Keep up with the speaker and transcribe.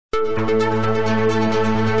Welcome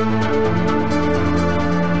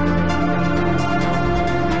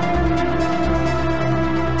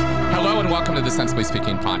to the Sensibly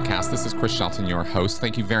Speaking podcast. This is Chris Shelton, your host.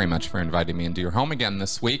 Thank you very much for inviting me into your home again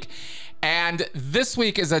this week. And this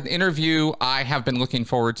week is an interview I have been looking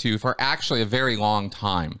forward to for actually a very long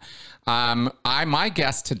time. My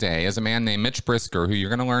guest today is a man named Mitch Brisker, who you're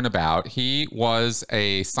going to learn about. He was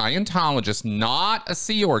a Scientologist, not a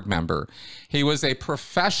Sea Org member. He was a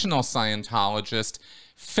professional Scientologist,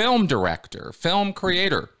 film director, film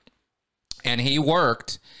creator. And he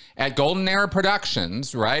worked at Golden Era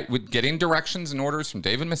Productions, right, with getting directions and orders from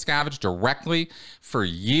David Miscavige directly for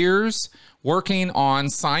years, working on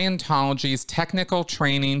Scientology's technical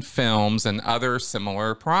training films and other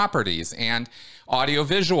similar properties and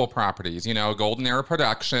audiovisual properties. You know, Golden Era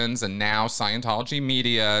Productions and now Scientology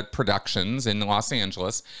Media Productions in Los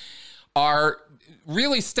Angeles are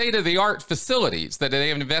really state-of-the-art facilities that they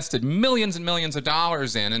have invested millions and millions of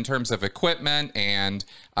dollars in terms of equipment and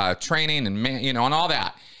training and, and all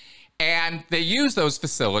that. And they use those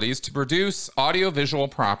facilities to produce audiovisual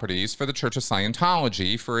properties for the Church of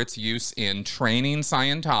Scientology for its use in training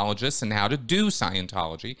Scientologists and how to do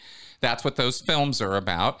Scientology. That's what those films are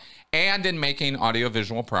about. And in making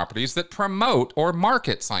audiovisual properties that promote or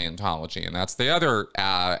market Scientology. And that's the other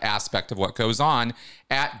aspect of what goes on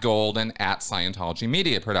at Gold and at Scientology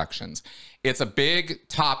Media Productions. It's a big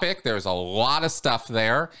topic. There's a lot of stuff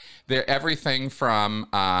there. Everything from,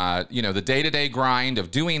 the day-to-day grind of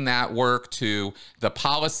doing that work to the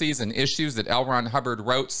policies and issues that L. Ron Hubbard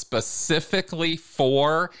wrote specifically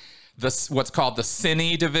for what's called the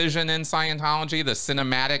Cine division in Scientology, the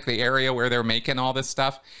cinematic, the area where they're making all this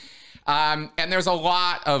stuff. And there's a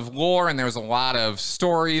lot of lore and there's a lot of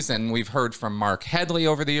stories, and we've heard from Mark Headley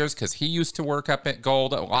over the years because he used to work up at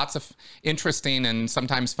Gold. Lots of interesting and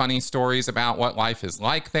sometimes funny stories about what life is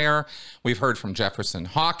like there. We've heard from Jefferson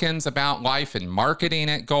Hawkins about life and marketing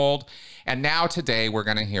at Gold. And now today we're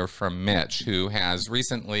going to hear from Mitch, who has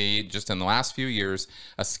recently, just in the last few years,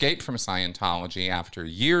 escaped from Scientology after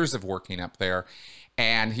years of working up there,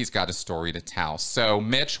 and he's got a story to tell. So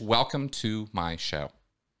Mitch, welcome to my show.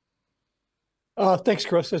 Thanks,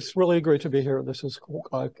 Chris. It's really great to be here. This is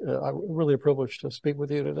really a privilege to speak with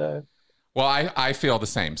you today. Well, I feel the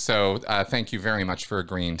same. So thank you very much for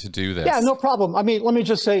agreeing to do this. Yeah, no problem. I mean, let me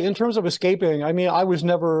just say, in terms of escaping, I mean, I was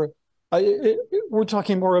never. We're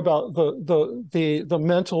talking more about the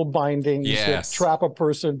mental bindings that trap a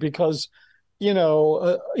person because,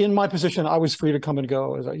 in my position, I was free to come and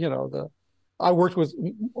go. I worked with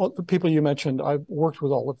the people you mentioned. I worked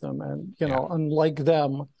with all of them, and unlike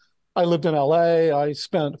them. I lived in LA. I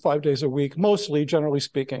spent 5 days a week, mostly, generally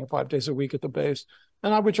speaking, 5 days a week at the base.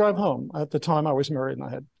 And I would drive home. At the time, I was married and I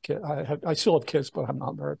had kids. I still have kids, but I'm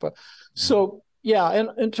not married. But so, yeah,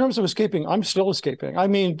 and in terms of escaping, I'm still escaping. I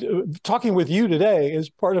mean, talking with you today is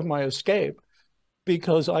part of my escape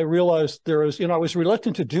because I realized there is, I was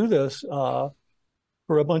reluctant to do this for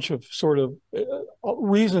a bunch of sort of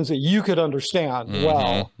reasons that you could understand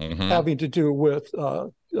having to do with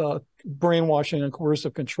brainwashing and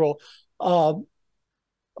coercive control. But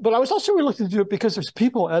I was also reluctant to do it because there's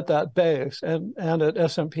people at that base and at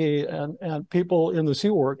SMP and people in the Sea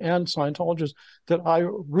Org and Scientologists that I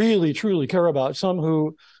really, truly care about, some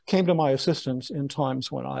who came to my assistance in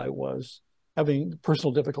times when I was having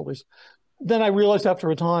personal difficulties. Then I realized after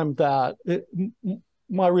a time that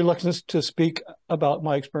my reluctance to speak about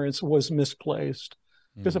my experience was misplaced.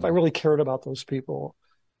 Because if I really cared about those people,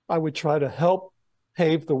 I would try to help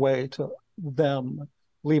pave the way to them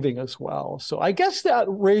leaving as well. So I guess that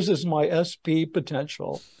raises my SP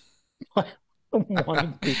potential.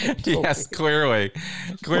 Yes, clearly.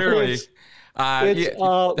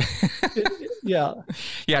 Yeah.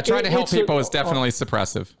 Yeah, trying to help people is definitely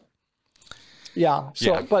suppressive. Yeah.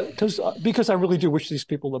 So, but because I really do wish these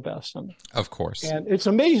people the best. And, of course. And it's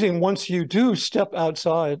amazing once you do step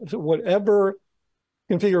outside, whatever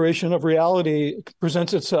configuration of reality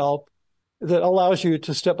presents itself that allows you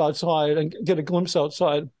to step outside and get a glimpse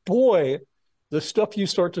outside. Boy, the stuff you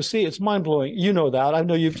start to see, it's mind-blowing. You know that. I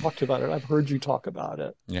know you've talked about it. I've heard you talk about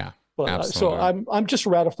it. Yeah. But, absolutely. So I'm just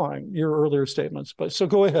ratifying your earlier statements. But so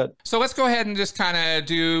go ahead. So let's go ahead and just kind of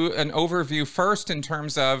do an overview first in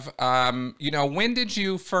terms of, when did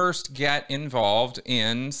you first get involved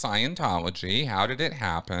in Scientology? How did it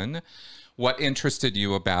happen? What interested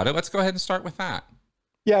you about it? Let's go ahead and start with that.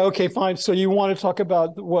 Yeah. Okay. Fine. So you want to talk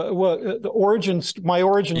about what the origins, my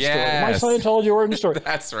origin story, my Scientology origin story.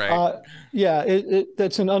 That's right.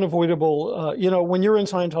 That's an unavoidable. When you're in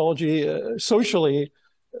Scientology, socially,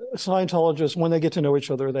 Scientologists, when they get to know each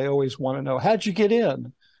other, they always want to know, how'd you get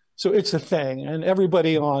in? So it's a thing. And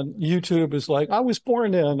everybody on YouTube is like, I was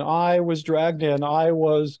born in, I was dragged in,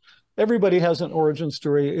 everybody has an origin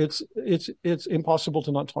story. It's impossible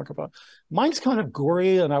to not talk about. Mine's kind of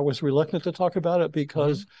gory, and I was reluctant to talk about it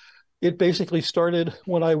because it basically started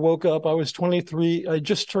when I woke up. I was 23. I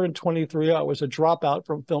just turned 23. I was a dropout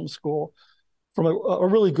from film school, from a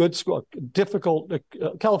really good school, difficult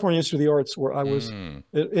California Institute of the Arts, where I was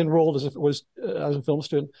enrolled as a film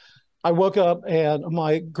student. I woke up and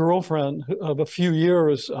my girlfriend of a few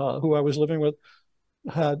years, who I was living with,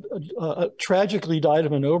 had tragically died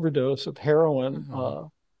of an overdose of heroin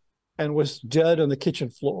and was dead on the kitchen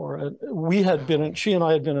floor. And she and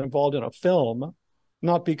I had been involved in a film,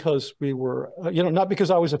 not because we were, not because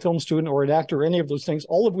I was a film student or an actor or any of those things,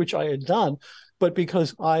 all of which I had done, but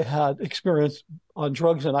because I had experience on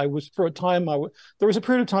drugs. And I was, for a time, there was a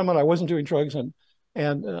period of time when I wasn't doing drugs, and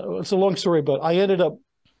it's a long story, but I ended up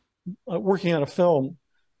working on a film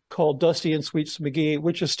called Dusty and Sweets McGee,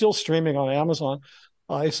 which is still streaming on Amazon.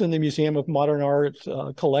 It's in the Museum of Modern Art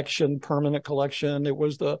collection, permanent collection. It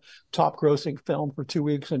was the top grossing film for 2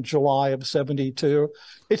 weeks in July of '72.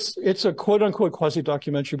 It's a quote unquote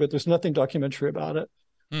quasi-documentary, but there's nothing documentary about it.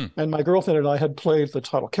 And my girlfriend and I had played the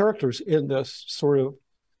title characters in this sort of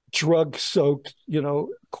drug-soaked,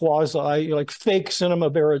 quasi, like fake cinema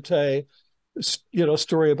verite,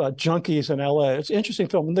 story about junkies in LA. It's an interesting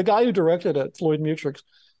film. And the guy who directed it, Floyd Mutrux,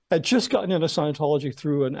 had just gotten into Scientology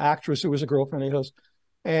through an actress who was a girlfriend of his.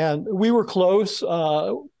 And we were close,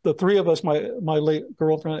 the three of us, my late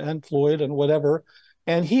girlfriend and Floyd and whatever.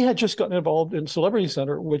 And he had just gotten involved in Celebrity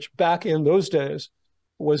Center, which back in those days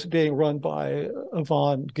was being run by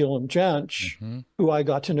Yvonne Gillum Jench, who I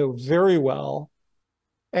got to know very well.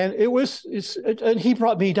 And and he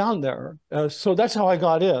brought me down there. So that's how I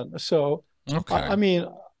got in. So, I mean,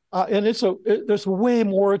 and there's way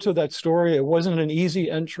more to that story. It wasn't an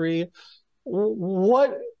easy entry.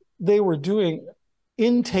 What they were doing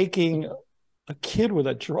in taking a kid with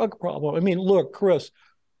a drug problem. I mean, look, Chris,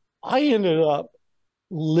 I ended up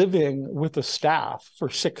living with the staff for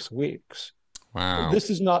 6 weeks. Wow. This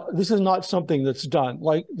is not something that's done.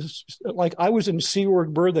 Like I was in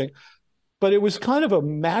Seaward Birthing, but it was kind of a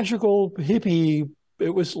magical hippie.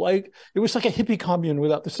 It was like a hippie commune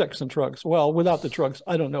without the sex and drugs. Well, without the drugs,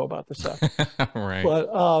 I don't know about the sex. Right. But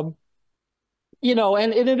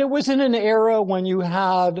and it was in an era when you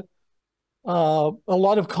had a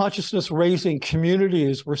lot of consciousness raising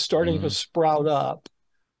communities were starting to sprout up.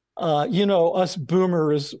 Us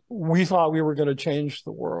boomers, we thought we were going to change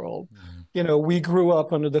the world. We grew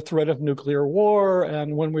up under the threat of nuclear war,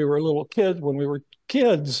 and when we were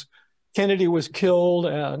kids, Kennedy was killed,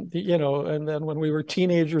 and then when we were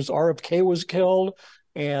teenagers, RFK was killed,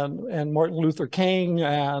 and Martin Luther King,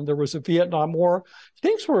 and there was a Vietnam War.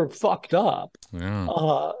 Things were fucked up,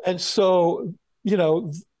 and so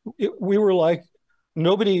we were like,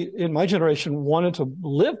 nobody in my generation wanted to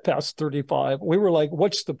live past 35. We were like,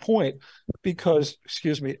 what's the point? Because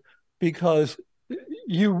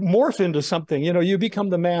you morph into something, you become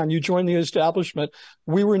the man, you join the establishment.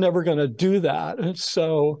 We were never going to do that. And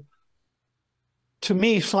so to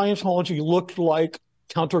me, Scientology looked like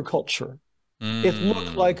counterculture. It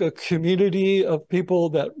looked like a community of people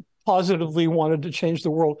that positively wanted to change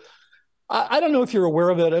the world. I don't know if you're aware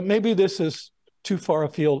of it, and maybe this is too far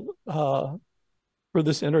afield for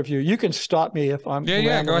this interview. You can stop me if I'm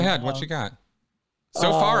Yeah, go ahead. What you got?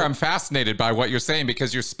 So far, I'm fascinated by what you're saying,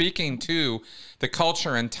 because you're speaking to the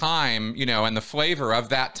culture and time, and the flavor of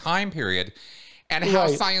that time period, and how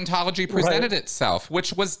Scientology presented itself,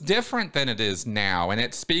 which was different than it is now. And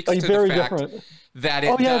it speaks to the fact that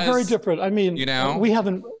it does, very different. I mean, we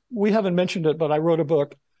haven't mentioned it, but I wrote a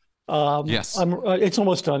book. Yes. It's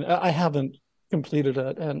almost done. I haven't completed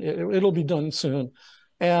it, and it'll be done soon.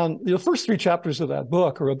 And the first 3 chapters of that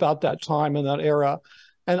book are about that time and that era.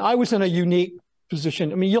 And I was in a unique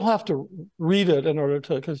position. I mean, you'll have to read it in order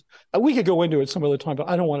to, because we could go into it some other time, but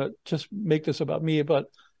I don't want to just make this about me. But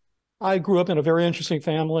I grew up in a very interesting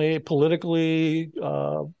family, politically,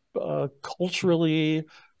 culturally,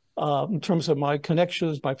 in terms of my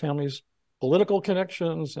connections, my family's political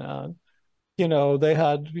connections. And they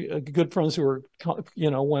had good friends who were,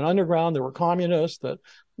 went underground. They were communists. That,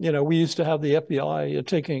 we used to have the FBI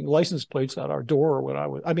taking license plates at our door when at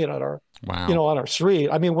our, on our street.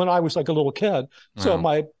 I mean, when I was like a little kid. Wow. So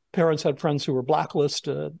my parents had friends who were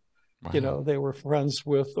blacklisted. Wow. They were friends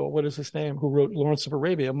with, what is his name, who wrote Lawrence of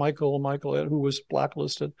Arabia, Michael, who was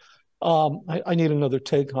blacklisted. I need another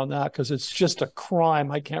take on that because it's just a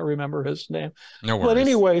crime. I can't remember his name. No worries. But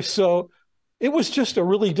anyway, so it was just a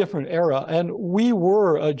really different era. And we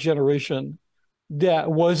were a generation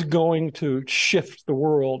that was going to shift the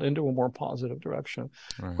world into a more positive direction.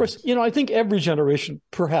 Right. Of course, I think every generation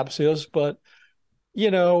perhaps is, but,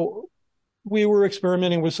 we were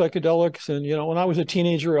experimenting with psychedelics. And, when I was a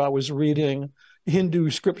teenager, I was reading Hindu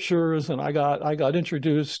scriptures, and I got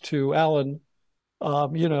introduced to Alan.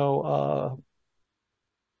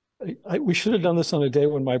 We should have done this on a day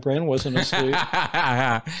when my brain wasn't asleep.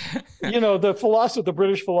 The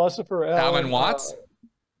British philosopher Alan Watts.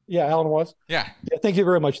 Alan Watts. Yeah. Thank you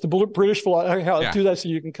very much. The British philosopher. I'll do that so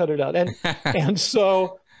you can cut it out. And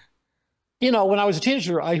so, when I was a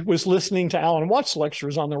teenager, I was listening to Alan Watts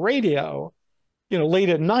lectures on the radio. Late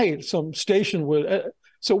at night, some station would.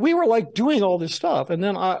 So we were like doing all this stuff, and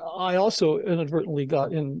then I also inadvertently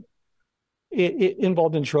got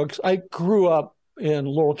involved in drugs. I grew up in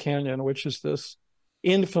Laurel Canyon, which is this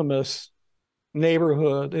infamous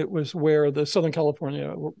neighborhood. It was where the Southern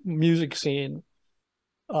California music scene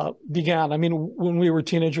began. I mean, when we were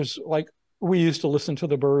teenagers, like we used to listen to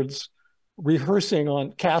the Byrds rehearsing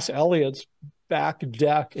on Cass Elliott's back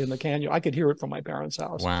deck in the canyon. I could hear it from my parents'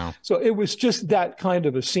 house. Wow. So it was just that kind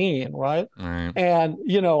of a scene, right? And,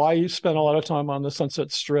 I spent a lot of time on the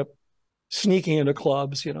Sunset Strip, sneaking into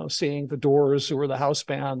clubs, seeing the Doors, who were the house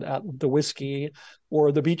band at the Whiskey,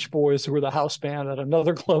 or the Beach Boys, who were the house band at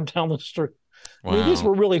another club down the street. Wow. I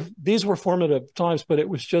mean, these were formative times, but it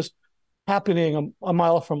was just happening a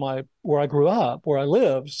mile from where I grew up, where I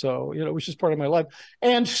lived. So, it was just part of my life.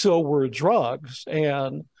 And so were drugs.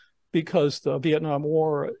 And because the Vietnam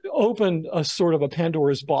War opened a sort of a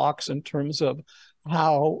Pandora's box in terms of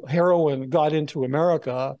how heroin got into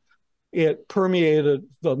America, it permeated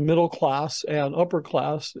the middle class and upper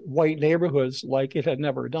class white neighborhoods like it had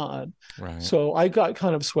never done. Right. So I got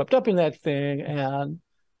kind of swept up in that thing. And,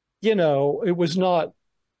 it was not,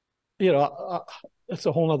 it's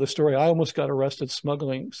a whole nother story. I almost got arrested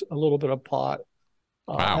smuggling a little bit of pot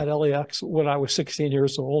at LAX when I was 16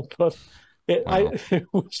 years old. But it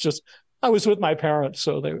was just, I was with my parents,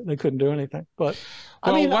 so they couldn't do anything. But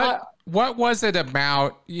what was it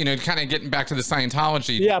about, kind of getting back to the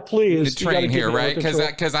Scientology train here, right?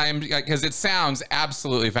 Because it sounds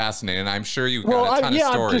absolutely fascinating. I'm sure you've got a ton of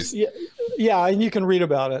stories. And you can read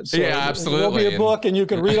about it. So absolutely. There'll be a book, and you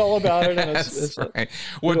can read all about it. And it's right.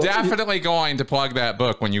 We're definitely going to plug that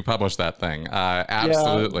book when you publish that thing.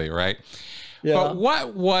 Absolutely, right? Yeah. But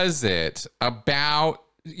what was it about?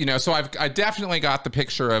 So I definitely got the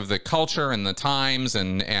picture of the culture and the times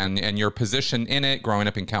and your position in it, growing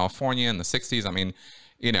up in California in the 60s. I mean,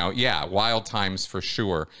 wild times for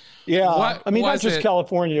sure. Yeah. Not just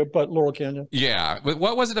California, but Laurel Canyon. Yeah. But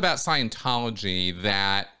what was it about Scientology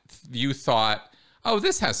that you thought, oh,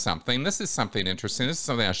 this has something. This is something interesting. This is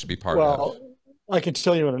something I should be part of. Well, I can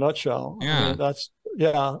tell you in a nutshell. Yeah.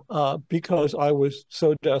 Because I was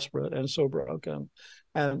so desperate and so broken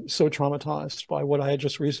and so traumatized by what I had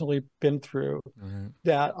just recently been through,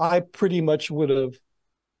 that I pretty much would have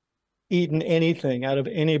eaten anything out of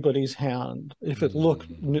anybody's hand if it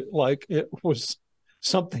looked like it was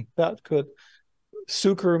something that could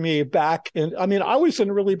succor me back. And I was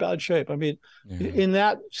in really bad shape. In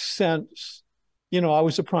that sense, I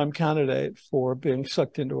was a prime candidate for being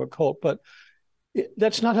sucked into a cult, but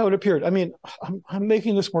that's not how it appeared. I'm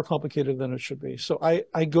making this more complicated than it should be. So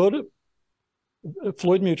I go to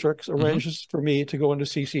Floyd Mutrux arranges for me to go into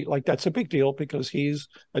CC. Like, that's a big deal because he's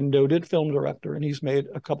a noted film director and he's made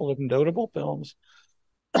a couple of notable films.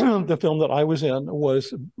 The film that I was in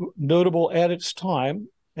was notable at its time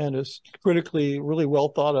and is critically really well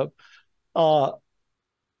thought of.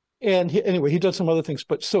 And he did some other things,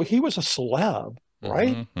 but so he was a celeb,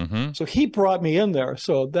 right? So he brought me in there.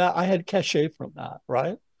 So that I had cachet from that,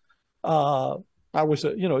 right? I was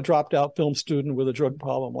a dropped out film student with a drug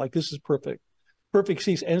problem. Like, this is perfect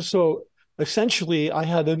seats. And so essentially I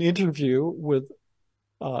had an interview with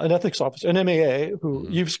an ethics officer, an MAA, who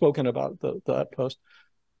you've spoken about that post.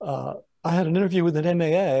 I had an interview with an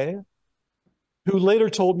MAA who later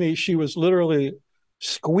told me she was literally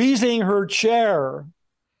squeezing her chair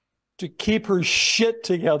to keep her shit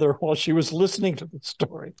together while she was listening to the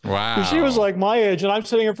story. Wow. She was like my age, and I'm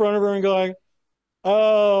sitting in front of her and going,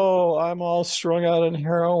 oh, I'm all strung out on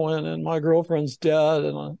heroin and my girlfriend's dead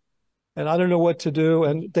and I don't know what to do.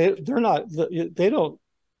 And they don't,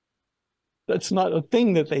 that's not a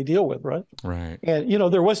thing that they deal with, right? Right. And,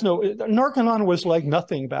 there was Narconon was like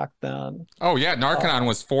nothing back then. Oh, yeah. Narconon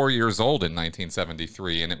was 4 years old in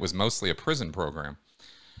 1973, and it was mostly a prison program.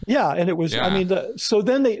 Yeah. And it was, so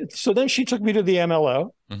then she took me to the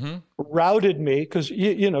MLO, routed me, because,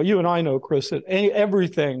 you and I know, Chris, that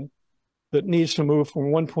everything that needs to move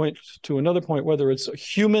from one point to another point, whether it's a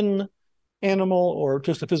human animal or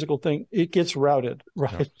just a physical thing, it gets routed,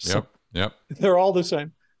 right? Yep. So Yep. they're all the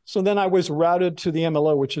same. So then I was routed to the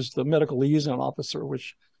MLO, which is the medical liaison officer,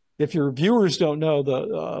 which, if your viewers don't know,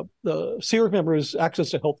 the Sea Org members' access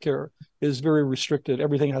to healthcare is very restricted.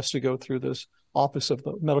 Everything has to go through this office of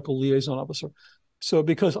the medical liaison officer. So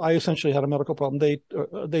because I essentially had a medical problem,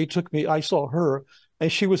 they took me. I saw her,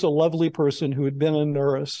 and she was a lovely person who had been a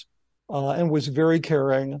nurse and was very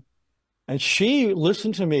caring. And she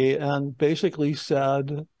listened to me and basically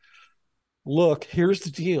said, "Look, here's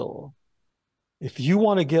the deal. If you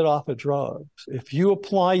want to get off of drugs, if you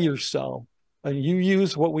apply yourself and you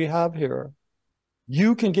use what we have here,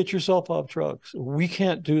 you can get yourself off drugs. We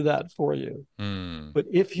can't do that for you. But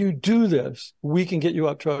if you do this, we can get you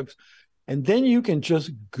off drugs. And then you can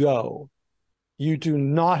just go. You do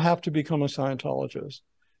not have to become a Scientologist."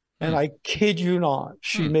 And I kid you not,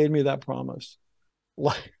 she made me that promise.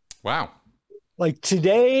 Like, wow. Like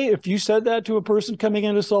today, if you said that to a person coming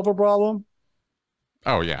in to solve a problem,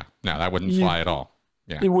 oh yeah, no, that wouldn't fly at all.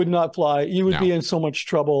 Yeah, it would not fly. You would be in so much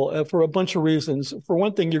trouble for a bunch of reasons. For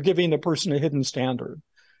one thing, you're giving the person a hidden standard.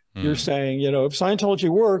 You're saying, if Scientology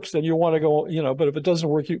works, then you want to go, but if it doesn't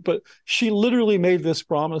work, but she literally made this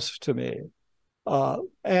promise to me.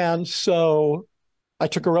 And so I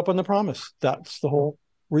took her up on the promise. That's the whole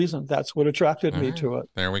reason. That's what attracted me to it.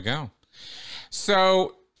 There we go.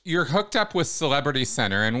 So you're hooked up with Celebrity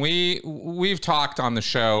Center, and we've talked on the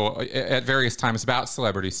show at various times about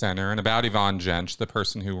Celebrity Center and about Yvonne Jench, the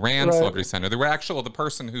person who ran Celebrity Center, the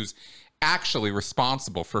person who's actually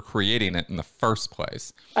responsible for creating it in the first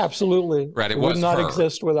place. Absolutely. Right. It would not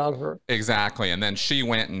exist without her. Exactly. And then she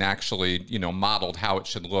went and actually, modeled how it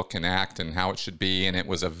should look and act and how it should be. And it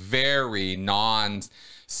was a very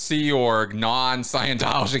non-Sea Org,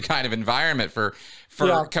 non-Scientology kind of environment for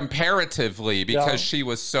comparatively, because she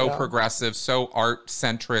was so progressive, so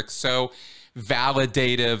art-centric, so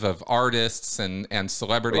validative of artists and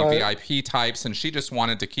celebrity VIP types. And she just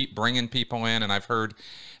wanted to keep bringing people in. And I've heard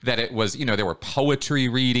that it was, there were poetry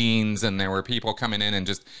readings and there were people coming in and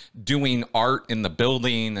just doing art in the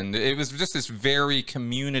building. And it was just this very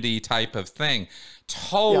community type of thing.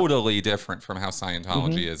 Totally different from how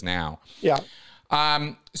Scientology is now. Yeah.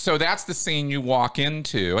 So that's the scene you walk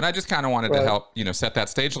into. And I just kind of wanted to help, set that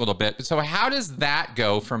stage a little bit. So how does that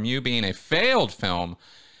go from you being a failed film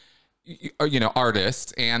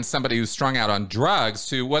artist and somebody who's strung out on drugs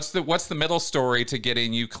to what's the middle story to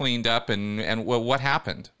getting you cleaned up and what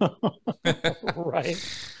happened? Right.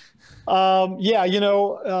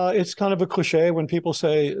 It's kind of a cliche when people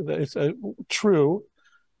say that it's true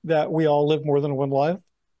that we all live more than one life.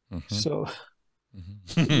 So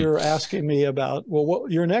you're asking me about,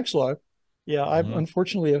 what your next life? Yeah, I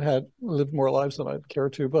unfortunately have lived more lives than I'd care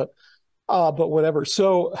to, but whatever.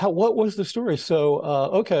 So what was the story? So,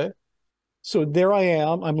 okay. So there I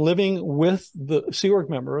am. I'm living with the Sea Org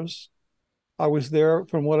members. I was there,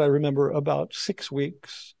 from what I remember, about 6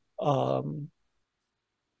 weeks. And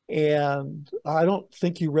I don't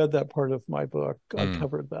think you read that part of my book. I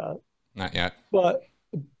covered that. Not yet.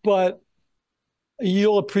 But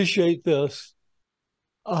you'll appreciate this.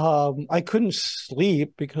 I couldn't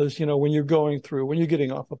sleep because, when you're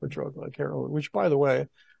getting off of a drug like heroin, which, by the way,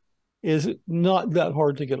 is not that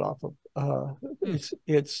hard to get off of.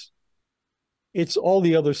 It's all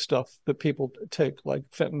the other stuff that people take, like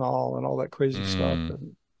fentanyl and all that crazy stuff.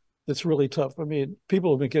 And it's really tough. I mean,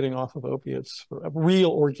 people have been getting off of opiates for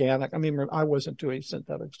real organic. I mean, I wasn't doing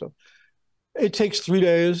synthetic stuff. It takes 3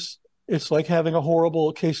 days. It's like having a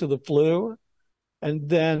horrible case of the flu. And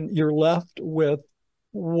then you're left with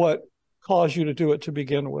what caused you to do it to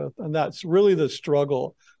begin with. And that's really the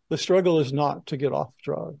struggle. The struggle is not to get off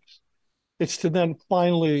drugs. It's to then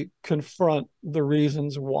finally confront the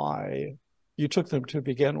reasons why you took them to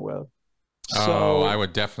begin with. So, I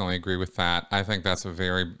would definitely agree with that. I think that's a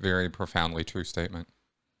very, very profoundly true statement.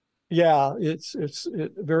 Yeah, it's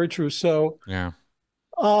very true. So, yeah.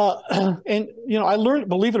 And, I learned,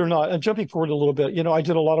 believe it or not, and jumping forward a little bit, I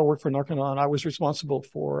did a lot of work for Narconon. I was responsible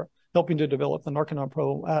for helping to develop the Narconon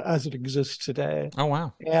program as it exists today. Oh,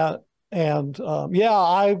 wow. And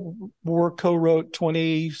I co-wrote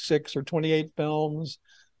 26 or 28 films.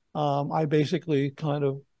 I basically kind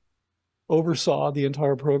of oversaw the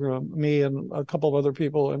entire program, me and a couple of other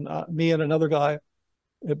people, and me and another guy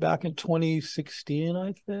back in 2016,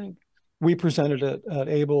 I think. We presented it at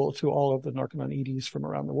ABLE to all of the Narconon EDs from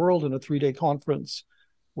around the world in a 3-day conference,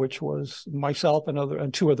 which was myself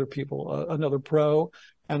and two other people, another pro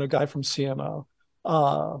and a guy from CMO.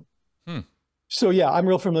 So yeah, I'm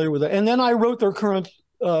real familiar with it. And then I wrote their current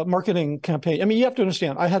marketing campaign. I mean, you have to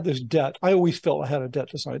understand, I had this debt. I always felt I had a debt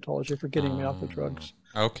to Scientology for getting me off the drugs.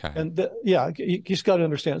 Okay. And you just got to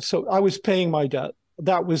understand. So I was paying my debt.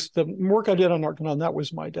 That was the work I did on Narconon. That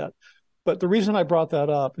was my debt. But the reason I brought that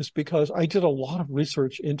up is because I did a lot of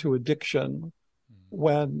research into addiction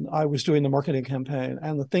when I was doing the marketing campaign.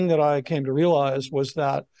 And the thing that I came to realize was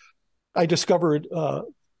that I discovered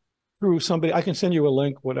through somebody, I can send you a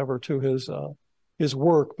link, whatever, to his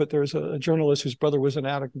work, but there's a journalist whose brother was an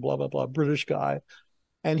addict, blah, blah, blah, British guy.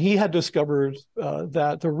 And he had discovered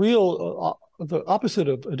that the opposite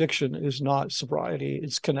of addiction is not sobriety,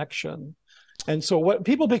 it's connection. And so what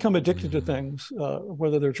people become addicted to things,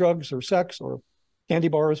 whether they're drugs or sex or candy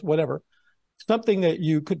bars, whatever, something that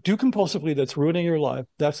you could do compulsively that's ruining your life,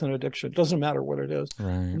 that's an addiction. It doesn't matter what it is.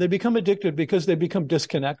 Right. They become addicted because they become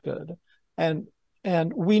disconnected. And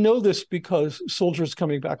we know this because soldiers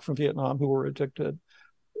coming back from Vietnam who were addicted,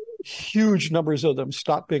 huge numbers of them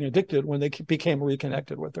stopped being addicted when they became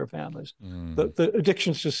reconnected with their families. The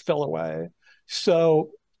addictions just fell away.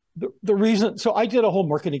 So the reason, so I did a whole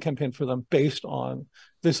marketing campaign for them based on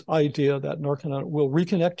this idea that Narconon will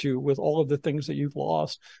reconnect you with all of the things that you've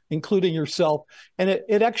lost, including yourself. And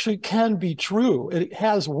it actually can be true. It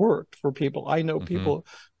has worked for people. I know people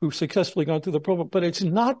who've successfully gone through the program, but it's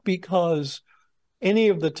not because any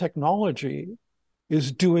of the technology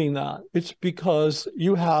is doing that. It's because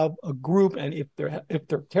you have a group, and if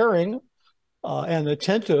they're caring and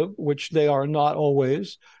attentive, which they are not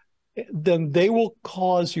always, then they will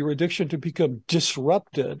cause your addiction to become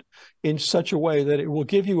disrupted in such a way that it will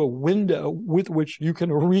give you a window with which you can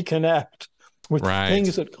reconnect with the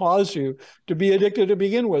things that cause you to be addicted to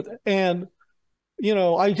begin with. And, you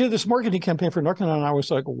know, I did this marketing campaign for Narconon, and I was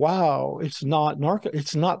like, wow, it's not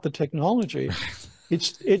the technology.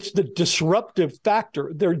 It's the disruptive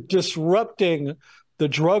factor. They're disrupting the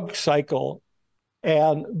drug cycle.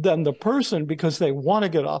 And then the person, because they want to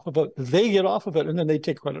get off of it, they get off of it, and then they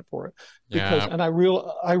take credit for it. And I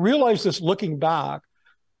realized this looking back,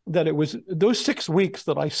 that it was those 6 weeks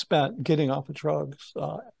that I spent getting off of drugs,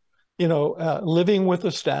 living with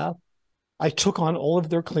the staff. I took on all of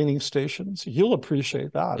their cleaning stations. You'll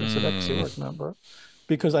appreciate that as an ex-York member,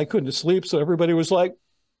 because I couldn't sleep. So everybody was like,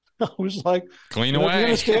 I was like, clean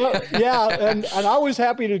away. Yeah. And I was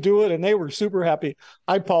happy to do it. And they were super happy.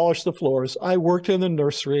 I polished the floors. I worked in the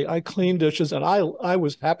nursery. I cleaned dishes, and I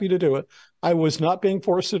was happy to do it. I was not being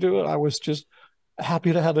forced to do it. I was just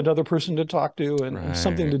happy to have another person to talk to and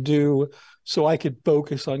something to do, so I could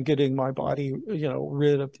focus on getting my body,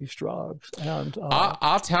 rid of these drugs. And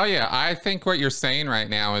I'll tell you, I think what you're saying right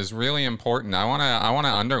now is really important. I want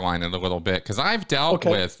to underline it a little bit, because I've dealt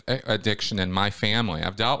with addiction in my family.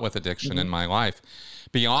 I've dealt with addiction in my life,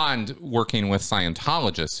 beyond working with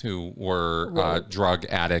Scientologists who were drug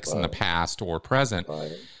addicts in the past or present.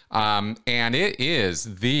 And it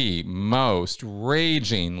is the most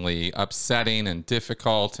ragingly upsetting and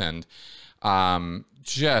difficult, and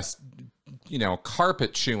just,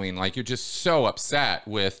 carpet chewing. Like, you're just so upset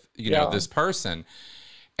with, this person,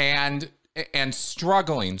 and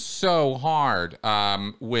struggling so hard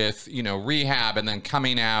with, rehab, and then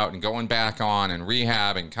coming out and going back on, and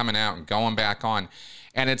rehab and coming out and going back on.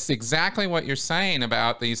 And it's exactly what you're saying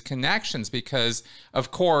about these connections, because,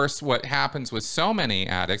 of course, what happens with so many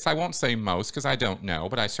addicts, I won't say most because I don't know,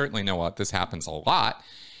 but I certainly know this happens a lot,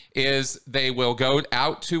 is they will go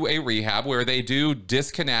out to a rehab where they do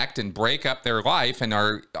disconnect and break up their life and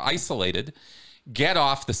are isolated, get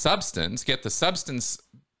off the substance, get the substance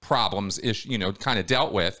problems, kind of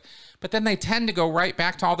dealt with. But then they tend to go right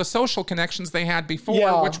back to all the social connections they had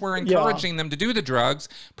before, which were encouraging them to do the drugs,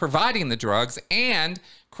 providing the drugs, and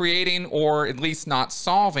creating, or at least not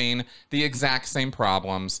solving, the exact same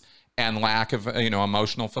problems and lack of,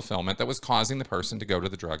 emotional fulfillment that was causing the person to go to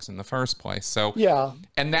the drugs in the first place. So,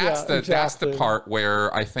 and that's the part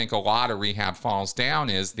where I think a lot of rehab falls down,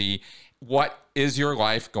 is what is your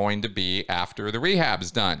life going to be after the rehab is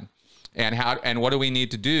done? And what do we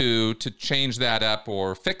need to do to change that up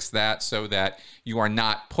or fix that, so that you are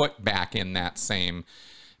not put back in that same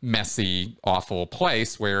messy, awful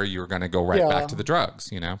place where you're going to go right back to the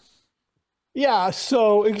drugs, Yeah,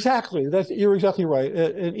 so exactly. You're exactly right.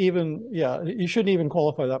 And even, you shouldn't even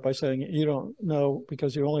qualify that by saying you don't know,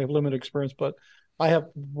 because you only have limited experience, but I have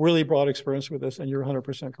really broad experience with this, and you're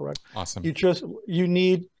 100% correct. Awesome. You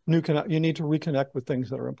need to reconnect with things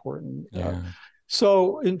that are important.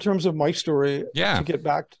 So in terms of my story, to get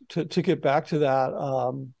back to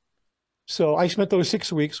that, so I spent those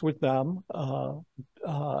 6 weeks with them,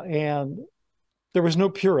 and There was no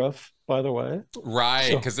Purif, by the way.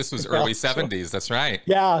 Right, because this was early 70s. That's right.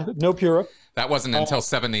 Yeah, no Purif. That wasn't until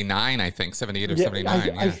 79, I think, 78 or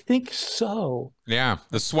 79. I think so. Yeah,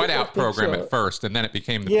 the sweat out program at first, and then it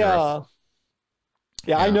became the Purif.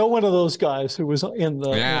 Yeah, I know one of those guys who was in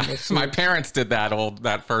the. Yeah, my parents did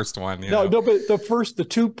that first one. No, but the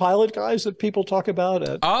two pilot guys that people talk about.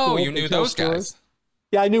 You knew those guys?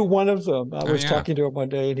 Yeah, I knew one of them. I was talking to him one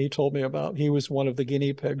day, and he told me he was one of the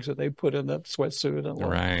guinea pigs that they put in the sweatsuit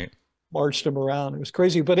and marched him around. It was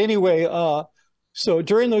crazy. But anyway, so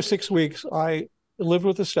during those 6 weeks, I lived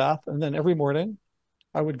with the staff, and then every morning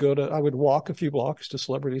I would walk a few blocks to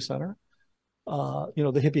Celebrity Center, the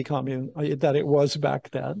hippie commune that it was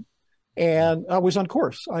back then. And I was on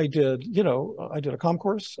course. I did a comm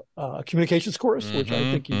course, a communications course, which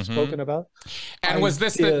I think you've spoken about. And was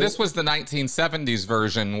this was the 1970s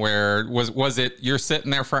version where was it you're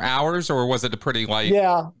sitting there for hours, or was it a pretty light?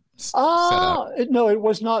 Yeah. No, it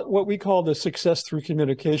was not what we call the Success Through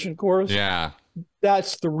Communication course. Yeah.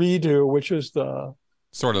 That's the redo, which is the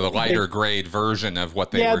sort of the lighter grade version of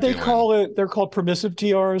what they were doing. They're called permissive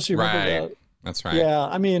TRs. You remember that? That's right. Yeah,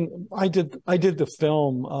 I mean, I did the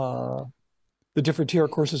film, the different TR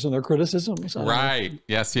courses and their criticisms. Right.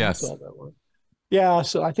 Yes. Yeah.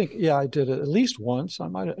 So I think I did it at least once.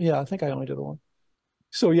 I think I only did it once.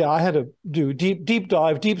 So yeah, I had to do deep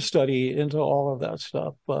dive, deep study into all of that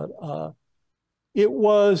stuff. But it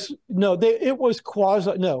was not hard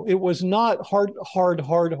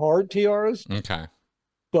TRs. Okay.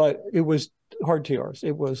 But it was hard TRs.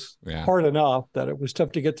 It was hard enough that it was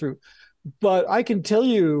tough to get through. But I can tell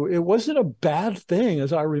you, it wasn't a bad thing,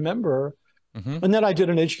 as I remember. And then I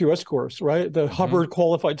did an HQS course, right? The Hubbard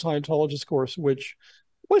Qualified Scientologist course, which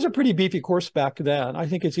was a pretty beefy course back then. I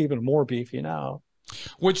think it's even more beefy now.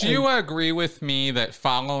 Would you agree with me that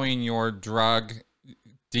following your drug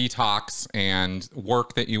detox and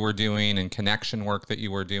work that you were doing and connection work that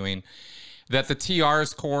you were doing, that the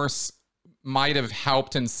TRs course might have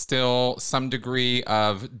helped instill some degree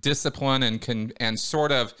of discipline and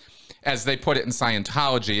sort of, as they put it in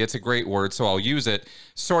Scientology, it's a great word, so I'll use it,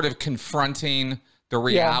 sort of confronting the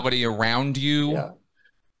reality around you? Yeah.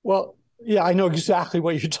 Well, yeah, I know exactly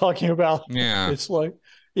what you're talking about. Yeah. It's like,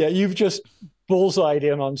 you've just bullseyed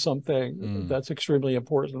in on something that's extremely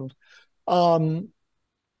important. That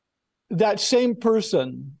same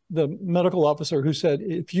person, the medical officer who said,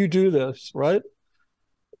 if you do this, right?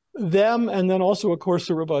 Them, and then also a course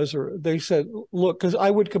supervisor, they said, look, because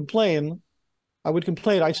I would complain,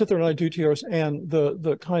 I'd sit there and I'd do TRs, and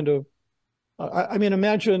the kind of,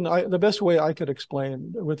 imagine the best way I could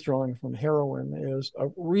explain withdrawing from heroin is a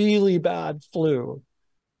really bad flu,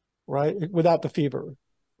 right? Without the fever,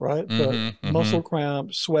 right? The muscle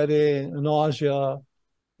cramps, sweating, nausea.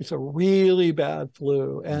 It's a really bad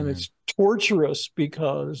flu, and it's torturous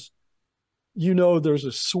because there's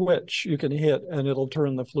a switch you can hit and it'll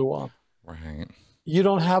turn the flu off. Right. You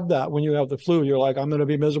don't have that when you have the flu. You're like, I'm going to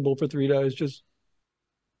be miserable for 3 days.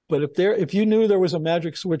 But if you knew there was a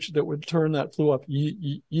magic switch that would turn that flu off,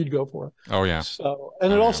 you'd go for it. Oh yeah. So,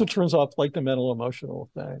 and it also turns off like the mental emotional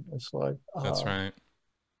thing. It's like that's right.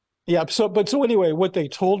 Yeah. So anyway, what they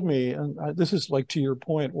told me, and this is like to your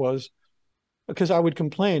point, was because I would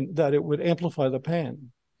complain that it would amplify the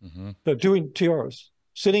pain. That doing TRs,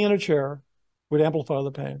 sitting in a chair, would amplify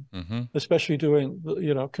the pain, especially doing,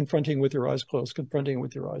 confronting with your eyes closed, confronting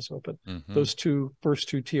with your eyes open, those first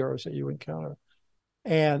two TRs that you encounter.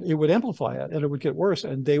 And it would amplify it, and it would get worse.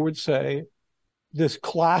 And they would say this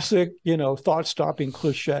classic, thought-stopping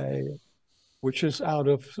cliche, which is out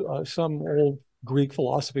of some old Greek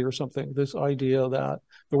philosophy or something, this idea that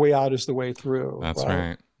the way out is the way through. That's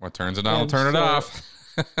right. What turns it on will turn it off.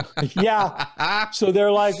 Yeah. So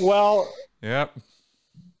they're like, well. Yep.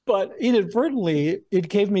 But inadvertently, it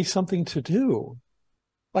gave me something to do.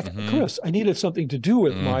 Like, Chris, I needed something to do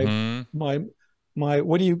with my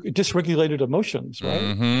dysregulated emotions,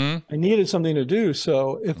 right? I needed something to do.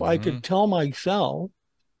 So if I could tell myself,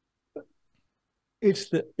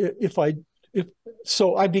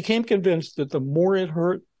 so I became convinced that the more it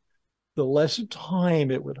hurt, the less time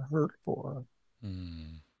it would hurt for.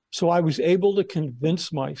 So I was able to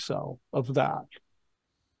convince myself of that.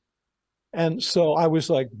 And so I was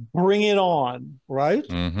like, bring it on, right?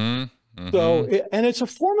 So, and it's a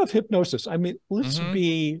form of hypnosis. I mean, let's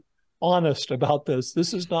be honest about this.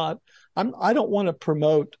 This is not, I don't want to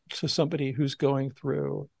promote to somebody who's going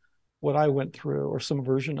through what I went through or some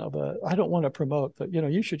version of it. I don't want to promote that,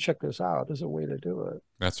 you should check this out as a way to do it.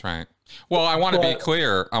 That's right. Well, I want to be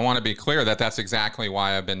clear. I want to be clear that that's exactly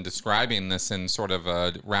why I've been describing this in sort of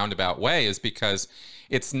a roundabout way, is because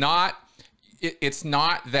it's not, it's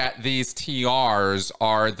not that these TRs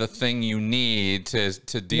are the thing you need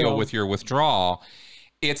to deal with your withdrawal.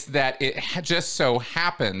 It's that it just so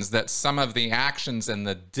happens that some of the actions and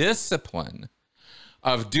the discipline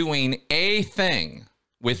of doing a thing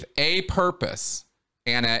with a purpose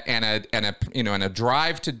and a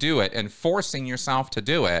drive to do it and forcing yourself to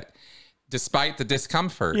do it despite the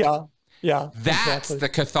discomfort. Yeah, that's the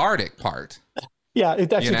cathartic part. Yeah,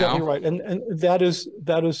 that's exactly right, and that is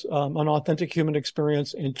an authentic human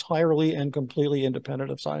experience, entirely and completely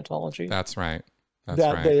independent of Scientology. That's right.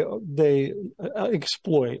 They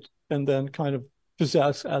exploit and then kind of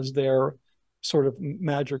possess as their sort of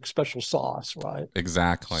magic special sauce, right?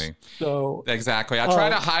 Exactly. So exactly. I try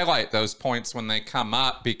to highlight those points when they come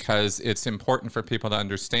up because it's important for people to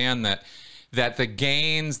understand that the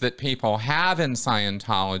gains that people have in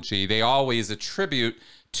Scientology, they always attribute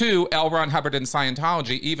to L. Ron Hubbard and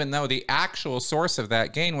Scientology, even though the actual source of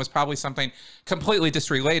that gain was probably something completely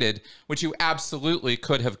disrelated, which you absolutely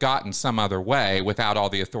could have gotten some other way without all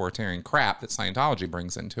the authoritarian crap that Scientology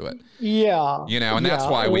brings into it. Yeah. And that's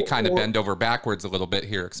why we kind of bend over backwards a little bit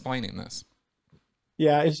here explaining this.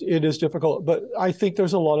 Yeah, it is difficult, but I think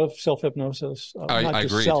there's a lot of self-hypnosis. Not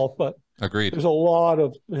just self, but there's a lot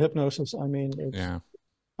of hypnosis. I mean,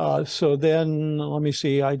 so then let me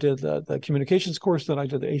see, I did the communications course, then I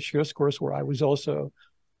did the HQS course where I was also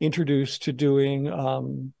introduced to doing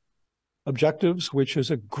objectives, which is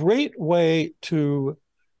a great way to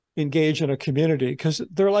engage in a community because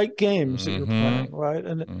they're like games that you're playing, right?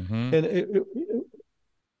 And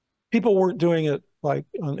people weren't doing it like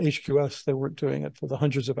on HQS, they weren't doing it for the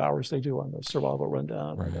hundreds of hours they do on the survival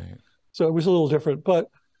rundown. Right. So it was a little different, but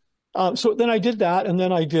so then I did that, and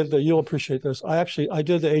then I did you'll appreciate this. I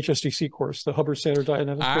did the HSDC course, the Hubbard Standard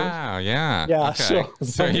Dianetics course. Ah, yeah. Yeah. Okay.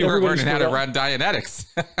 So you were learning how to run Dianetics.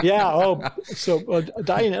 Yeah. Oh, so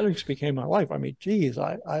Dianetics became my life. I mean, geez,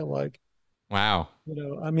 I like. Wow.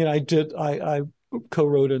 I mean, I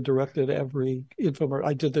co-wrote and directed every infomercial.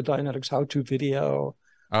 I did the Dianetics how-to video.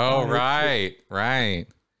 Oh, right.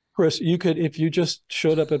 Chris, you could, if you just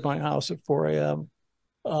showed up at my house at 4 a.m.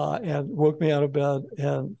 And woke me out of bed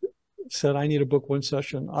and said, I need a book one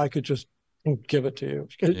session, I could just give it to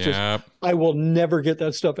you. I will never get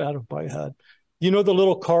that stuff out of my head. The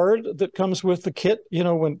little card that comes with the kit,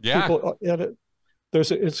 when people edit,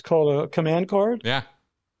 it's called a command card. Yeah.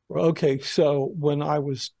 Okay. So when I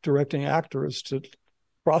was directing actors to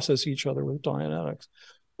process each other with Dianetics,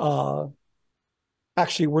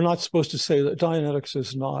 actually, we're not supposed to say that Dianetics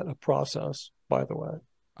is not a process, by the way.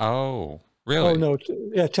 Oh, really? Oh, no.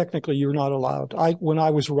 Yeah, technically, you're not allowed. When I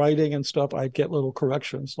was writing and stuff, I'd get little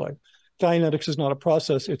corrections like, Dianetics is not a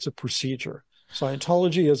process, it's a procedure.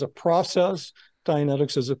 Scientology is a process,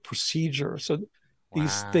 Dianetics is a procedure. So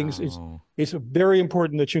these things, it's very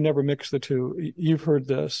important that you never mix the two. You've heard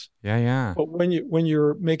this. Yeah. But when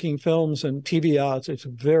you're making films and TV ads, it's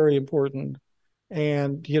very important.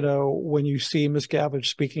 And, when you see Miscavige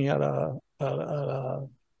speaking at an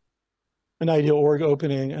Ideal Org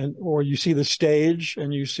opening, or you see the stage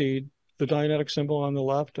and you see the Dianetic symbol on the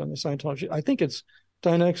left and the Scientology, I think it's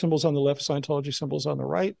Dianetic symbols on the left, Scientology symbols on the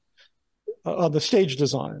right, on the stage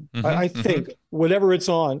design. I think whatever it's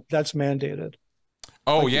on, that's mandated.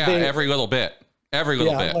 Oh, like every little bit. Every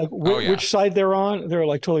little bit. Like which side they're on, they're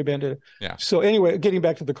like totally mandated. Yeah. So anyway, getting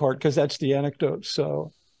back to the card, because that's the anecdote.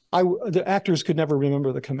 So the actors could never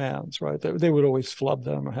remember the commands, right? They would always flub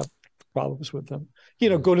them or have problems with them.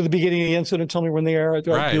 Go to the beginning of the incident, tell me when they are.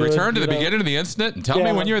 Right. Return to the beginning of the incident and tell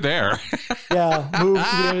me when you're there. Move to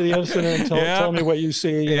the end of the incident and tell me what you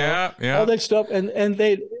see. All that stuff. And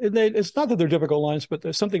they it's not that they're difficult lines, but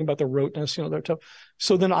there's something about their roteness, they're tough.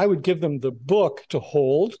 So then I would give them the book to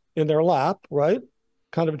hold in their lap, right?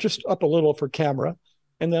 Kind of just up a little for camera.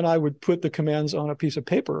 And then I would put the commands on a piece of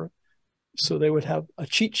paper. So they would have a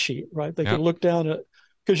cheat sheet, right? They could look down at,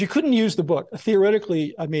 because you couldn't use the book.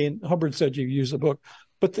 Theoretically, I mean, Hubbard said you use the book,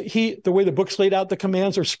 but the way the book's laid out, the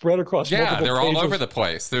commands are spread across multiple they're pages. all over the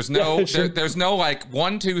place. There's no there's no like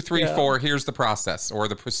 1, 2, 3, 4, here's the process or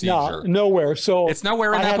the procedure. No, nowhere. So it's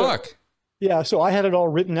nowhere in that book. So I had it all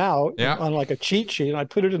written out on like a cheat sheet, and I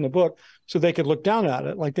put it in the book so they could look down at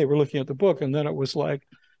it like they were looking at the book. And then it was like,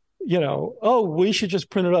 we should just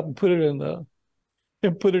print it up and put it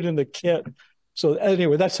in the kit. So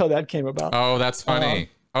anyway, that's how that came about. Oh, that's funny.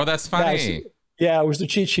 It was the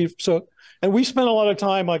cheat sheet. So, and we spent a lot of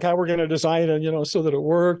time like how we're going to design it, so that it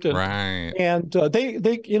worked. And, and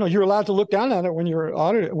they, you're allowed to look down at it when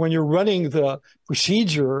you're running the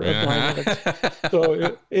procedure.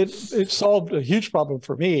 So it solved a huge problem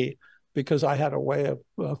for me because I had a way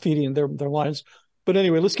of feeding their lines. But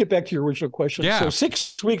anyway, let's get back to your original question. Yeah. So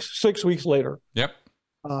 6 weeks later. Yep.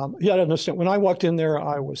 You got to understand, when I walked in there,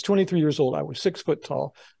 I was 23 years old. I was 6 foot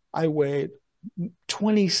tall. I weighed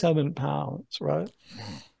 27 pounds, right?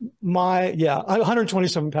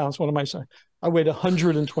 127 pounds. What am I saying? I weighed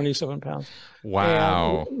 127 pounds.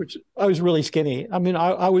 Wow. Which I was really skinny. I mean,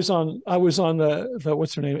 I was on the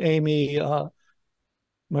what's her name? Amy.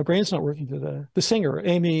 My brain's not working today. The singer,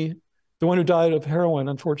 Amy, the one who died of heroin,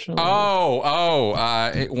 unfortunately.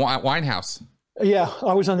 Winehouse. Yeah,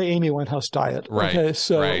 I was on the Amy Winehouse diet. Right. Okay,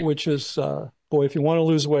 so right. which is boy, if you want to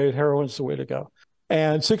lose weight, heroin's the way to go.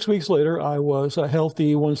 And 6 weeks later, I was a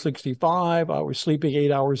healthy 165. I was sleeping 8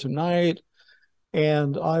 hours a night,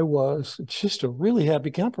 and I was just a really happy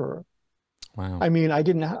camper. Wow. I mean, I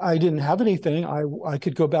didn't have anything. I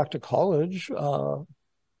could go back to college.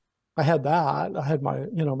 I had that. I had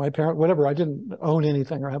my parent, whatever. I didn't own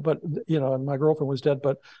anything, right? But and my girlfriend was dead.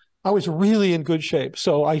 But I was really in good shape.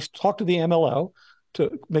 So I talked to the MLO,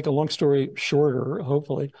 to make a long story shorter,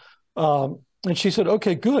 hopefully. And she said,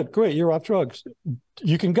 "Okay, good, great. You're off drugs.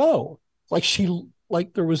 You can go." She was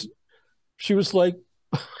like,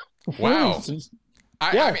 wow.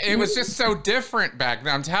 I mean, it was just so different back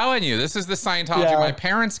then. I'm telling you, this is the Scientology my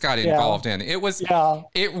parents got involved in. It was,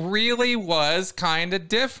 it really was kind of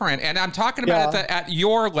different. And I'm talking about it at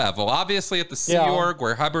your level. Obviously, at the Sea Org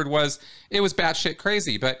where Hubbard was, it was batshit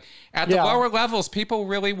crazy. But at the lower levels, people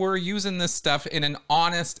really were using this stuff in an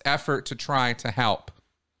honest effort to try to help.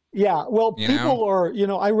 Yeah, well, people are,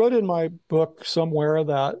 I wrote in my book somewhere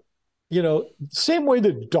that, same way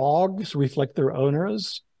that dogs reflect their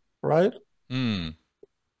owners, right? Mm.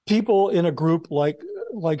 People in a group like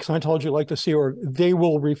Scientology, like the Sea Org, they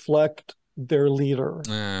will reflect their leader.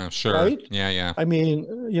 Sure. Right? Yeah. I mean,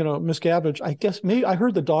 Miscavige, I guess maybe I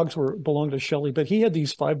heard the dogs belonged to Shelley, but he had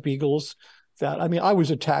these 5 beagles that, I mean, I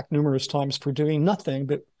was attacked numerous times for doing nothing,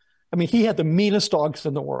 but I mean, he had the meanest dogs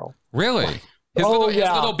in the world. Really? His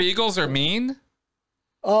little beagles are mean?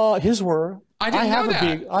 His were. I didn't know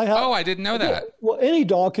that. I didn't know that. Well, any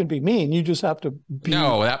dog can be mean. You just have to be.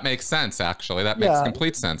 No, that makes sense, actually. That makes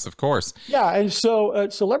complete sense, of course. Yeah, and so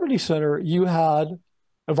at Celebrity Center, you had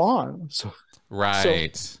Yvonne.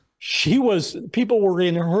 Right. So people were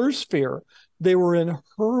in her sphere. They were in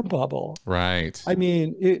her bubble. Right. I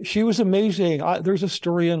mean, she was amazing. There's a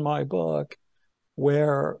story in my book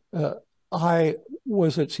where I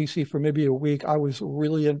was at CC for maybe a week. I was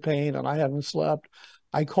really in pain and I hadn't slept.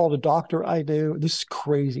 I called a doctor I knew. This is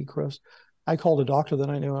crazy, Chris. I called a doctor that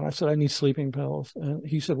I knew and I said, "I need sleeping pills." And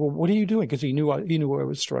he said, "Well, what are you doing?" Because he knew I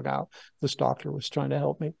was strung out. This doctor was trying to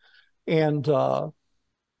help me. And I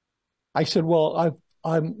said, "Well,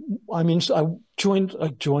 I joined, I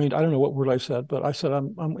don't know what word I said, but I said,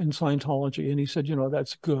 I'm in Scientology." And he said,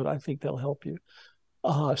 "That's good. I think they'll help you."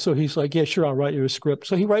 So he's like, "Yeah, sure, I'll write you a script."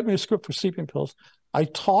 So he wrote me a script for sleeping pills. I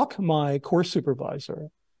talk my course supervisor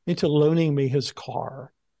into loaning me his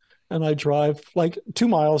car. And I drive 2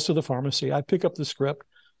 miles to the pharmacy. I pick up the script.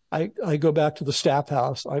 I go back to the staff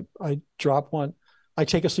house. I drop one. I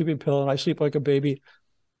take a sleeping pill and I sleep like a baby.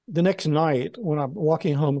 The next night, when I'm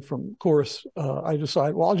walking home from course, I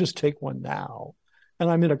decide, well, I'll just take one now. And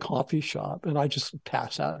I'm in a coffee shop and I just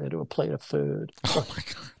pass out into a plate of food. Oh my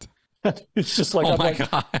God. It's just like,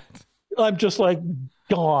 God. I'm just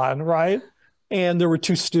gone, right? And there were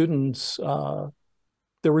 2 students.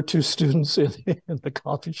 There were 2 students in the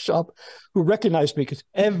coffee shop who recognized me because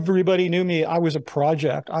everybody knew me. I was a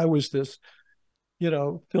project. I was this,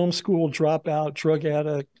 film school dropout, drug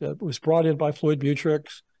addict that was brought in by Floyd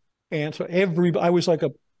Butrix. And so I was like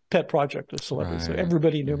a pet project of celebrity. Right. So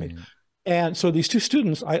everybody knew me. And so these 2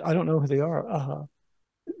 students, I don't know who they are.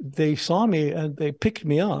 They saw me and they picked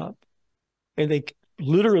me up and they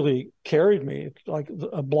literally carried me like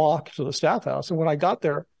a block to the staff house. And when I got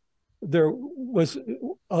there was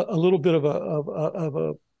a little bit of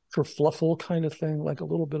a kerfluffle kind of thing, like a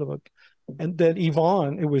little bit of a, and then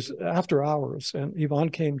Yvonne, it was after hours, and Yvonne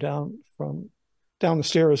came down the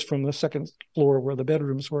stairs from the 2nd floor where the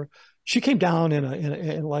bedrooms were. She came down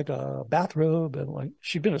in like a bathrobe and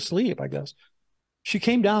she'd been asleep, I guess. She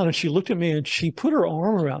came down and she looked at me and she put her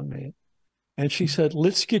arm around me and she said,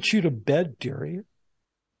 "Let's get you to bed, dearie."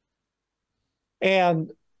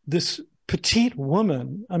 And this petite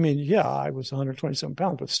woman, I mean, I was 127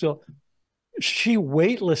 pounds, but still, she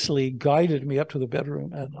weightlessly guided me up to the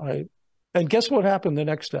bedroom. And guess what happened the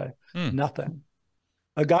next day? Nothing.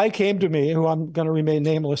 A guy came to me who I'm going to remain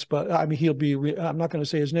nameless, but I mean, I'm not going to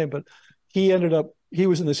say his name, but he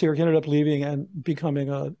was in the series, he ended up leaving and becoming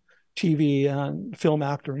a TV and film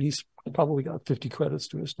actor. And he's probably got 50 credits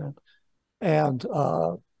to his name. And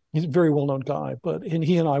He's a very well-known guy, and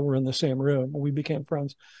he and I were in the same room and we became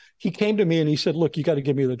friends. He came to me and he said, look, you got to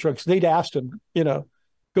give me the drugs. They'd asked him,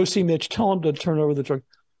 go see Mitch, tell him to turn over the drugs.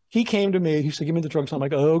 He came to me, he said, give me the drugs. I'm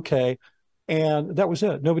like, oh, okay. And that was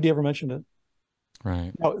it. Nobody ever mentioned it.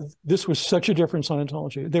 Right. Now, this was such a different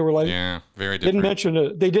Scientology. They were like, yeah, very different. Didn't mention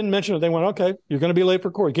it. They didn't mention it. They went, okay, you're going to be late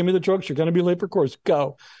for court. Give me the drugs. You're going to be late for court.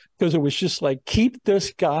 Go. Because it was just like, keep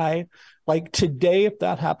this guy. Like today, if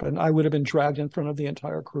that happened, I would have been dragged in front of the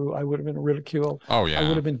entire crew. I would have been ridiculed. Oh, yeah. I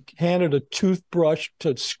would have been handed a toothbrush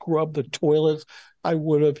to scrub the toilets. I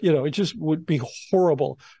would have, it just would be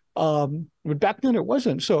horrible. But back then it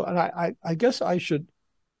wasn't. So, and I guess I should,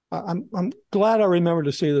 I'm glad I remember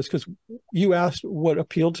to say this because you asked what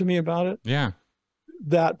appealed to me about it. Yeah.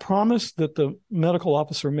 That promise that the medical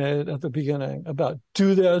officer made at the beginning about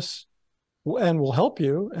do this and we'll help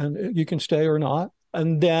you and you can stay or not.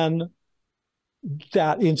 And then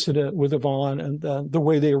that incident with Yvonne and then the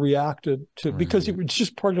way they reacted to, because it was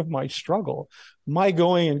just part of my struggle, my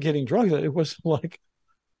going and getting drugs. It was like,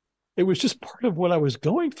 it was just part of what I was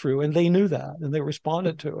going through. And they knew that and they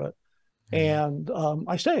responded to it. And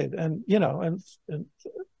I stayed and, and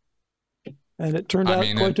it turned out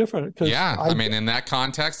quite different. Yeah. I mean, in that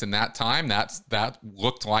context, in that time, that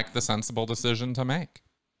looked like the sensible decision to make.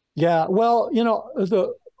 Yeah. Well,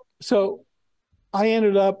 so I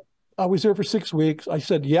ended up, I was there for 6 weeks. I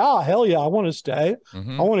said, yeah, hell yeah, I want to stay.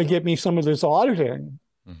 I want to get me some of this auditing.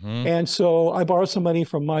 And so I borrowed some money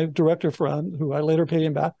from my director friend, who I later paid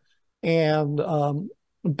him back. And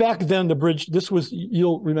back then, the bridge, this was,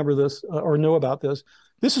 you'll remember this or know about this.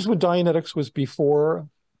 This is when Dianetics was before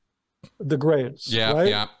the grades. Yeah,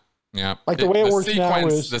 right? yeah. Like the way it works now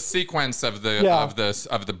is the sequence of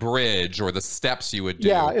the bridge or the steps you would do.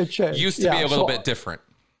 Yeah, it changed. Used to be a little bit different.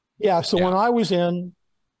 Yeah. So when I was in,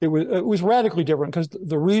 it was radically different because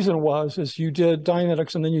the reason is you did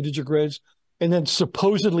Dianetics and then you did your grades. And then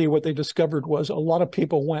supposedly what they discovered was a lot of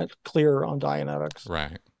people went clear on Dianetics.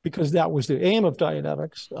 Right. Because that was the aim of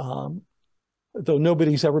Dianetics. Though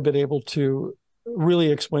nobody's ever been able to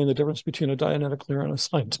really explain the difference between a Dianetic clear and a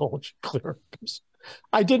Scientology clear.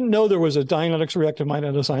 I didn't know there was a Dianetics reactive mind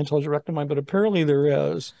and a Scientology reactive mind, but apparently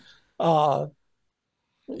there is.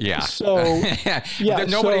 Yeah. So yeah,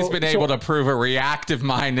 nobody's been able to prove a reactive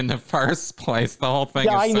mind in the first place. The whole thing.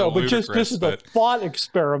 Yeah, is I know, but just this is the thought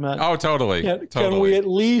experiment. Oh, totally. Can we at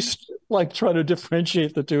least like try to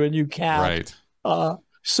differentiate the two? And you can't. Right.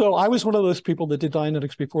 So I was one of those people that did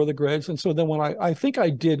Dianetics before the grades, and so then when I think I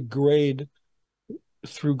did grade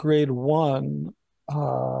through grade 1.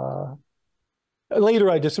 Later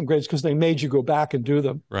I did some grades because they made you go back and do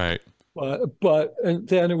them. Right. But and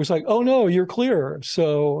then it was like, oh no, you're clear.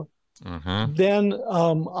 So then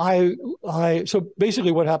so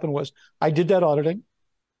basically what happened was I did that auditing.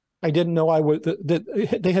 I didn't know I would,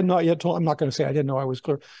 they had not yet told, I'm not going to say I didn't know I was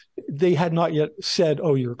clear. They had not yet said,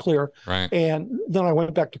 oh, you're clear. Right. And then I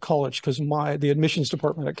went back to college because the admissions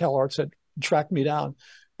department at CalArts had tracked me down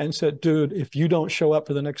and said, dude, if you don't show up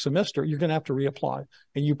for the next semester, you're going to have to reapply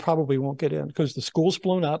and you probably won't get in because the school's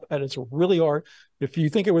blown up and it's really hard. If you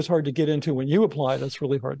think it was hard to get into when you applied, it's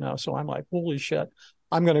really hard now. So I'm like, holy shit,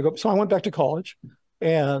 I'm going to go. So I went back to college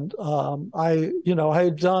and I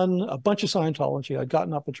had done a bunch of Scientology. I'd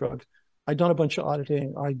gotten off the drugs. I'd done a bunch of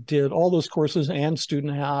auditing. I did all those courses and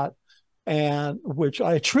Student Hat, and which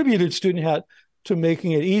I attributed Student Hat to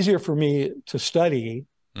making it easier for me to study.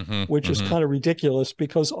 Which is kind of ridiculous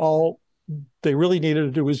because all they really needed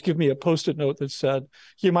to do was give me a Post-it note that said,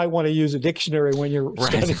 you might want to use a dictionary when you're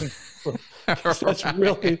studying.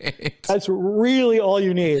 That's really all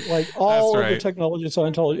you need. Like all of the technology in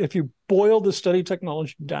Scientology, if you boil the study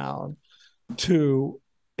technology down to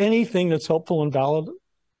anything that's helpful and valid,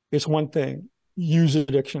 it's one thing, use a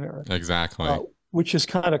dictionary. Exactly. Which is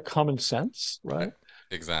kind of common sense, right?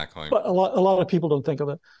 Exactly. But a lot of people don't think of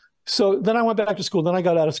it. So then I went back to school. Then I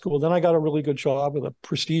got out of school. Then I got a really good job with a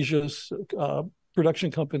prestigious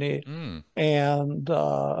production company. And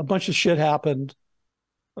a bunch of shit happened.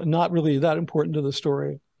 Not really that important to the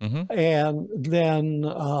story. And then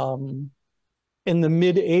in the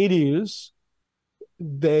mid 80s,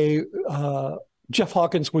 Jeff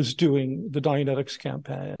Hawkins was doing the Dianetics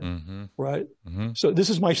campaign, right? So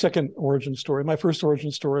this is my second origin story. My first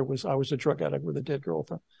origin story was I was a drug addict with a dead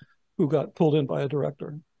girlfriend who got pulled in by a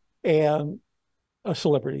director and a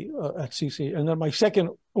celebrity at CC. And then my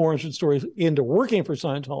second origin story is into working for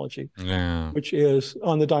Scientology, which is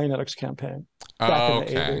on the Dianetics campaign back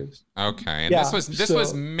in the 80s. Okay. And this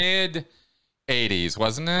was mid 80s,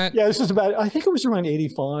 wasn't it? Yeah, this is about, I think it was around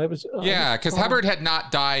 85. Yeah, because Hubbard had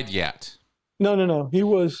not died yet. No. He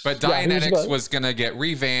was. But Dianetics was going to get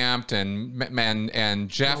revamped, and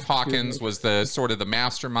Jeff Hawkins was the sort of the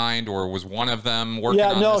mastermind, or was one of them working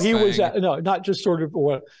on this he thing? was. No, not just sort of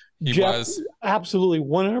what. Jeff was absolutely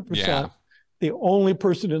 100%. Yeah. The only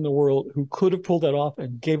person in the world who could have pulled that off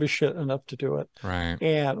and gave a shit enough to do it. Right.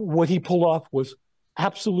 And what he pulled off was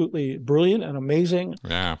absolutely brilliant and amazing.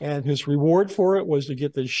 Yeah. And his reward for it was to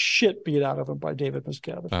get the shit beat out of him by David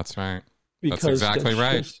Miscavige. That's right. Because that's exactly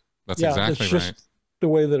right. That's exactly right. The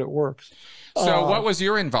way that it works. So what was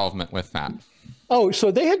your involvement with that? Oh,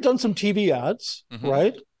 so they had done some TV ads,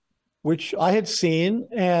 right? Which I had seen.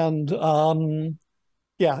 And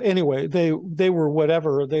anyway, they were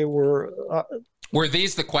whatever. They were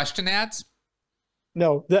these the question ads?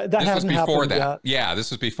 No, that hadn't happened yet. Yeah,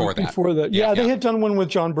 this was before that. Before that. Yeah, they had done one with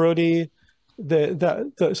John Brody,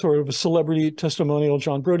 the sort of a celebrity testimonial.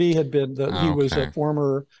 John Brody had been he was a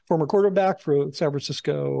former quarterback for San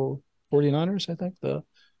Francisco 49ers, I think.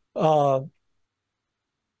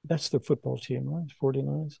 That's the football team, right?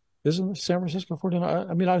 49ers. Isn't it San Francisco 49ers?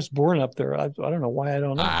 I mean, I was born up there. I don't know why I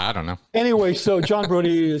don't know. I don't know. Anyway, so John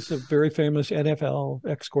Brody is a very famous NFL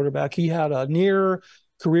ex-quarterback. He had a near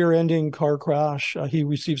career-ending car crash. He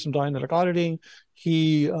received some Dianetic auditing.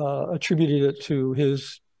 He attributed it to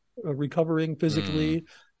his recovering physically.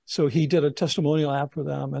 So he did a testimonial ad for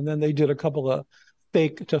them, and then they did a couple of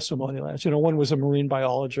fake testimonial ads. One was a marine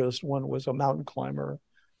biologist, one was a mountain climber.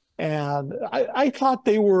 And I thought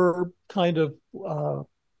they were kind of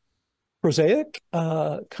prosaic,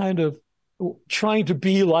 kind of trying to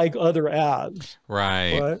be like other ads.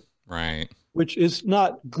 Right. Which is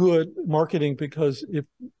not good marketing, because if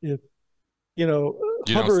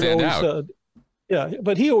Hubbard always said,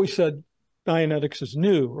 but he always said Dianetics is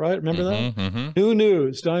new, right? Remember that? New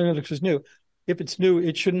news, Dianetics is new. If it's new,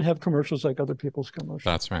 it shouldn't have commercials like other people's commercials.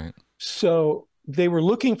 That's right. So they were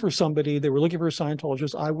looking for somebody. They were looking for a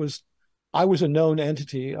Scientologist. I was a known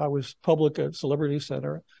entity. I was public at Celebrity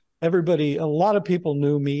Center. A lot of people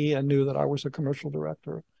knew me and knew that I was a commercial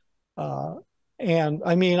director. And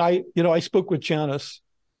I mean, I spoke with Janice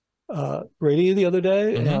Brady the other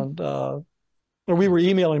day, and we were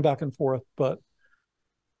emailing back and forth, but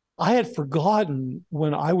I had forgotten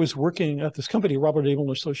when I was working at this company, Robert Abel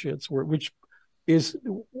and Associates, which is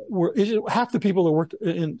half the people that worked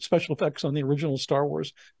in special effects on the original Star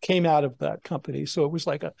Wars came out of that company. So it was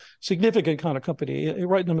like a significant kind of company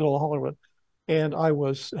right in the middle of Hollywood. And I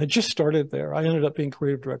had just started there. I ended up being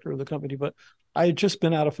creative director of the company, but I had just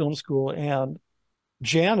been out of film school, and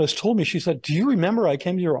Janice told me, she said, "Do you remember I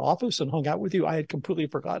came to your office and hung out with you?" I had completely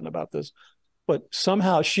forgotten about this, but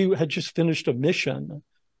somehow she had just finished a mission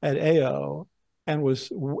at AO and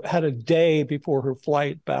had a day before her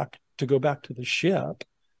flight to go back to the ship.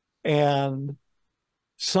 And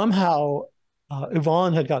somehow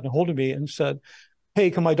Yvonne had gotten a hold of me and said, "Hey,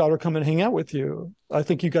 can my daughter come and hang out with you? I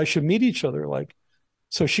think you guys should meet each other."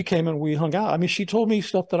 So she came and we hung out. I mean, she told me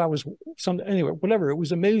stuff that anyway, whatever. It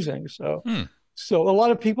was amazing. So a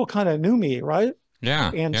lot of people kind of knew me, right?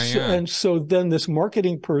 Yeah. And so then this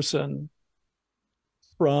marketing person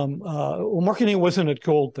from marketing wasn't at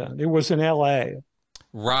Gold then. It was in LA.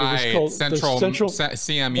 Right. Central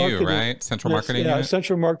CMU, marketing, right? Central Marketing Unit.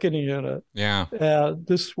 Central Marketing Unit. Yeah. And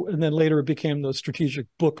then later it became the Strategic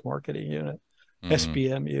Book Marketing Unit,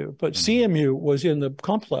 SBMU. But CMU was in the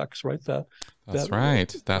complex, right? That's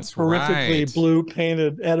right. That's horrifically blue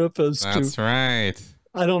painted edifice. That's right.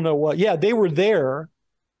 I don't know what. Yeah, they were there.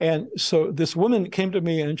 And so this woman came to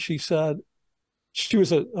me and she said, she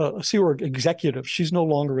was a Sea Org executive. She's no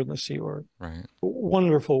longer in the Sea Org. Right.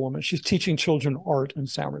 Wonderful woman. She's teaching children art in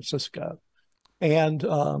San Francisco.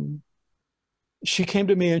 And she came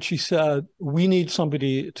to me and she said, "We need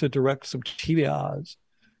somebody to direct some TV ads."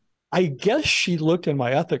 I guess she looked in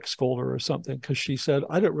my ethics folder or something, because she said,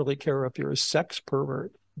 "I don't really care if you're a sex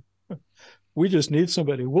pervert. We just need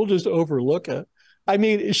somebody. We'll just overlook it." I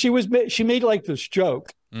mean, she made like this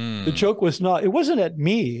joke. The joke was it wasn't at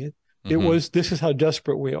me. It was, this is how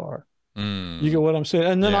desperate we are. You get what I'm saying?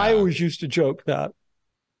 And then I always used to joke that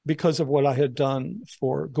because of what I had done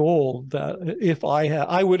for Gold, that if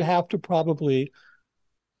I would have to probably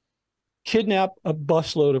kidnap a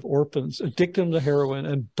busload of orphans, addict them to heroin,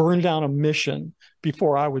 and burn down a mission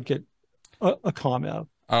before I would get a comment.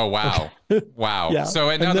 Oh, wow. Okay. Wow. Yeah. So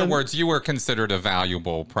in other words, you were considered a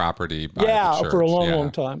valuable property by the church. For a long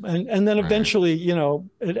time. And then eventually,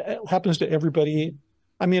 it happens to everybody.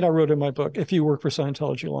 I mean, I wrote in my book, if you work for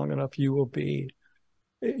Scientology long enough, you will be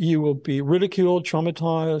ridiculed,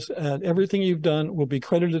 traumatized, and everything you've done will be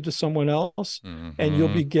credited to someone else, and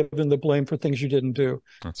you'll be given the blame for things you didn't do.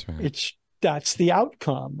 That's right. That's the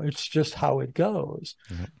outcome. It's just how it goes.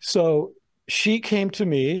 So she came to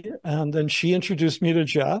me, and then she introduced me to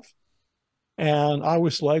Jeff. And I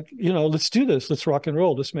was like, let's do this. Let's rock and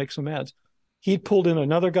roll. Let's make some ads. He'd pulled in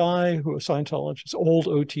another guy who was a Scientologist, old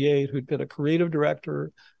OTA, who'd been a creative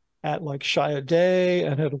director at like Shia Day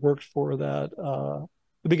and had worked for that,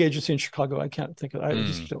 the big agency in Chicago. I can't think of it. I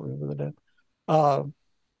just don't remember the name.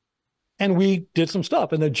 And we did some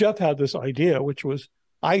stuff. And then Jeff had this idea, which was,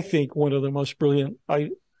 I think, one of the most brilliant,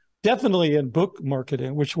 definitely in book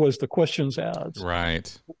marketing, which was the questions ads.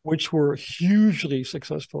 Right. Which were hugely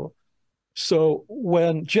successful. So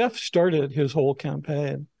when Jeff started his whole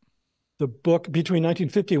campaign, the book between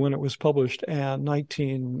 1950, when it was published, and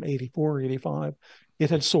 1984, 85, it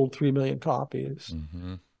had sold 3 million copies.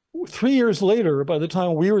 3 years later, by the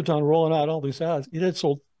time we were done rolling out all these ads, it had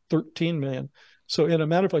sold 13 million. So in a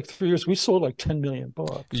matter of like 3 years, we sold like 10 million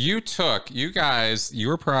books. You guys,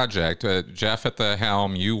 your project, Jeff at the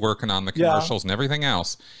helm, you working on the commercials and everything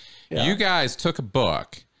else. Yeah. You guys took a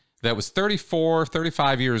book that was 34,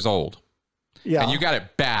 35 years old. Yeah. And you got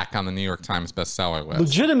it back on the New York Times bestseller list.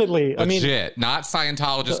 Legitimately. Legit. Not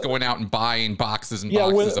Scientologists going out and buying boxes and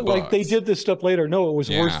boxes of books. Like they did this stuff later. No, it was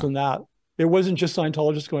worse than that. It wasn't just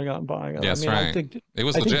Scientologists going out and buying it. Yes, right. It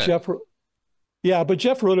was legit. But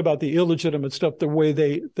Jeff wrote about the illegitimate stuff, the way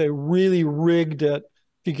they really rigged it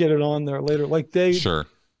to get it on there later. Like they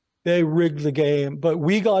rigged the game, but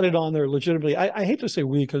we got it on there legitimately. I hate to say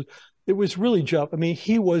we, because it was really Jeff. I mean,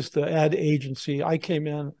 he was the ad agency. I came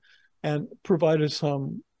in and provided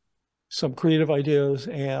some creative ideas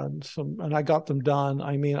and I got them done.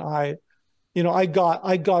 I mean, I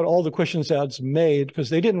got all the questions ads made because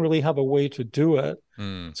they didn't really have a way to do it.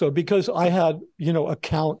 So because I had,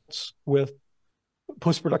 accounts with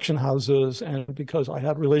post-production houses, and because I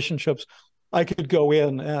had relationships, I could go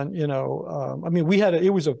in and, I mean, it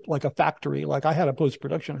was like a factory. Like I had a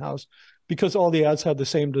post-production house because all the ads had the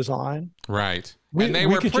same design. Right. And they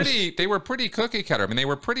were pretty cookie cutter. I mean, they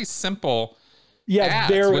were pretty simple ads,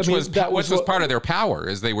 which was part of their power,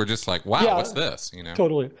 is they were just like, wow, what's this?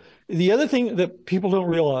 Totally. The other thing that people don't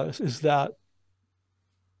realize is that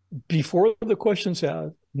before the questions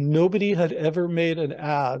ad, nobody had ever made an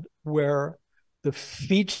ad where the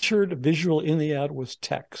featured visual in the ad was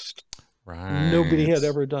text. Right. Nobody had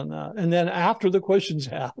ever done that. And then after the questions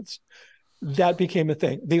ads, that became a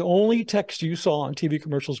thing. The only text you saw on TV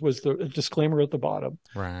commercials was the disclaimer at the bottom.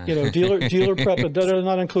 Right. Dealer prep,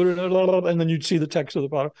 not included, and then you'd see the text at the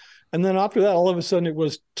bottom. And then after that, all of a sudden it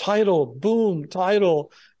was title, boom,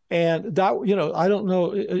 title. And that, I don't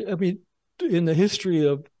know. I mean, in the history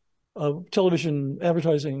of television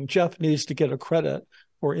advertising, Jeff needs to get a credit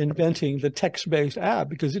for inventing the text-based ad,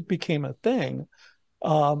 because it became a thing.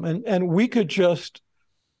 And we could just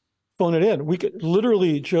phone it in. We could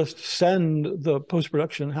literally just send the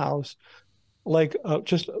post-production house,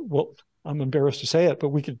 I'm embarrassed to say it, but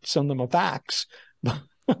we could send them a fax.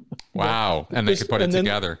 Wow. And they could put it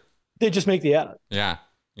together. They just make the ad. Yeah.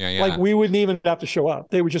 Like we wouldn't even have to show up.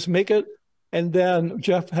 They would just make it. And then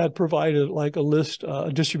Jeff had provided like a list,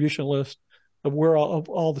 a distribution list of where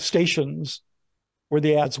all the stations where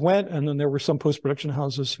the ads went. And then there were some post-production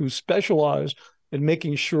houses who specialized in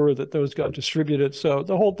making sure that those got distributed. So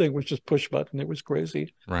the whole thing was just push button. It was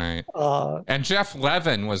crazy. Right. And Jeff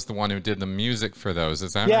Levin was the one who did the music for those.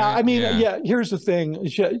 Is that right? I mean, here's the thing.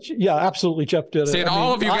 Yeah, absolutely. Jeff did it. See, and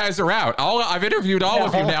all of you guys are out. I've interviewed all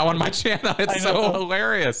of you now on my channel. It's so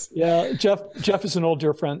hilarious. Yeah. Jeff is an old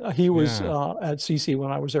dear friend. He was at CC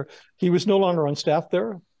when I was there. He was no longer on staff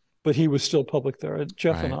there, but he was still public there.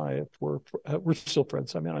 Jeff and I we're still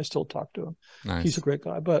friends. I mean, I still talk to him. Nice. He's a great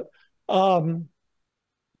guy. But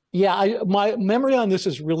my memory on this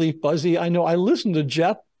is really fuzzy. I know I listened to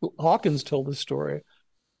Jeff Hawkins tell this story,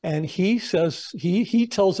 and he says he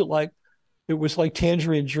tells it like it was like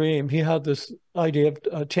Tangerine Dream. He had this idea of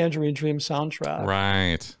a Tangerine Dream soundtrack.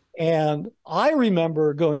 Right. And I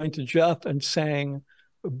remember going to Jeff and saying,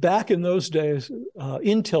 back in those days,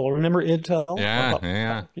 Intel, remember Intel?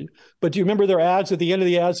 Yeah. But do you remember their ads? At the end of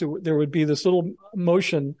the ads, there would be this little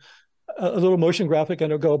motion graphic,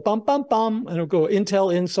 and it'll go bum bum bum, and it'll go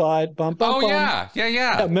Intel inside bum bum. Oh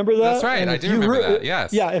yeah. Remember that? That's right. And I do remember that.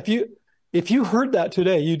 Yes. Yeah. If you heard that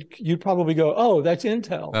today, you'd probably go, oh, that's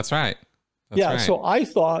Intel. That's right. So I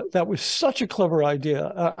thought that was such a clever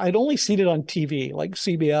idea. I'd only seen it on TV, like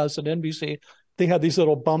CBS and NBC. They had these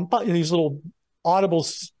little these little audible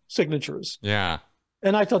signatures. Yeah.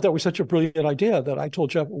 And I thought that was such a brilliant idea that I told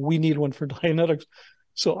Jeff, we need one for Dianetics.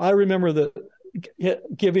 So I remember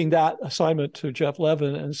giving that assignment to Jeff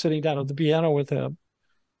Levin and sitting down at the piano with him.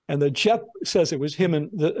 And Jeff says it was him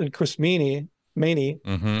and Chris Meany, Maney,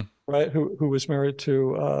 Mm-hmm. right? Who was married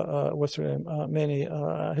to what's her name? Maney,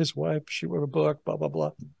 his wife. She wrote a book. Blah blah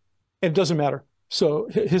blah. It doesn't matter. So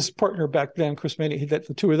his partner back then, Chris Maney, that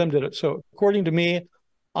the two of them did it. So according to me,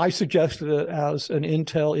 I suggested it as an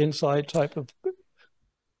Intel Inside type of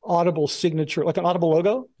audible signature, like an audible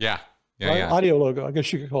logo. Yeah. Yeah, right? yeah. Audio logo, I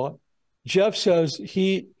guess you could call it. Jeff says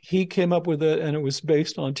he came up with it, and it was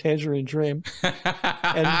based on Tangerine Dream.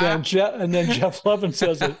 and then Jeff Levin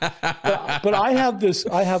says it. But I have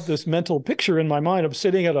this mental picture in my mind of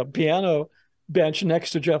sitting at a piano bench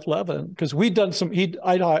next to Jeff Levin, because he'd done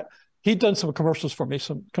some commercials for me,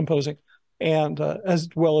 some composing, and as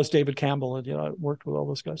well as David Campbell, and I worked with all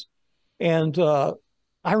those guys. And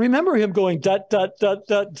I remember him going dot dot dot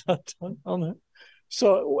dot dot on that.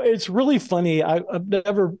 So it's really funny. I've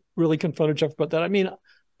never really confronted Jeff about that. I mean,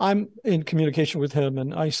 I'm in communication with him,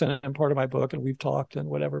 and I sent him part of my book, and we've talked and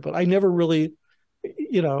whatever, but I never really,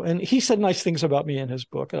 and he said nice things about me in his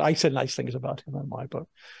book, and I said nice things about him in my book.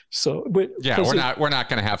 So, but yeah, we're not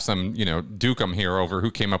going to have some, Dukem here over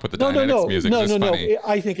who came up with the Dynetics music. No.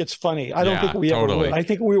 I think it's funny. I don't think we ever would. I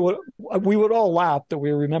think we would all laugh that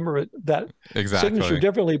we remember that signature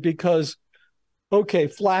differently, because okay,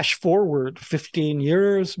 flash forward 15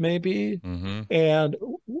 years maybe. Mm-hmm. And,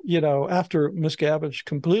 after Miscavige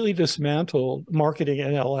completely dismantled marketing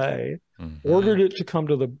in LA, mm-hmm. ordered it to come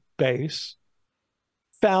to the base,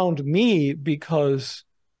 found me because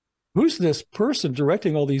who's this person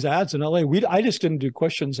directing all these ads in LA? I just didn't do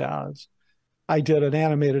questions ads. I did an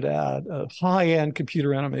animated ad, a high-end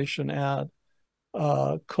computer animation ad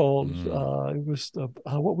called, it was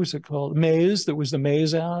what was it called? Maze. That was the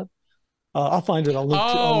Maze ad. I'll find it.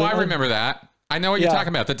 I remember that. I know what you're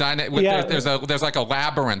talking about. There's like a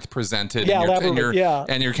labyrinth presented,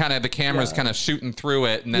 and you're kind of, the camera's kind of shooting through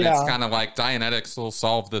it, and then it's kind of like Dynetics will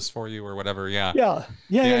solve this for you or whatever. Yeah.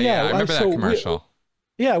 Yeah. I remember that commercial.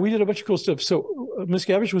 We did a bunch of cool stuff. So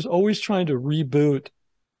Miscavige was always trying to reboot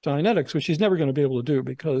Dynetics, which he's never going to be able to do,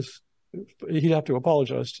 because he'd have to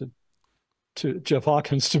apologize to Jeff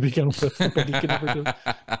Hawkins to begin with, but he could never do it.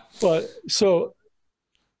 But so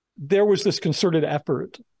there was this concerted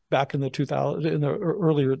effort back in the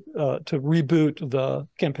earlier to reboot the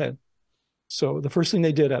campaign. So the first thing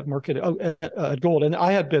they did at at Gold, and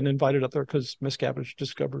I had been invited up there because Miscavige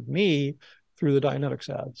discovered me through the Dynetics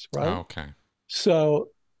ads, right? Oh, okay. So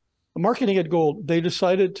marketing at Gold, they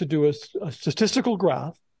decided to do a statistical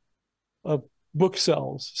graph of book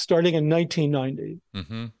sales starting in 1990,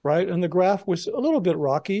 mm-hmm. right? And the graph was a little bit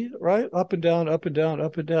rocky, right? Up and down, up and down,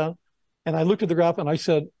 up and down. And I looked at the graph and I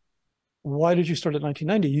said, why did you start at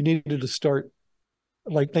 1990? You needed to start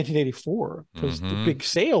like 1984, because mm-hmm. the big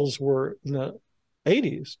sales were in the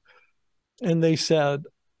 80s. And they said,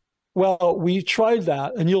 well, we tried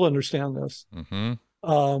that, and you'll understand this. Mm-hmm.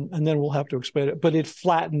 And then we'll have to explain it. But it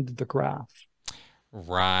flattened the graph.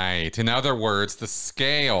 Right. In other words, the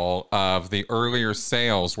scale of the earlier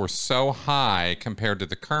sales were so high compared to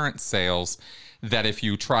the current sales that if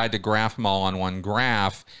you tried to graph them all on one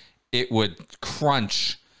graph, it would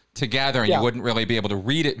crunch together, and you wouldn't really be able to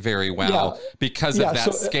read it very well because of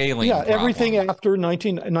that scaling problem. Everything after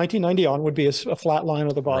 1990 on would be a flat line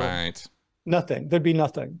at the bottom. Right. Nothing. There'd be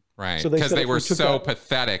nothing. Right. Because they were so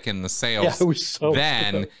pathetic in the sales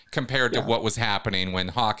compared to what was happening when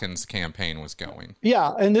Hawkins' campaign was going.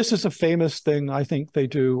 Yeah, and this is a famous thing I think they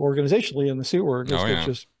do organizationally in the Sea Org, is they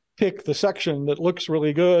just pick the section that looks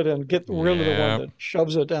really good and get rid of the one that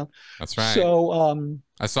shoves it down. That's right. So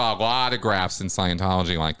I saw a lot of graphs in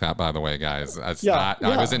Scientology like that, by the way, guys. I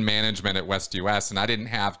was in management at West US, and I didn't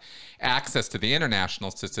have access to the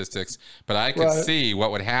international statistics, but I could see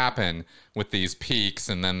what would happen with these peaks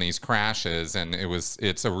and then these crashes, and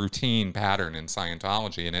it's a routine pattern in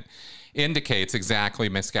Scientology, and it indicates exactly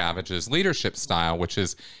Miscavige's leadership style, which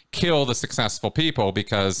is kill the successful people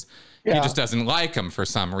because he just doesn't like them for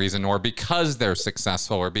some reason, or because they're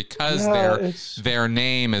successful, or because their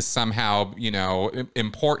name is somehow,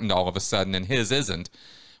 important all of a sudden and his isn't,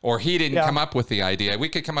 or he didn't come up with the idea. We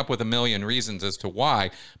could come up with a million reasons as to why,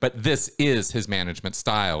 but this is his management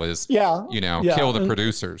style, is, kill the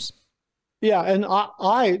producers. Yeah. And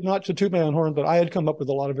I, not to toot my own horn, but I had come up with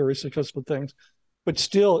a lot of very successful things. But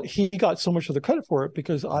still, he got so much of the credit for it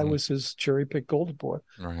because I was his cherry-picked golden boy.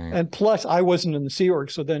 Right. And plus, I wasn't in the Sea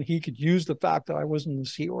Org, so then he could use the fact that I wasn't in the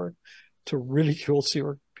Sea Org to ridicule Sea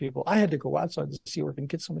Org people. I had to go outside the Sea Org and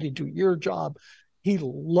get somebody to do your job. He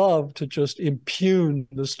loved to just impugn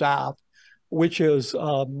the staff, which is...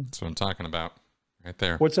 That's what I'm talking about. Right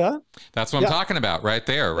there. What's that? That's what I'm talking about right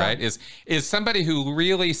there, right? Is somebody who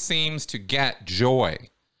really seems to get joy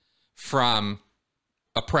from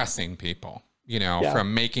oppressing people.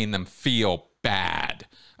 From making them feel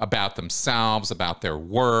about themselves, about their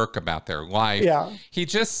work, about their life. Yeah. He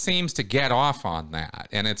just seems to get off on that.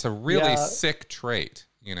 And it's a really sick trait,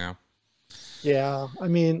 you know? Yeah. I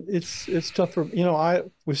mean, it's tough for, you know, I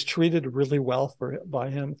was treated really well by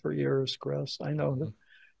him for years, Chris. I know that.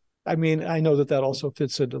 I mean, I know that also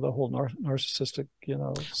fits into the whole narcissistic, you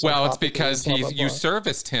know. Well, it's because you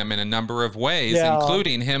serviced him in a number of ways,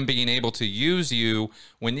 including him being able to use you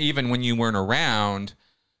even when you weren't around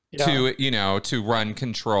to, you know, to run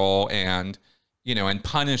control and, you know, and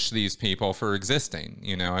punish these people for existing.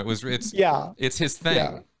 You know, it's his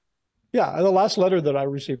thing. Yeah. The last letter that I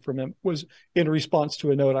received from him was in response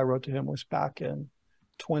to a note I wrote to him was back in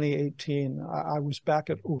 2018. I was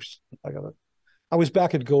back at I was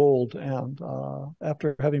back at Gold, and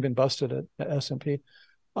after having been busted at S&P,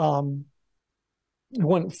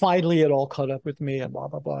 when finally it all caught up with me and blah,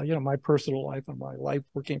 blah, blah, you know, my personal life and my life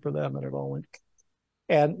working for them, and it all went.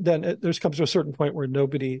 And then there comes to a certain point where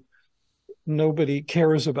nobody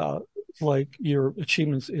cares about like your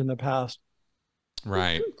achievements in the past.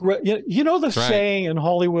 Right. You know the saying in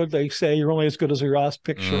Hollywood, they say you're only as good as your last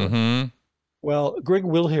picture. Well, Greg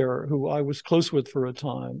Wilhere, who I was close with for a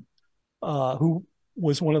time, who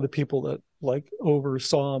was one of the people that like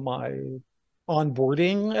oversaw my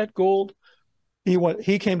onboarding at Gold.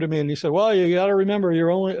 He came to me and he said, well, you got to remember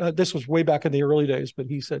you're only, this was way back in the early days, but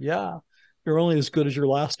he said, yeah, you're only as good as your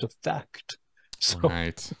last effect. So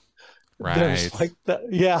right. Like that.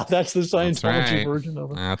 Yeah. That's the Scientology version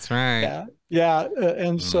of it. That's right. Yeah.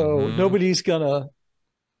 And so nobody's gonna,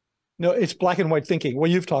 no, it's black and white thinking. Well,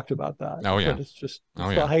 you've talked about that. Oh yeah. But it's just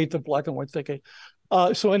the hate of black and white thinking.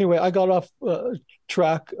 So anyway, I got off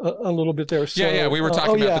track a little bit there. So, we were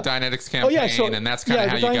talking about the Dynetics campaign, and that's kind of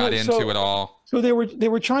how you got into it all. So they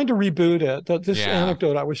were trying to reboot it. This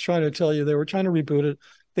anecdote I was trying to tell you, they were trying to reboot it.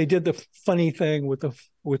 They did the funny thing with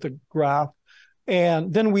the graph,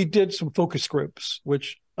 and then we did some focus groups,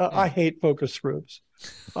 which I hate focus groups.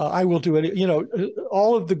 I will do it. You know,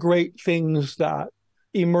 all of the great things that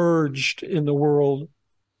emerged in the world,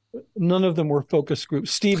 none of them were focus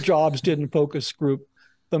groups. Steve Jobs didn't focus group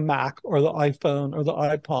the Mac or the iPhone or the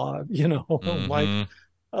iPod, you know, like,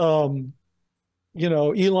 you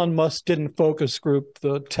know, Elon Musk didn't focus group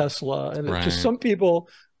the Tesla. And it's just some people,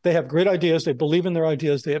 they have great ideas. They believe in their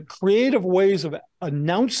ideas. They have creative ways of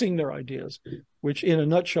announcing their ideas, which in a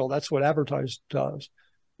nutshell, that's what advertising does.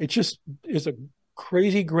 It just is a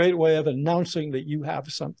crazy great way of announcing that you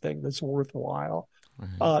have something that's worthwhile.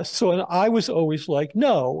 So and I was always like,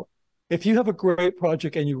 no, if you have a great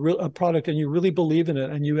project and a product and you really believe in it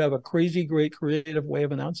and you have a crazy great creative way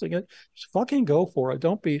of announcing it, just fucking go for it.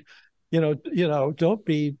 Don't be, don't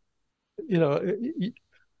be, let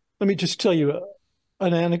me just tell you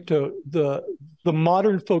an anecdote. The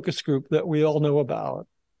modern focus group that we all know about,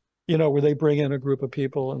 you know, where they bring in a group of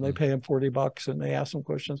people and they pay them $40 and they ask them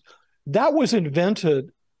questions. That was invented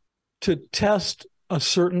to test a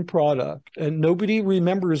certain product, and nobody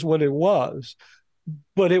remembers what it was,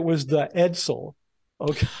 but it was the Edsel.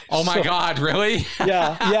 Okay. Oh my God, really?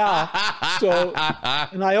 Yeah. So,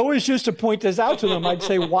 and I always used to point this out to them. I'd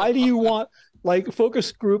say, why do you want, like,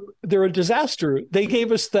 focus group? They're a disaster. They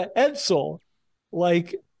gave us the Edsel.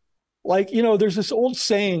 Like, you know, there's this old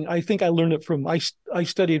saying, I think I learned it from, I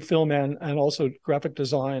studied film and also graphic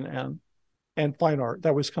design and fine art.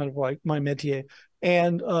 That was kind of like my métier.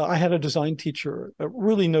 And I had a design teacher, a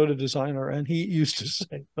really noted designer, and he used to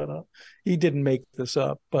say that he didn't make this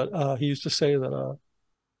up, but he used to say that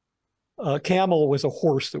a camel was a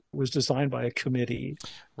horse that was designed by a committee.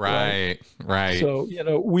 Right. So, you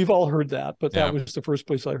know, we've all heard that, but that was the first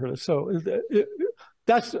place I heard it. So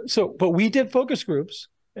but we did focus groups,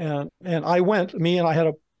 and I went, me and I had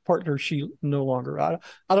a partner. She no longer, I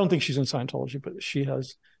don't think she's in Scientology, but she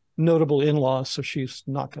has notable in-laws, so she's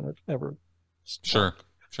not going to ever. Sure.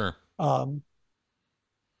 But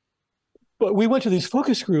we went to these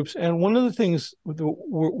focus groups, and one of the things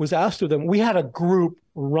was asked of them, we had a group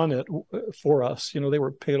run it for us. You know, they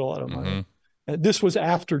were paid a lot of money. And this was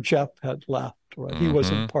after Jeff had left, right? He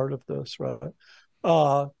wasn't part of this, right?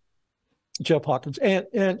 Jeff Hawkins.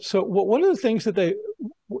 And so one of the things that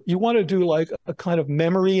you want to do, like a kind of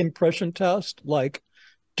memory impression test, like,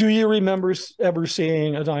 do you remember ever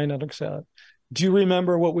seeing a Dianetics ad? Do you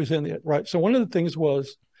remember what was in it? Right. So one of the things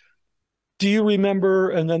was, do you remember?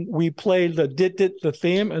 And then we played the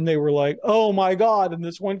theme, and they were like, oh my God. And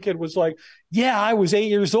this one kid was like, yeah, I was 8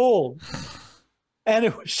 years old. And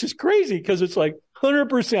it was just crazy because it's like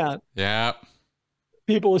 100%. Yeah.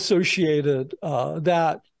 People associated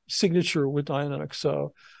that signature with Dianetics.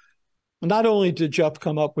 So not only did Jeff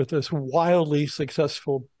come up with this wildly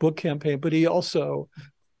successful book campaign, but he also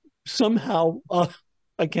somehow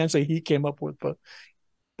I can't say he came up with,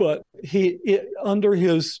 but under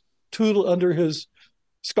his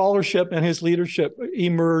scholarship and his leadership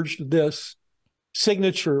emerged this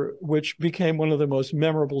signature, which became one of the most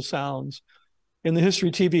memorable sounds in the history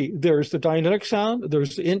of TV. There's the Dianetic sound,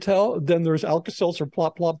 there's the Intel, then there's Alka-Seltzer,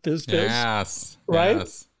 plop, plop, fizz, fizz. Yes. Right?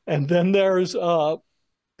 Yes. And then there's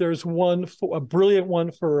one, a brilliant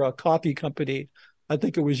one for a coffee company. I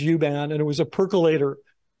think it was U-Ban, and it was a percolator.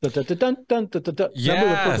 Yes, remember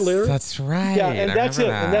the percolator? That's right. Yeah, and that's it.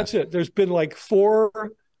 And that's it. There's been like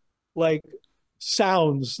 4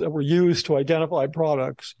 sounds that were used to identify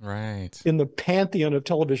products in the pantheon of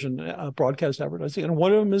television broadcast advertising, and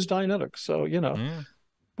one of them is Dianetics. So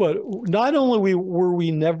but not only were we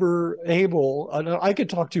never able, I could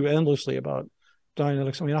talk to you endlessly about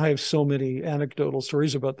Dianetics. I mean, I have so many anecdotal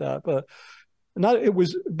stories about that, but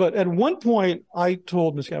at one point I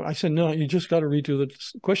told Miscavige, I said, no, you just got to redo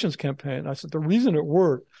the questions campaign. I said, the reason it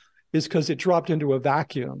worked is because it dropped into a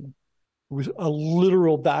vacuum. It was a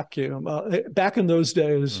literal vacuum. Back in those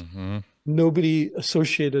days, nobody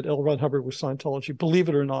associated L. Ron Hubbard with Scientology. Believe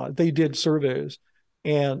it or not, they did surveys,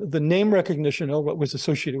 and the name recognition was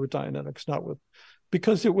associated with Dianetics, not with,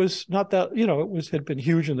 because it was not that, it had been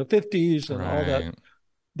huge in the 50s and all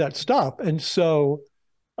that stuff. And so,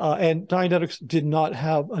 and Dianetics did not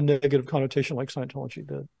have a negative connotation like Scientology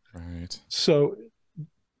did. Right. So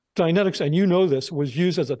Dianetics, and this, was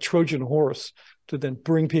used as a Trojan horse to then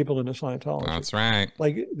bring people into Scientology. That's right.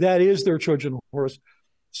 Like, that is their Trojan horse.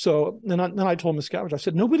 So then I told Miscavige, I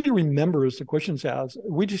said, nobody remembers the questions ads.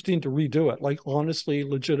 We just need to redo it. Like, honestly,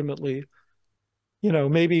 legitimately,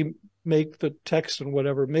 maybe make the text and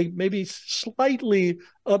whatever, maybe slightly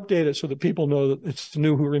update it so that people know that it's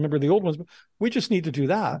new who remember the old ones. But we just need to do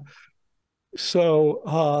that.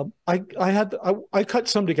 So I cut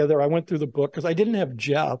some together. I went through the book because I didn't have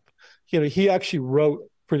Jeff. He actually wrote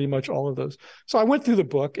pretty much all of those. So I went through the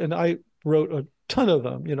book and I wrote a ton of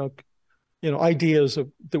them, ideas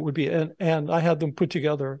that would be, and I had them put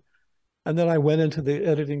together. And then I went into the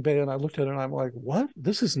editing bay and I looked at it and I'm like, what?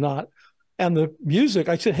 This is not. And the music,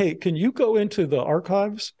 I said, hey, can you go into the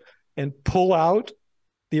archives and pull out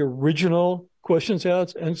the original questions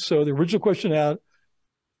ads? And so the original question ad,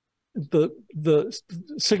 the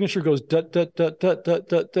signature goes dut dut dut dut dut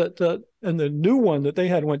dut dut dut, and the new one that they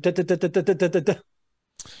had went dut dut dut dut dut dut dut dut.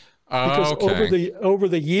 Because over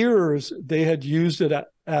the years they had used it at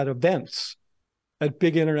events, at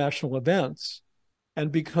big international events, and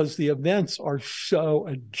because the events are so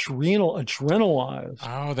adrenalized.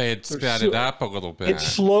 Oh, they had sped it up a little bit. It's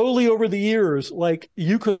slowly over the years, like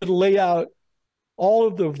you could lay out all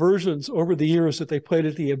of the versions over the years that they played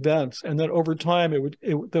at the events, and then over time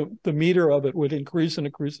the meter of it would increase and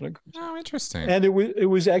increase and increase. Oh, interesting. And it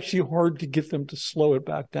was actually hard to get them to slow it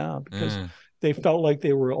back down because they felt like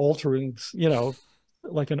they were altering,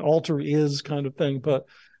 like an alter is kind of thing. But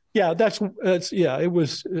yeah,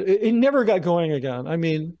 it never got going again. I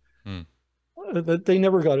mean, they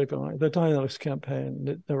never got it going. The Dianetics campaign,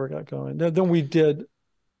 it never got going. Then we did.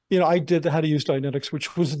 I did the How to Use Dianetics,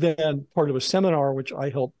 which was then part of a seminar, which I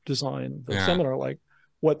helped design the seminar, like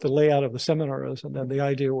what the layout of the seminar is. And then the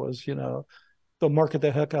idea was, they'll market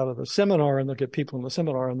the heck out of the seminar and they'll get people in the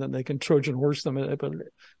seminar and then they can Trojan horse them. But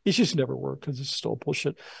it's just never worked because it's still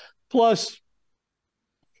bullshit. Plus,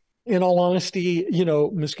 in all honesty,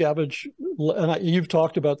 Miscavige, and you've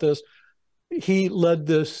talked about this, he led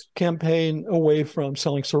this campaign away from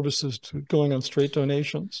selling services to going on straight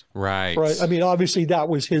donations. Right. I mean, obviously that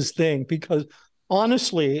was his thing because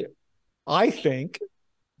honestly, I think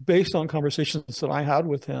based on conversations that I had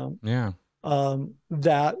with him,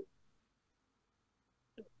 that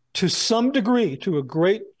to some degree, to a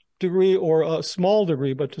great degree or a small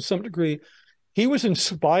degree, but to some degree, he was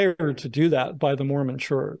inspired to do that by the Mormon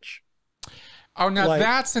Church. Oh, now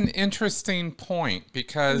that's an interesting point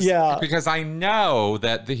because I know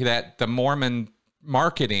that the Mormon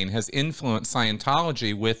marketing has influenced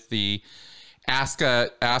Scientology with the Ask a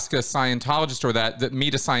Scientologist or that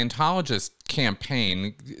Meet a Scientologist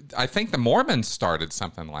campaign. I think the Mormons started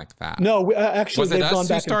something like that. No, actually, was it us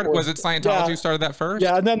who started? Was it Scientology who started that first?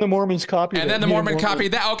 Yeah, and then the Mormons copied it. And then the Mormon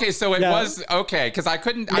copied that. Okay, so it was okay because I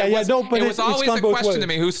couldn't. But it was always a question to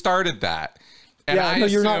me who started that.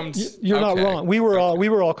 And you're not wrong. We were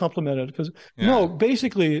all complimented because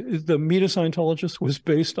basically the Meet a Scientologist was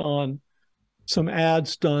based on some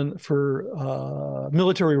ads done for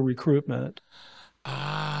military recruitment.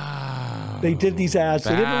 They did these ads.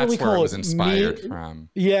 They didn't really call it. Was inspired from.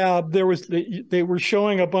 Yeah, they were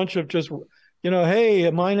showing a bunch of just hey,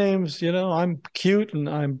 my name's I'm cute and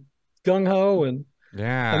I'm gung ho and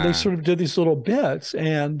Yeah. And they sort of did these little bits,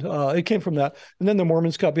 and it came from that. And then the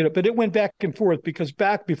Mormons copied it, but it went back and forth, because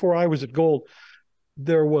back before I was at Gold,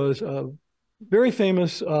 there was a very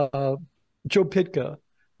famous Joe Pytka,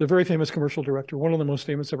 the very famous commercial director, one of the most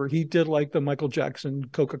famous ever. He did like the Michael Jackson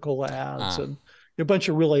Coca-Cola ads and a bunch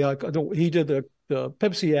of really, he did the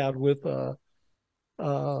Pepsi ad with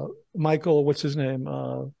Michael, what's his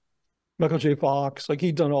name? Michael J. Fox. Like,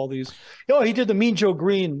 he'd done all these. Oh, he did the Mean Joe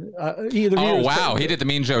Green. He did the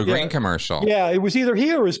Mean Joe Green commercial. Yeah, it was either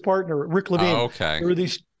he or his partner, Rick Levine. Oh, okay. There were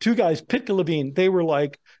these two guys, Pytka Levine. They were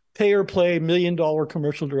like pay or play $1 million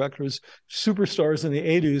commercial directors, superstars in the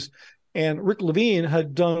 80s. And Rick Levine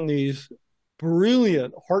had done these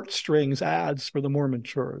brilliant heartstrings ads for the Mormon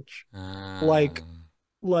Church, like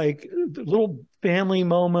little family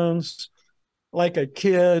moments, like a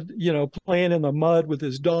kid, playing in the mud with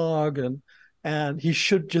his dog, and he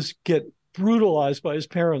should just get brutalized by his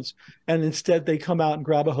parents. And instead they come out and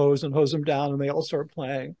grab a hose and hose him down, and they all start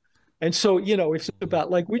playing. And so, it's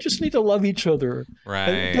about like, we just need to love each other. Right.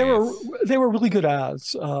 And they were really good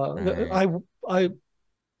ads.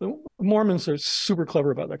 The Mormons are super clever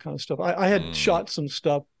about that kind of stuff. I had shot some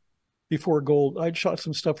stuff before Gold. I'd shot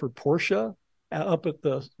some stuff for Porsche up at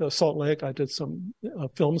the Salt Lake. I did some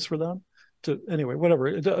films for them. Anyway,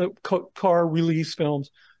 whatever, car release films.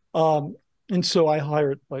 And so I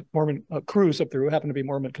hired like Mormon crews up there who happened to be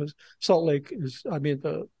Mormon, because Salt Lake is,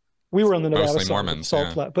 we were on the Nevada side, Mormons,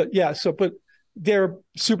 Salt Flat, but they're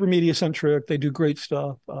super media centric. They do great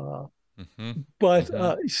stuff.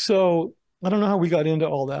 So I don't know how we got into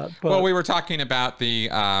all that. But, well, we were talking about the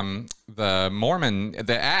Mormon,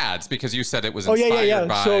 the ads, because you said it was inspired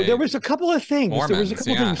by So there was a couple of things. Mormons, there was a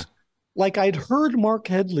couple of things. Like, I'd heard Mark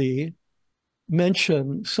Headley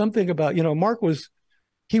mention something about, Mark was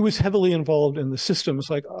heavily involved in the systems.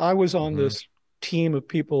 Like, I was on this team of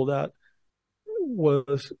people that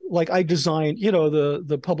was like, I designed,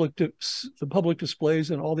 the public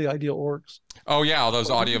displays and all the ideal orgs. Oh yeah, all those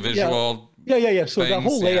audiovisual. Yeah. So the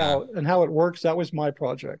whole layout and how it works, that was my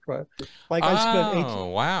project, right? Like,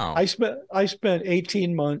 I spent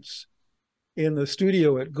 18 months in the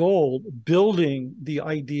studio at Gold building the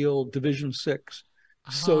ideal Division 6.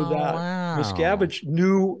 So that Miscavige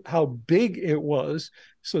knew how big it was,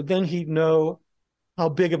 so then he'd know how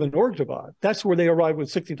big of an org to buy. That's where they arrived with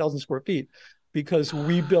 60,000 square feet, because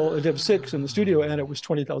we built a Div 6 in the studio and it was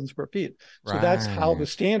 20,000 square feet. So that's how the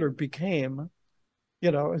standard became,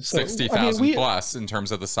 so, 60,000 plus in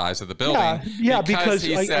terms of the size of the building. Yeah, because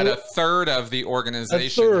he said a third of the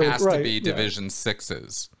organization has to be Division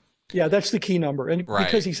 6s. Yeah, that's the key number. And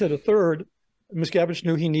because he said a third, Miscavige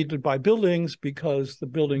knew he needed to buy buildings, because the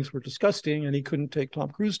buildings were disgusting and he couldn't take Tom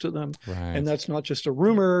Cruise to them. Right. And that's not just a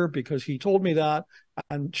rumor, because he told me that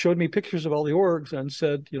and showed me pictures of all the orgs and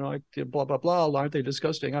said, I did blah, blah, blah. Aren't they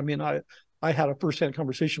disgusting? I mean, I had a firsthand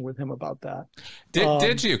conversation with him about that.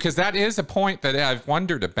 Did you? Because that is a point that I've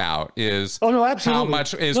wondered about, is absolutely. How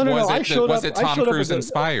much was it Tom Cruise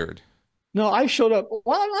inspired? No, I showed up.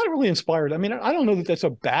 Well, I'm not really inspired. I mean, I don't know that that's a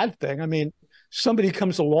bad thing. I mean, somebody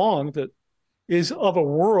comes along that is of a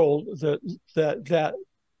world that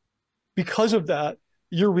because of that,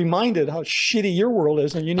 you're reminded how shitty your world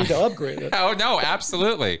is and you need to upgrade it. Oh, no,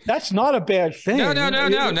 absolutely. That's not a bad thing. No, not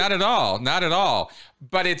at all. Not at all.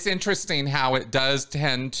 But it's interesting how it does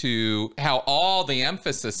tend to, how all the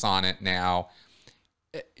emphasis on it now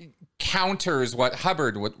counters what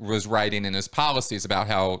Hubbard was writing in his policies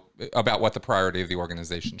about what the priority of the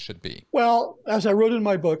organization should be. Well, as I wrote in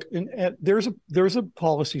my book, and there's a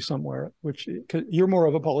policy somewhere, which you're more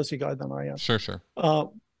of a policy guy than I am. Sure.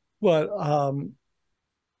 But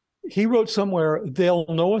he wrote somewhere, they'll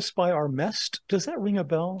know us by our mest. Does that ring a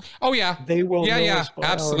bell? Oh yeah, they will. Know us by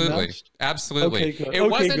absolutely, our mest. Absolutely. Okay, good. It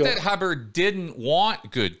wasn't that Hubbard didn't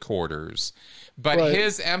want good quarters. But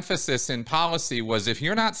his emphasis in policy was, if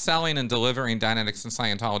you're not selling and delivering Dynetics and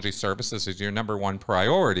Scientology services as your number one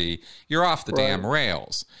priority, you're off the damn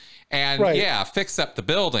rails. And fix up the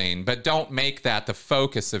building, but don't make that the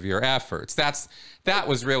focus of your efforts. That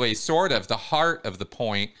was really sort of the heart of the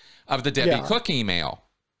point of the Debbie Cook email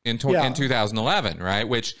in 2011, right?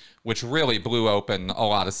 Which really blew open a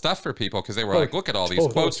lot of stuff for people, because they were like, look at all these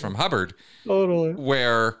quotes from Hubbard,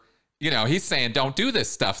 where he's saying, don't do this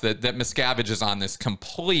stuff, that Miscavige is on this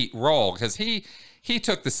complete roll, because he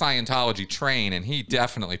took the Scientology train and he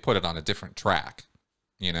definitely put it on a different track,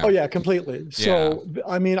 Oh yeah, completely. So,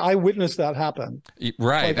 I mean, I witnessed that happen.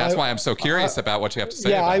 Right. Like, that's why I'm so curious about what you have to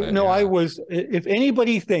say about it. I was, if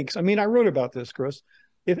anybody thinks, I mean, I wrote about this, Chris,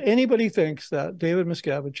 if anybody thinks that David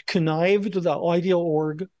Miscavige connived the ideal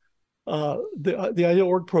org, the ideal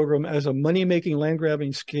org program as a money-making,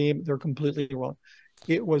 land-grabbing scheme, they're completely wrong.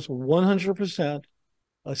 It was 100%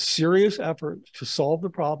 a serious effort to solve the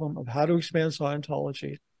problem of how to expand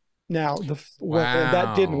Scientology. Now, when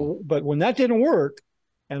that didn't work,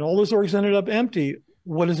 and all those orgs ended up empty,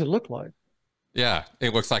 what does it look like? Yeah,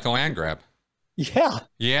 it looks like a land grab. Yeah.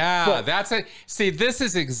 Yeah, but that's it. See, this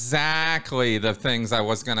is exactly the things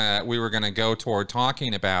we were gonna go toward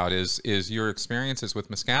talking about is your experiences with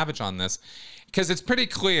Miscavige on this. Because it's pretty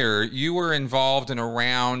clear you were involved and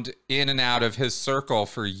around in and out of his circle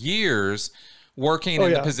for years, working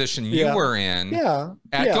in the position you were in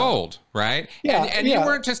at Gold, right? Yeah, and you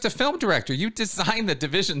weren't just a film director. You designed the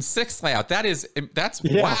Division 6 layout. That's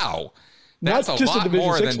wow. That's a lot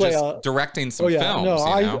more than just directing some films.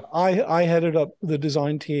 No, I headed up the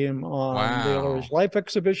design team on the LR's Life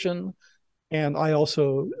exhibition, and I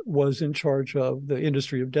also was in charge of the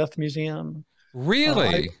Industry of Death Museum.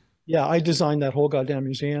 Really? I designed that whole goddamn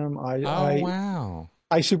museum. Wow.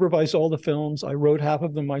 I supervised all the films. I wrote half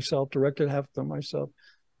of them myself, directed half of them myself.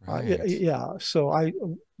 Right. So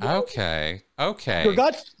Okay.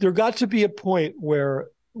 There got to be a point where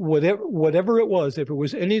whatever it was, if it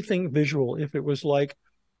was anything visual, if it was like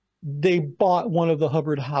they bought one of the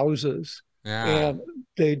Hubbard houses and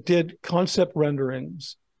they did concept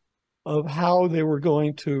renderings of how they were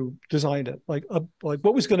going to design it, like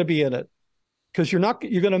what was going to be in it, because you're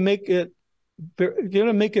going to make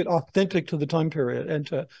it authentic to the time period and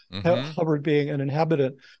to Hubbard being an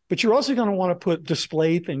inhabitant, but you're also going to want to put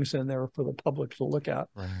display things in there for the public to look at,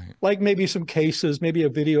 like maybe some cases, maybe a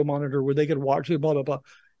video monitor where they could watch it, blah, blah, blah.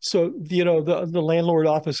 So, the landlord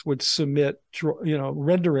office would submit,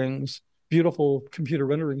 renderings, beautiful computer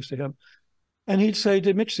renderings to him. And he'd say,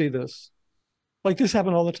 did Mitch see this? Like, this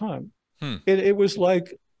happened all the time. It was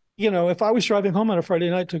like, if I was driving home on a Friday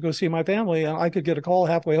night to go see my family, and I could get a call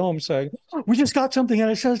halfway home saying, we just got something, and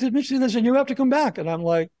it says, did Mitch see this? And you have to come back. And I'm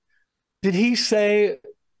like, did he say,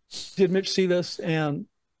 did Mitch see this? And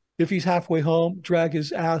if he's halfway home, drag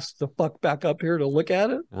his ass the fuck back up here to look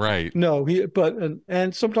at it? Right. No,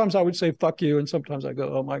 and sometimes I would say, fuck you. And sometimes I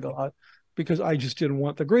go, oh my God, because I just didn't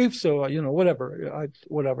want the grief. So, whatever.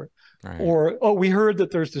 Right. Or, we heard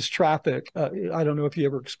that there's this traffic. I don't know if you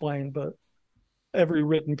ever explained, but every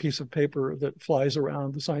written piece of paper that flies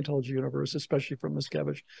around the Scientology universe, especially from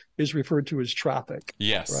Miscavige, is referred to as traffic.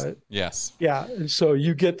 Yes. Right? Yes. Yeah. And so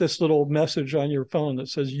you get this little message on your phone that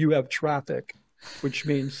says you have traffic, which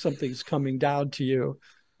means something's coming down to you,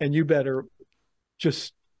 and you better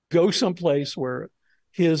just go someplace where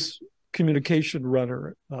his communication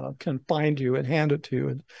runner can find you and hand it to you.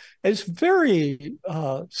 And it's very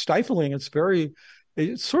stifling. It's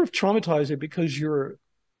sort of traumatizing because your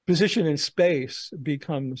position in space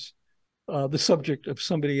becomes the subject of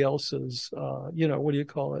somebody else's, what do you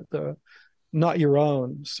call it? Not your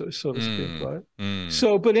own, so to speak, right?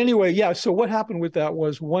 So, but anyway, so what happened with that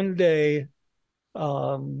was one day,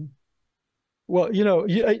 did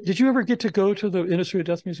you ever get to go to the Industry of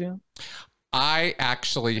Death Museum? I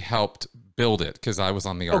actually helped build it because I was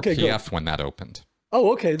on the RPF when that opened.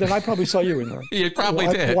 Oh, okay. Then I probably saw you in there. You probably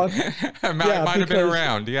did. I might have been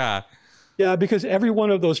around, Yeah, because every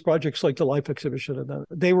one of those projects, like the Life exhibition, and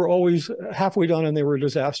they were always halfway done and they were a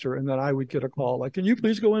disaster. And then I would get a call like, can you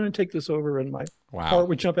please go in and take this over? And my heart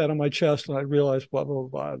would jump out of my chest and I realized blah, blah,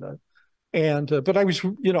 blah. But I was,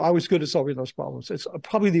 I was good at solving those problems. It's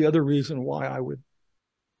probably the other reason why I would,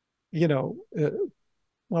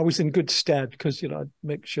 I was in good stead because, I'd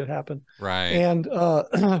make shit happen. Right. And,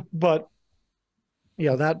 but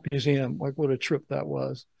that museum, like what a trip that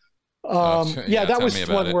was. That was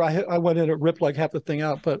one where I went in and ripped like half the thing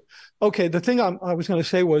out. But okay, the thing I was going to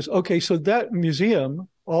say was, okay, so that museum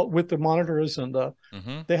with the monitors and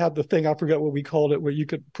they had the thing, I forgot what we called it, where you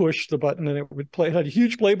could push the button and it would play. It had a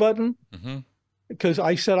huge play button because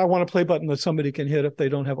I said I want a play button that somebody can hit if they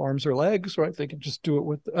don't have arms or legs, right? They can just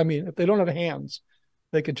do it if they don't have hands,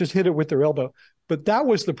 they could just hit it with their elbow. But that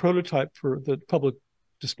was the prototype for the public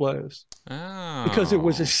displays because it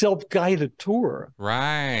was a self-guided tour,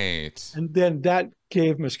 right? And then that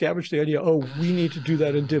gave Miscavige the idea, we need to do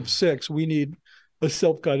that in Div 6. We need a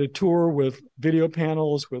self-guided tour with video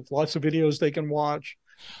panels with lots of videos they can watch.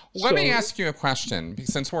 Let me ask you a question,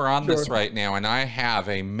 since we're on this right now, and I have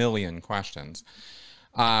a million questions,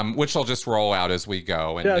 which I'll just roll out as we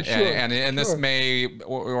go. And this may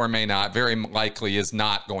or may not, very likely is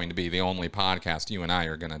not going to be the only podcast you and I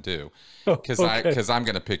are going to do. Because I'm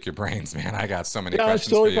going to pick your brains, man. I got so many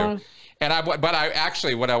questions for you. Fine. And what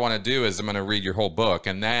I want to do is I'm going to read your whole book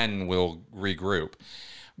and then we'll regroup.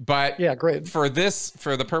 But great. For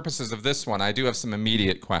the purposes of this one, I do have some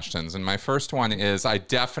immediate questions. And my first one is, I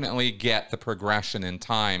definitely get the progression in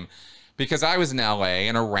time because I was in LA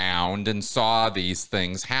and around and saw these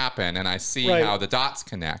things happen, and I see how the dots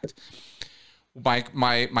connect.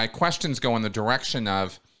 My questions go in the direction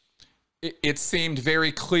of, it seemed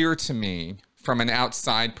very clear to me from an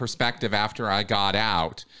outside perspective after I got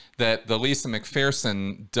out that the Lisa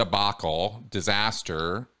McPherson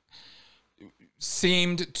disaster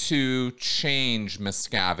seemed to change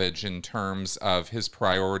Miscavige in terms of his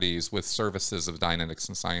priorities with services of Dianetics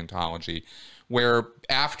and Scientology, where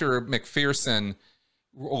after McPherson,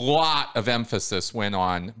 a lot of emphasis went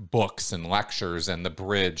on books and lectures and the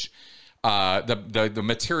bridge, the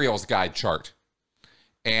materials guide chart.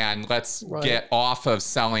 And let's get off of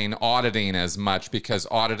selling auditing as much, because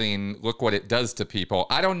auditing, look what it does to people.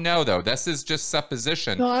 I don't know, though. This is just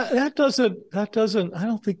supposition. No, that doesn't, I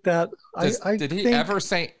don't think that. Did he ever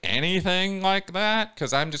say anything like that?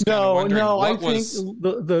 Because I'm just kind of wondering what was... think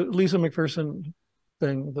the Lisa McPherson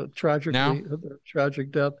thing, the tragic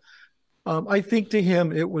death, I think to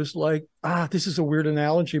him it was like, this is a weird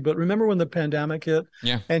analogy, but remember when the pandemic hit?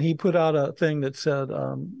 Yeah. And he put out a thing that said,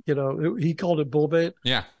 he called it bull bait.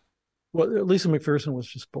 Yeah. Well, Lisa McPherson was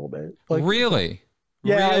just bull bait. Like, really?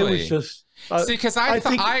 Yeah, really? It was just... See, because I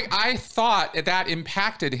thought that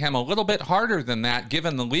impacted him a little bit harder than that,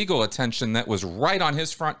 given the legal attention that was right on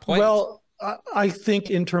his front plate. Well, I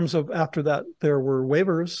think in terms of after that, there were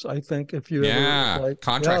waivers. I think if you ever,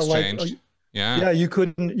 contracts changed. You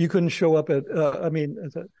couldn't show up at,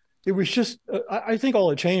 it was just, I think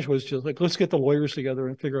all it changed was just like, let's get the lawyers together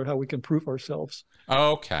and figure out how we can prove ourselves.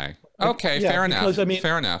 Okay. Fair enough.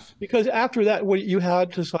 Fair enough. Because after that, what you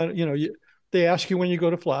had to sign, they ask you when you go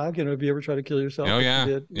to flag, have you ever tried to kill yourself? Oh,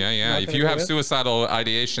 yeah. If you have suicidal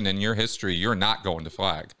ideation in your history, you're not going to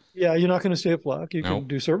flag. Yeah, you're not going to stay at flag. You can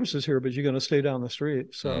do services here, but you're going to stay down the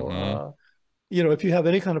street. So, if you have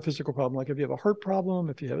any kind of physical problem, like if you have a heart problem,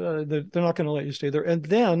 if you have, they're not going to let you stay there. And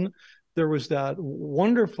then there was that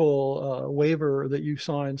wonderful waiver that you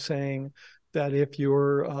signed saying that if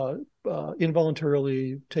you're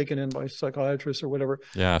involuntarily taken in by psychiatrists or whatever,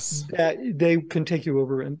 that they can take you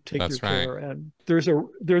over and take your care. And there's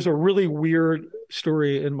a really weird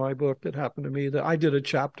story in my book that happened to me that I did a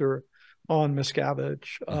chapter on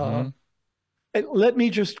Miscavige. And let me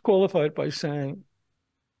just qualify it by saying,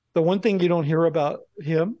 the one thing you don't hear about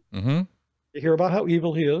him, you hear about how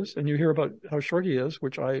evil he is, and you hear about how short he is,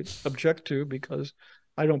 which I object to because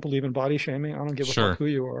I don't believe in body shaming. I don't give a fuck who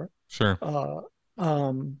you are. Sure.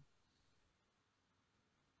 And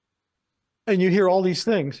you hear all these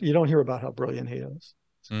things. You don't hear about how brilliant he is.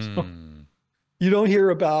 So, you don't hear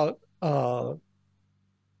about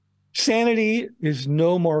sanity is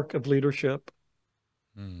no mark of leadership.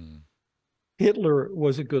 Hitler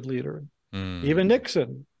was a good leader. Even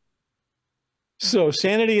Nixon. So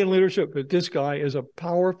sanity and leadership, but this guy is a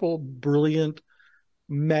powerful, brilliant,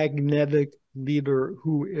 magnetic leader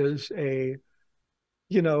who is a,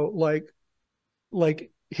 like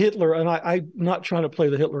Hitler. And I'm not trying to play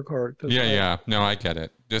the Hitler card. No, I get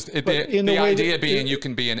it. Just the idea being you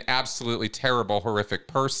can be an absolutely terrible, horrific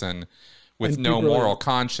person with no moral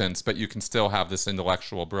conscience, but you can still have this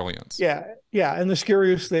intellectual brilliance. Yeah. And the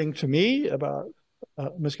scariest thing to me about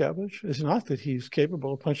Miscavige is not that he's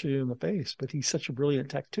capable of punching you in the face, but he's such a brilliant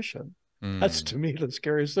tactician. That's to me the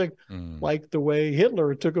scariest thing. Like the way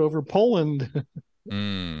Hitler took over Poland.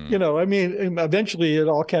 Eventually it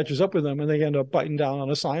all catches up with them, and they end up biting down on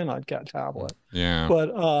a cyanide tablet. Yeah.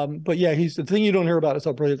 But yeah, he's the thing you don't hear about is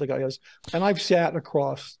how brilliant the guy is. And I've sat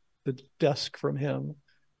across the desk from him.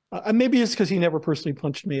 Maybe it's because he never personally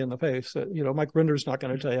punched me in the face. Mike Rinder's not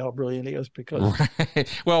going to tell you how brilliant he is because.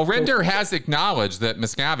 Well, Rinder has acknowledged that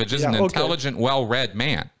Miscavige is an intelligent, well-read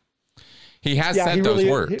man. He has said those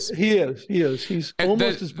words. He is. He's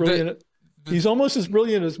almost as brilliant. He's almost as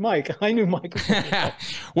brilliant as Mike. I knew Mike.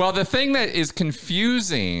 Well, the thing that is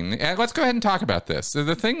confusing, and let's go ahead and talk about this. So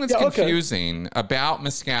the thing that's confusing about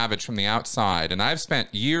Miscavige from the outside, and I've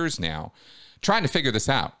spent years now trying to figure this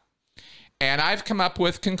out. And I've come up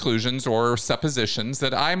with conclusions or suppositions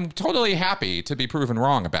that I'm totally happy to be proven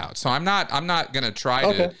wrong about. So I'm not going to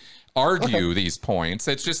try to argue these points.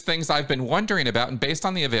 It's just things I've been wondering about. And based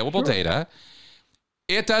on the available data,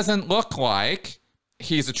 it doesn't look like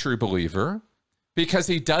he's a true believer because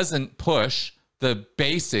he doesn't push the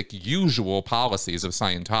basic usual policies of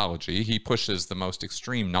Scientology. He pushes the most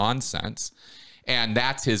extreme nonsense. And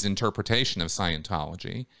that's his interpretation of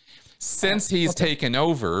Scientology. Since he's taken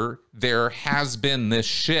over, there has been this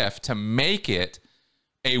shift to make it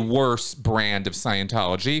a worse brand of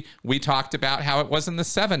Scientology. We talked about how it was in the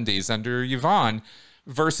 70s under Yvonne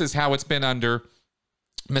versus how it's been under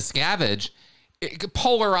Miscavige.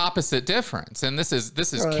 polar opposite difference. And this is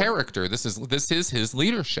right. character. This is his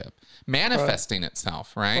leadership manifesting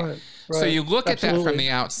itself, right? Right. So you look Absolutely. at that from the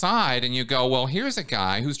outside and you go, well, here's a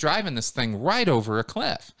guy who's driving this thing right over a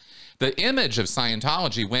cliff. The image of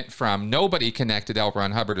Scientology went from nobody connected L.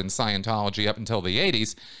 Ron Hubbard and Scientology up until the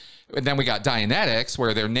 80s. And then we got Dianetics,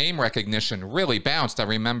 where their name recognition really bounced. I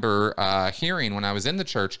remember hearing when I was in the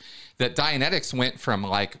church that Dianetics went from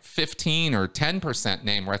like 15 or 10%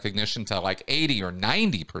 name recognition to like 80 or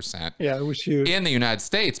 90%. Yeah, it was huge in the United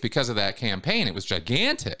States because of that campaign. It was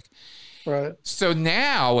gigantic. Right. So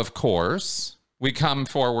now, of course, we come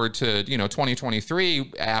forward to,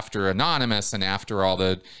 2023 after Anonymous and after all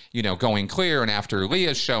the, Going Clear and after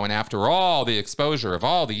Leah's show and after all the exposure of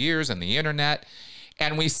all the years and the internet.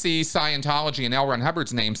 And we see Scientology and L. Ron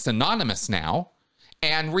Hubbard's name synonymous now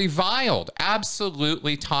and reviled,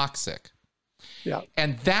 absolutely toxic. Yeah.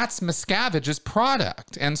 And that's Miscavige's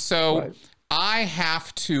product. And so I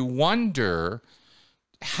have to wonder,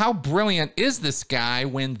 how brilliant is this guy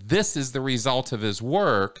when this is the result of his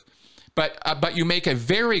work? But you make a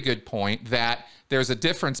very good point that there's a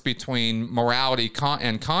difference between morality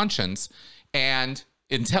and conscience and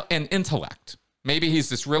intellect. Maybe he's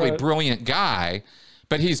this really brilliant guy,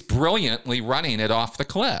 but he's brilliantly running it off the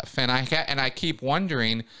cliff. And I keep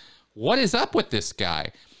wondering, what is up with this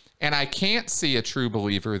guy? And I can't see a true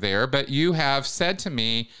believer there, but you have said to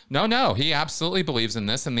me, no, he absolutely believes in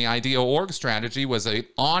this. And the ideal org strategy was an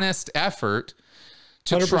honest effort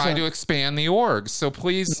to 100%. Try to expand the org. So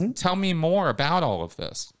please tell me more about all of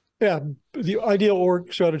this. Yeah, the ideal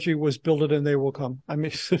org strategy was build it and they will come. I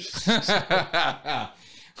mean,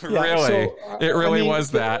 really? So, it really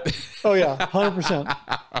was that. Oh yeah,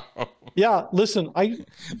 100%. Yeah, listen,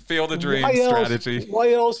 Field of Dreams strategy.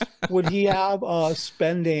 Why else would he have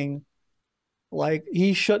spending, like,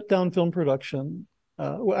 he shut down film production.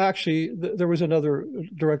 Well, actually, there was another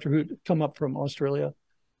director who'd come up from Australia,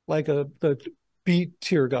 like the B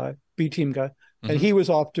team guy, and he was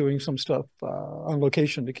off doing some stuff on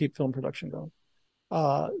location to keep film production going.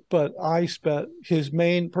 But I spent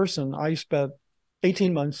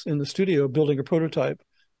 18 months in the studio building a prototype,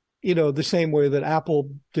 the same way that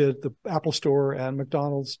Apple did the Apple Store and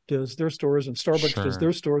McDonald's does their stores and Starbucks does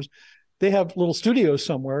their stores. They have little studios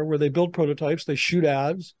somewhere where they build prototypes, they shoot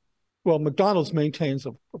ads. Well, McDonald's maintains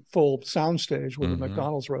a full soundstage with a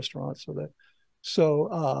McDonald's restaurant.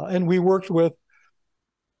 And we worked with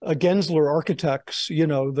Gensler Architects,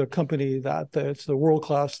 the company that's the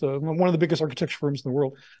world-class, one of the biggest architecture firms in the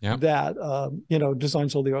world that,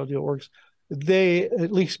 designs all the audio orgs. They,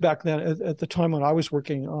 at least back then, at the time when I was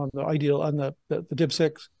working on the Div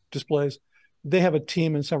 6 displays, they have a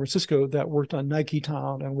team in San Francisco that worked on Nike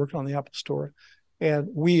Town and worked on the Apple Store. And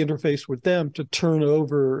we interfaced with them to turn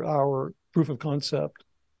over our proof of concept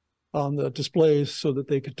on the displays so that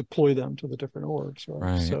they could deploy them to the different orgs.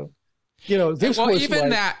 Right. So, this was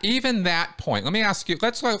even that point, let me ask you,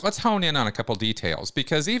 let's hone in on a couple details,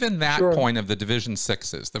 because even that point of the Division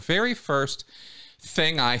 6s, the very first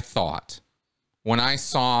thing I thought when I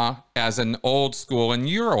saw, as an old school, and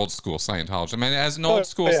you're old school Scientologist, I mean, as an old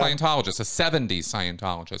school Scientologist, a 70s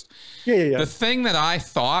Scientologist, the thing that I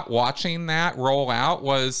thought watching that roll out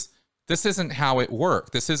was, this isn't how it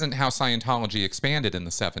worked. This isn't how Scientology expanded in the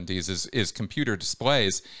 70s, is computer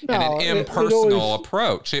displays and an impersonal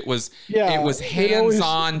approach. It was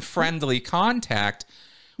hands-on friendly contact.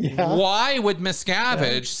 Yeah. Why would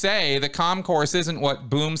Miscavige say the comm course isn't what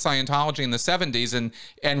boomed Scientology in the 70s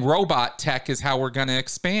and robot tech is how we're going to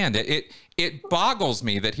expand it? It boggles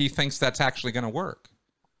me that he thinks that's actually going to work.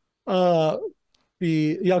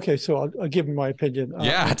 Okay, so I'll give him my opinion.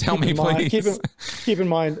 Tell me, please. Keep in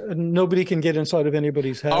mind, nobody can get inside of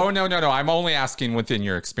anybody's head. Oh, no. I'm only asking within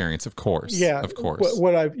your experience, of course. Yeah, of course.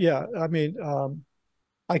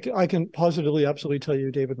 I can positively, absolutely tell you,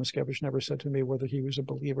 David Miscavige never said to me whether he was a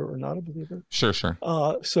believer or not a believer. Sure.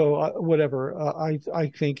 Whatever.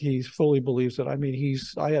 I think he fully believes it. I mean,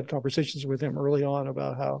 I had conversations with him early on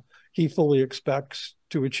about how he fully expects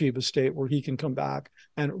to achieve a state where he can come back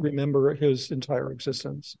and remember his entire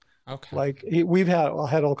existence. Okay. Like we've had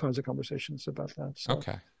all kinds of conversations about that. So,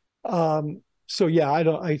 okay. I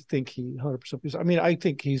think he 100%. I mean, I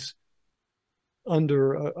think he's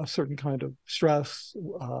under a certain kind of stress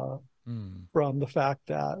from the fact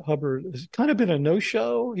that Hubbard has kind of been a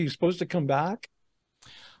no-show. He's supposed to come back.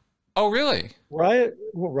 Oh, really? Right.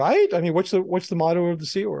 I mean, what's the motto of the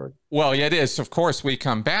Sea Org? Well, yeah, it is. Of course, we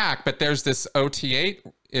come back, but there's this OT8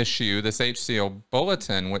 issue, this HCO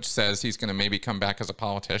bulletin, which says he's going to maybe come back as a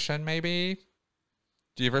politician, maybe.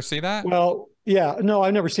 Do you ever see that? Well, yeah. No,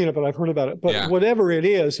 I've never seen it, but I've heard about it. But whatever it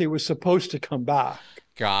is, he was supposed to come back.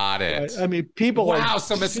 Got it. Right? I mean, people. Wow.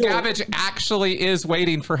 So Miscavige actually is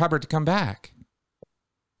waiting for Hubbard to come back.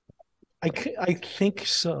 I think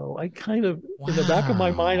so. I kind of, in the back of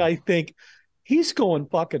my mind, I think he's going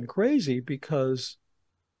fucking crazy because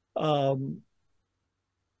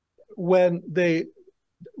when they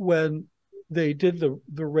did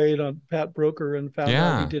the raid on Pat Broker and found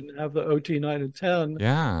out he didn't have the OT 9 and 10,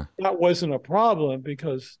 that wasn't a problem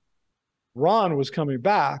because Ron was coming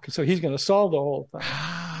back, so he's going to solve the whole thing.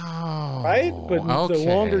 Right? But the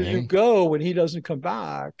longer you go when he doesn't come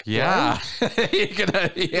back, right?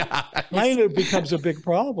 Kind of becomes a big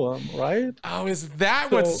problem, right? Oh, is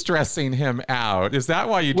that what's stressing him out? Is that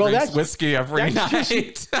why you drink whiskey every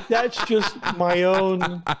night? That's just my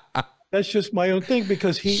own. That's just my own thing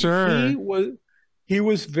because he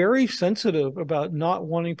was very sensitive about not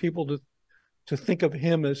wanting people to think of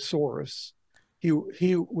him as source. He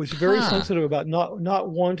was very sensitive about not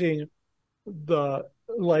wanting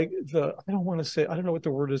I don't want to say, I don't know what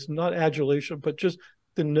the word is, not adulation, but just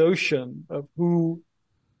the notion of who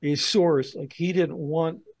is source. Like he didn't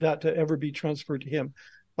want that to ever be transferred to him.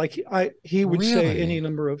 Like he would say any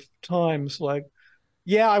number of times, like,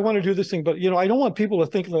 yeah, I want to do this thing, but I don't want people to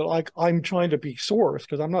think that like I'm trying to be source,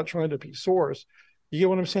 because I'm not trying to be source. You get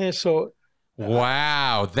what I'm saying? So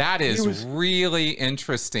wow, that is really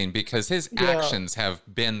interesting because his actions have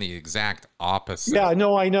been the exact opposite. Yeah,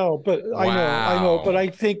 no, I know, but I know, but I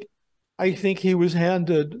think he was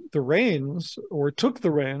handed the reins or took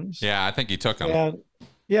the reins. Yeah, I think he took them.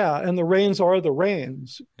 And the reins are the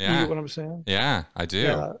reins. Yeah. You get what I'm saying? Yeah, I do.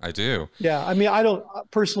 Yeah. I do. Yeah, I mean, I don't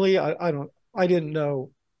personally. I didn't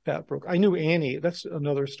know Pat Brook. I knew Annie. That's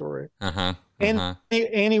another story. And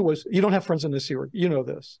Annie was. You don't have friends in this series. You know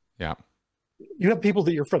this. Yeah. You have people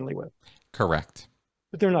that you're friendly with. Correct.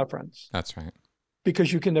 But they're not friends. That's right.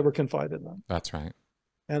 Because you can never confide in them. That's right.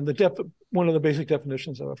 And one of the basic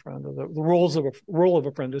definitions of a friend, or the role of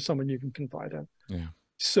a friend, is someone you can confide in. Yeah.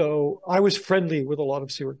 So I was friendly with a lot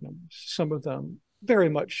of Seaward members. Some of them very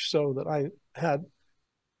much so that I had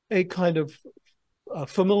a kind of not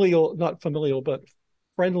familial, but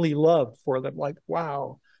friendly love for them. Like,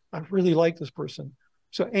 wow, I really like this person.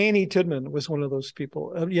 So Annie Tidman was one of those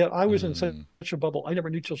people. Yet I was in such a bubble. I never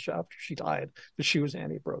knew till after she died that she was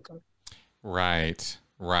Annie Brokaw. Right.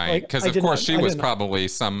 Because of course she was probably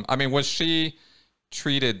was she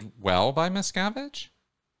treated well by Miscavige?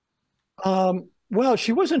 Well,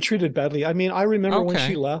 she wasn't treated badly. I mean, I remember when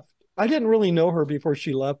she left. I didn't really know her before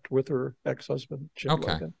she left with her ex-husband, Jim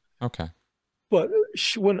Logan. Okay. But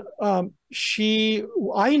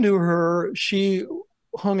I knew her. She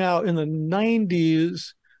hung out in the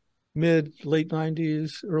 90s, late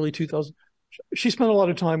 90s, early 2000s. She spent a lot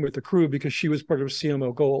of time with the crew because she was part of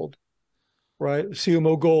CMO Gold, right?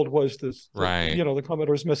 CMO Gold was this, the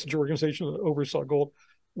Commodore's messenger organization that oversaw Gold,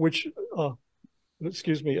 which,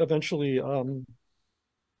 eventually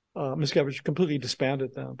Miscavige completely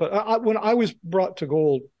disbanded them. But when I was brought to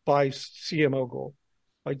Gold by CMO Gold,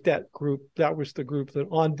 like that group, that was the group that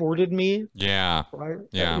onboarded me. Yeah. Right.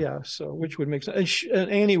 Yeah. So, which would make sense.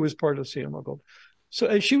 And Annie was part of CMO Gold. So,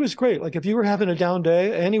 and she was great. Like if you were having a down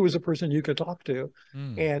day, Annie was a person you could talk to,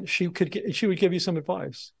 and she would give you some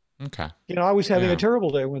advice. Okay. I was having a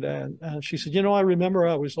terrible day one day, and she said, I remember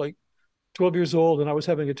I was like 12 years old and I was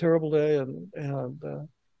having a terrible day, and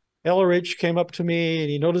LRH came up to me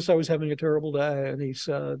and he noticed I was having a terrible day, and he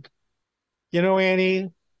said,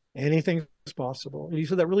 Annie, anything's possible. And he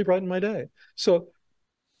said that really brightened my day. So,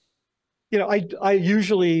 I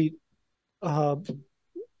usually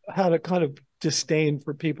had a kind of disdain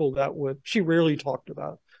for people she rarely talked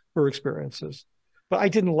about her experiences, but I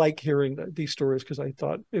didn't like hearing these stories because I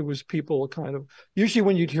thought it was people usually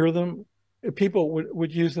when you'd hear them, people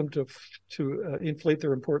would use them to inflate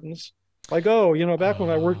their importance. Like, back when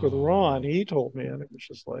I worked with Ron, he told me, and it was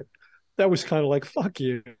just like, that was kind of like, fuck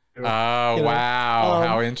you. Oh, wow.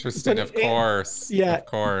 How interesting. Of course. Yeah. Of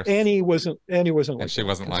course. Annie wasn't like she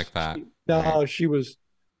wasn't like that. No, she was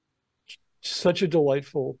such a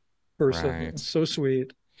delightful person. Right. So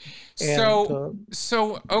sweet.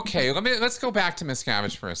 Okay. Let's go back to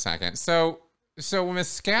Miscavige for a second. So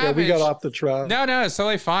Miscavige. Yeah, we got off the track. No, it's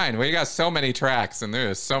totally fine. We got so many tracks and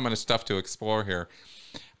there's so much stuff to explore here.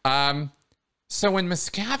 So when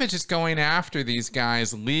Miscavige is going after these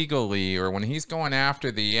guys legally, or when he's going after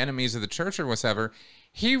the enemies of the church or whatever,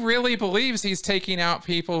 he really believes he's taking out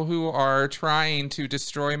people who are trying to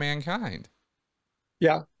destroy mankind.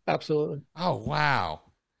 Yeah, absolutely. Oh, wow.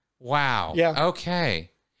 Wow. Yeah.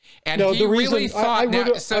 Okay. And he really thought...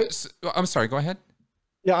 I'm sorry, go ahead.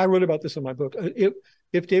 Yeah, I wrote about this in my book.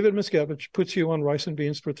 if David Miscavige puts you on rice and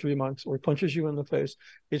beans for 3 months or punches you in the face,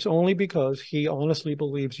 it's only because he honestly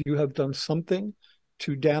believes you have done something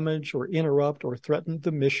to damage or interrupt or threaten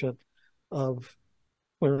the mission of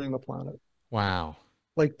clearing the planet. Wow.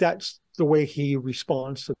 Like, that's the way he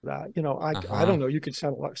responds to that. You know, I don't know. You could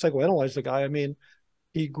psychoanalyze the guy. I mean,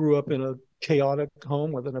 he grew up in a chaotic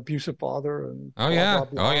home with an abusive father, and blah,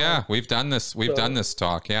 blah, blah. We've done this. We've done this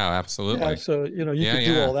talk. Yeah, absolutely. Yeah, so you know, you could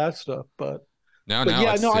do all that stuff, but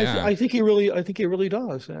I think he really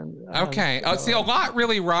does. And okay, see, a lot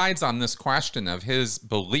really rides on this question of his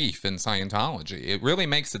belief in Scientology. It really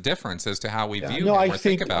makes a difference as to how we view him or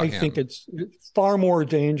think about him. I think it's far more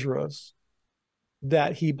dangerous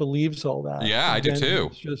that he believes all that. Yeah, I do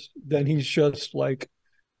too. Then he's just like,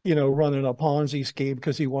 you know, running a Ponzi scheme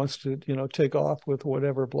because he wants to, you know, take off with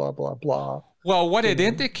whatever, blah, blah, blah. Well, what it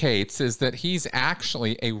indicates is that he's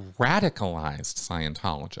actually a radicalized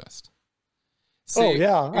Scientologist. See,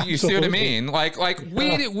 you see what I mean? Like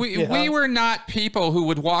we were not people who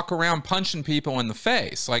would walk around punching people in the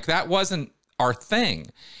face. Like, that wasn't our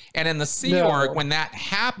thing. And in the Sea Org, when that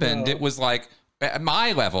happened, it was like, at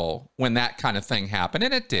my level, when that kind of thing happened,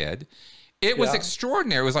 and it did, it was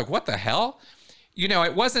extraordinary. It was like, what the hell? You know,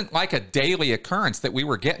 it wasn't like a daily occurrence that we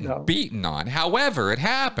were getting beaten on. However, it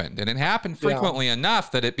happened, and it happened frequently enough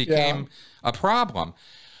that it became a problem.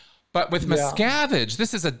 But with Miscavige,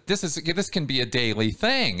 this can be a daily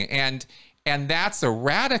thing, and that's a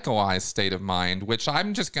radicalized state of mind, which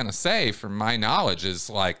I'm just going to say, from my knowledge, is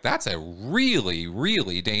like, that's a really,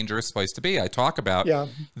 really dangerous place to be. I talk about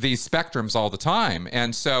these spectrums all the time,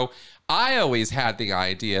 and so I always had the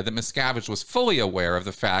idea that Miscavige was fully aware of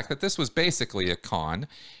the fact that this was basically a con,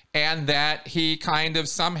 and that he kind of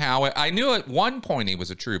somehow, I knew at one point he was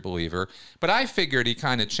a true believer, but I figured he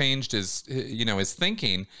kind of changed his, you know, his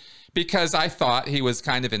thinking, because I thought he was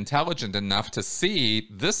kind of intelligent enough to see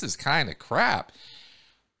this is kind of crap.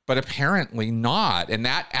 But apparently not. And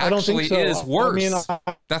that actually is worse. I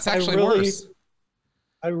mean, that's actually worse.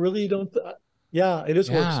 I really don't. Yeah, it is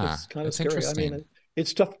worse. It's kind of scary. I mean,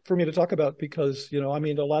 it's tough for me to talk about because, you know, I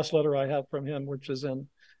mean, the last letter I have from him, which is in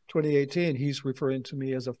 2018, he's referring to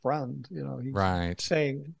me as a friend. You know,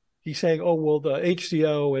 he's saying, oh, well, the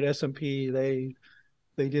HCO at S&P, they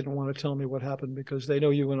didn't want to tell me what happened because they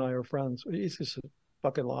know you and I are friends. It's just a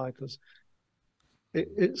fucking lie, because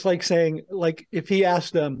it's like saying, like, if he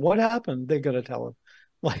asked them what happened, they're going to tell him.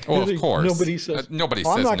 Like, well, of course, nobody says no.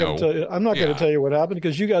 I'm not going to tell you what happened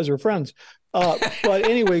because you guys are friends. But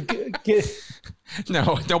anyway,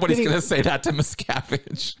 nobody's going to say that to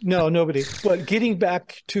Miscavige. No, nobody. But getting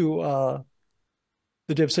back to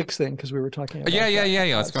the Div 6 thing, because we were talking about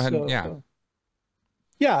yeah. Let's go ahead.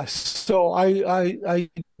 Yeah, so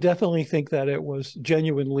I definitely think that it was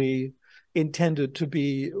genuinely intended to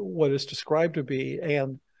be what it's described to be,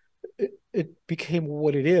 and it became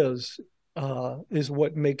what it is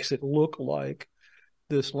what makes it look like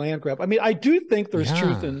this land grab. I mean, I do think there's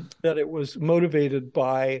truth in that it was motivated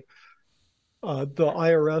by the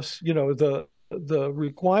IRS, you know, the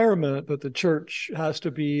requirement that the church has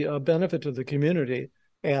to be a benefit to the community,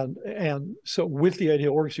 and so with the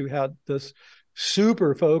ideal orgs, you had this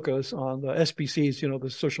super focus on the SBCs, you know, the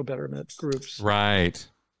social betterment groups. Right.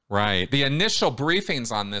 The initial briefings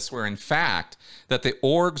on this were, in fact, that the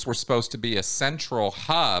orgs were supposed to be a central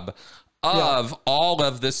hub of all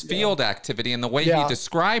of this field activity. And the way he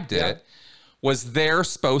described it was they're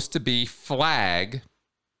supposed to be flag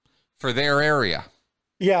for their area.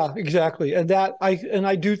 Yeah, exactly. And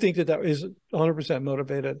I do think that is 100%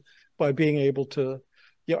 motivated by being able to,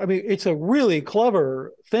 yeah, I mean, it's a really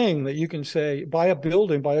clever thing that you can say, buy a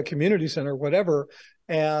building, buy a community center, whatever,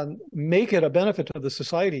 and make it a benefit to the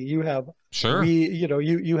society. You have,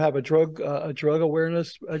 you have a drug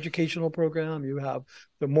awareness educational program, you have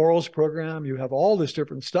the morals program, you have all this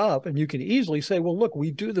different stuff, and you can easily say, well, look,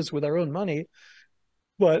 we do this with our own money,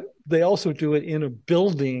 but they also do it in a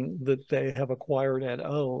building that they have acquired and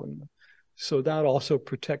own. So that also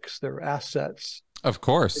protects their assets. Of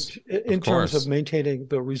course. In terms of maintaining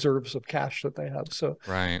the reserves of cash that they have. So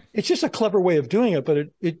right. It's just a clever way of doing it, but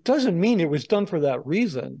it doesn't mean it was done for that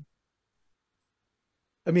reason.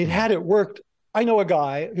 I mean, had it worked, I know a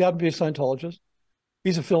guy, he happened to be a Scientologist.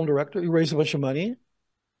 He's a film director. He raised a bunch of money.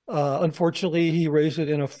 Unfortunately, he raised it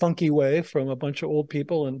in a funky way from a bunch of old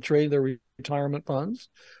people and drained their retirement funds.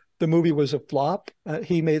 The movie was a flop.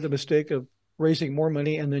 He made the mistake of raising more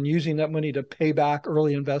money and then using that money to pay back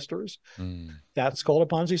early investors. That's called a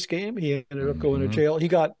Ponzi scheme. He ended up going to jail. He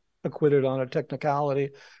got acquitted on a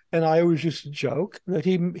technicality. And I always used to joke that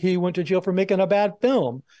he went to jail for making a bad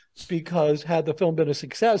film, because had the film been a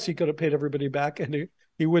success, he could have paid everybody back and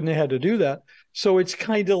he wouldn't have had to do that. So it's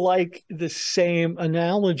kind of like the same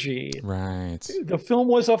analogy. Right. The film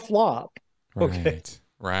was a flop. Right. Okay.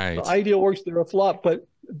 Right. The Ideal Works, they're a flop, but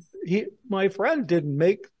my friend didn't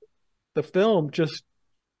make the film just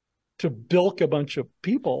to bilk a bunch of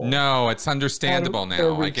people. No, it's understandable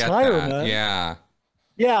now. I get that. Yeah.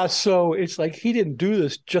 Yeah. So it's like he didn't do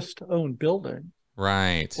this just to own building.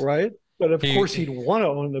 Right. Right. But of course he'd want to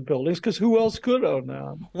own the buildings because who else could own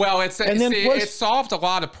them? Well, it solved a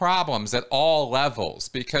lot of problems at all levels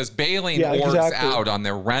because bailing orgs out on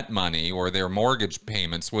their rent money or their mortgage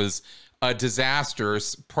payments was a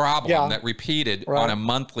disastrous problem that repeated on a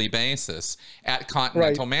monthly basis at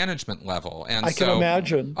continental management level. And I can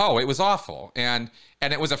imagine. Oh, it was awful. And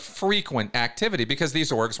it was a frequent activity because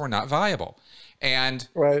these orgs were not viable. And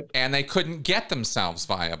they couldn't get themselves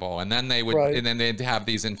viable, and then they would, and then they'd have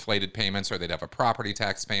these inflated payments, or they'd have a property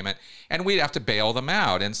tax payment, and we'd have to bail them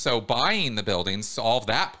out. And so buying the buildings solved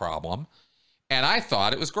that problem, and I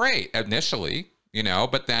thought it was great initially, you know.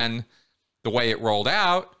 But then the way it rolled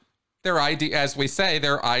out, they're as we say,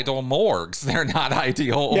 they're idle morgues. They're not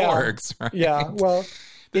ideal orgs. Right? Yeah. Well,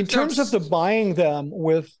 in terms of the buying them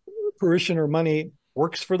with parishioner money.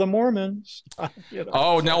 Works for the Mormons. You know,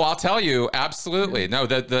 oh, no, I'll tell you. Absolutely. No,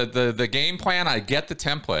 the game plan, I get the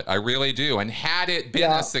template. I really do. And had it been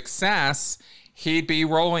a success, he'd be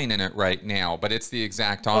rolling in it right now. But it's the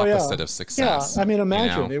exact opposite of success. Yeah. I mean,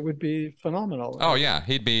 imagine it would be phenomenal. Oh, yeah.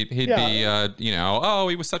 He'd be you know, oh,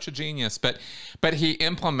 he was such a genius. But he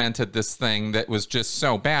implemented this thing that was just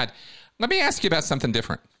so bad. Let me ask you about something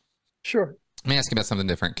different. Sure. Let me ask you about something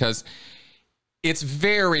different, because it's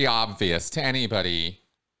very obvious to anybody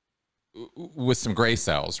with some gray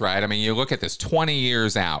cells, right? I mean, you look at this 20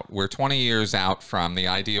 years out. We're 20 years out from the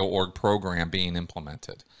Ideal Org program being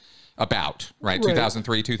implemented. Right?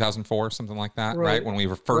 2003, 2004, something like that, right? When we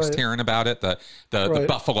were first hearing about it, the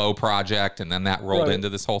Buffalo Project, and then that rolled into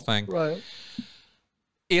this whole thing. Right.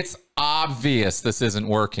 It's obvious this isn't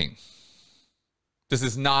working. This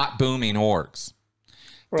is not booming orgs.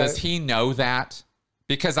 Does he know that?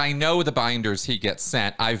 Because I know the binders he gets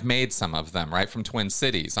sent. I've made some of them, right, from Twin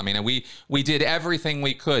Cities. I mean, we did everything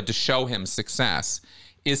we could to show him success.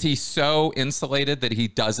 Is he so insulated that he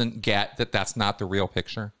doesn't get that that's not the real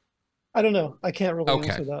picture? I don't know. I can't really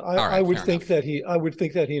answer that. I would think that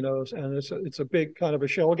he knows, and it's a big kind of a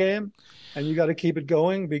shell game, and you got to keep it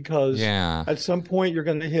going because at some point you're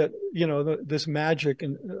going to hit, you know, this magic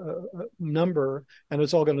number, and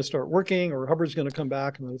it's all going to start working, or Hubbard's going to come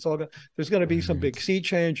back, and there's going to be some big sea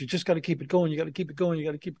change. You just got to keep it going. You got to keep it going. You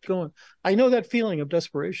got to keep it going. I know that feeling of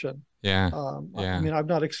desperation. I mean, I've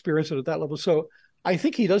not experienced it at that level, so I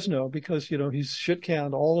think he does know because, you know, he's shit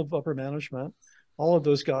canned all of upper management. All of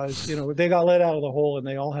those guys, you know, they got let out of the hole, and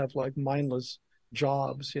they all have like mindless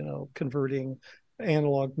jobs, you know, converting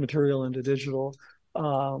analog material into digital.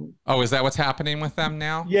 Is that what's happening with them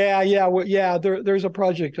now? Yeah. There's a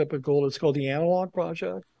project up at Gold. It's called the Analog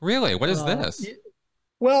Project. Really? What is this?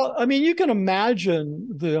 Well, I mean, you can imagine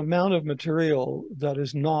the amount of material that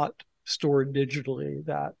is not stored digitally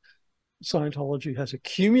that Scientology has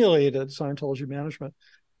accumulated, Scientology management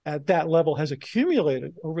at that level has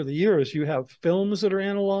accumulated over the years. You have films that are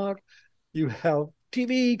analog, you have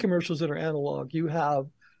TV commercials that are analog, you have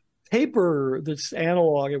paper that's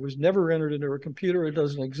analog. It was never entered into a computer. It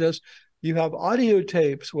doesn't exist. You have audio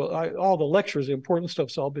tapes. Well, all the lectures, the important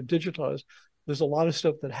stuff's all been digitized. There's a lot of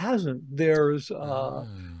stuff that hasn't. There's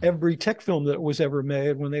every tech film that was ever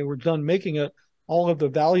made. When they were done making it, all of the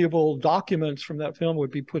valuable documents from that film would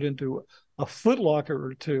be put into a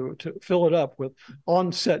footlocker to fill it up with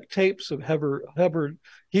on-set tapes of Hubbard.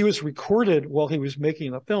 He was recorded while he was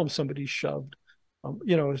making the film. Somebody shoved,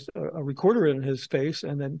 you know, a recorder in his face,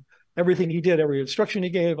 and then everything he did, every instruction he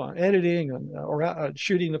gave on editing or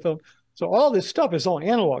shooting the film. So all this stuff is all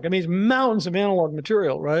analog. I mean, it's mountains of analog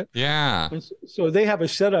material, right? Yeah. And so they have a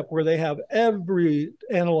setup where they have every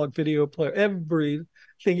analog video player, everything,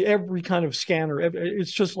 every kind of scanner.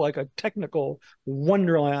 It's just like a technical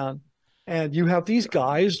wonderland. And you have these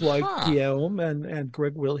guys like Guillaume and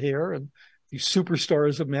Greg Will here, and these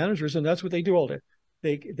superstars of managers, and that's what they do all day.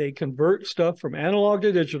 They convert stuff from analog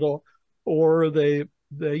to digital, or they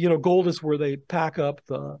you know, Gold is where they pack up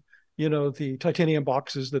the, you know, the titanium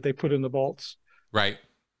boxes that they put in the vaults. Right.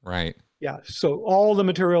 Yeah. So all the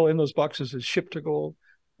material in those boxes is shipped to Gold,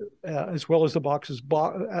 as well as the boxes.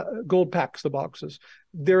 Gold packs the boxes.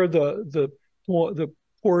 They're the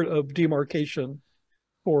port of demarcation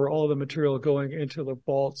for all the material going into the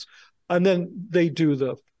vaults. And then they do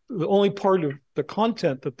the only part of the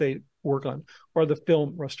content that they work on are the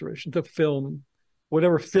film restoration, the film,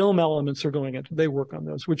 whatever film elements are going into, they work on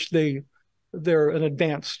those, which they they're an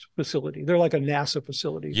advanced facility. They're like a NASA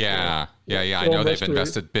facility. Yeah. I know they've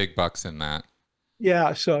invested big bucks in that.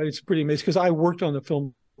 Yeah, so it's pretty amazing because I worked on the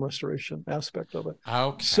film restoration aspect of it.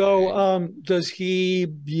 Okay. So does he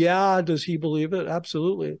believe it?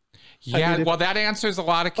 Absolutely. Yeah, I mean, well, that answers a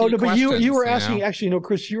lot of key questions. But you were asking, actually, no,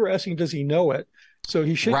 Chris, you were asking, does he know it? So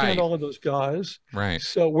he should get all of those guys. Right.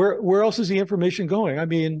 So where else is the information going? I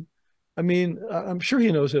mean, I'm sure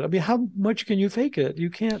he knows it. I mean, how much can you fake it?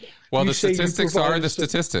 You can't. Well, the statistics are the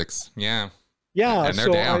statistics. Yeah. Yeah. And they're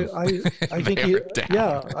so down. I think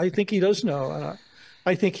I think he does know. And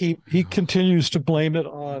I think he continues to blame it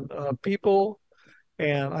on people.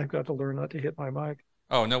 And I've got to learn not to hit my mic.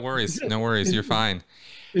 Oh, no worries. No worries. You're fine.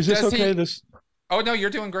 Is this okay? Oh, no,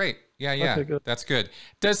 you're doing great. Yeah. Okay, good. That's good.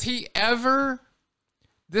 Does he ever...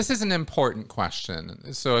 This is an important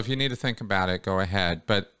question. So if you need to think about it, go ahead.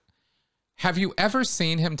 But have you ever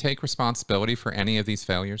seen him take responsibility for any of these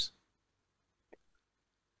failures?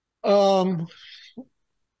 Not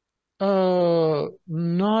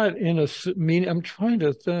in a mean. I'm trying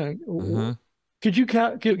to think. Mm-hmm. Could you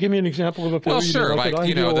give me an example of a failure? Well, sure. Like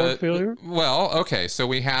the failure. Well, okay. So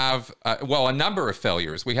we have a number of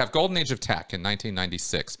failures. We have Golden Age of Tech in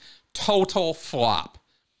 1996, total flop.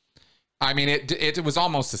 I mean, it was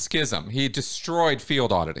almost a schism. He destroyed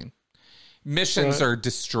field auditing. Missions are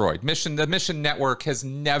destroyed. The mission network has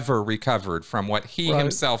never recovered from what he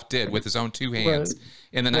himself did with his own two hands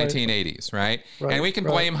in the 1980s, right? And we can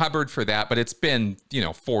blame Hubbard for that, but it's been,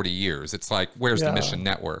 40 years. It's like, where's the mission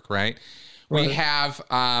network, right? We have,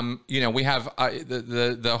 we have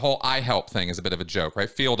the whole iHelp thing is a bit of a joke, right?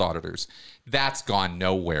 Field auditors. That's gone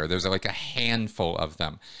nowhere. There's like a handful of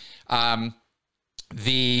them.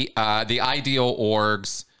 The ideal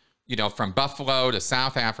orgs, from Buffalo to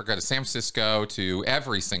South Africa to San Francisco to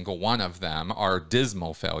every single one of them are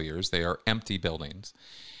dismal failures. They are empty buildings.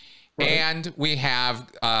 And we have,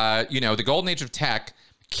 the Golden Age of Tech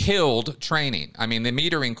killed training. I mean, the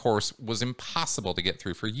metering course was impossible to get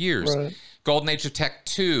through for years. Golden Age of Tech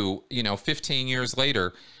 2, 15 years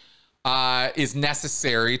later, is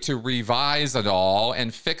necessary to revise it all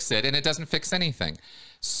and fix it, and it doesn't fix anything.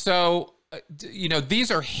 So... these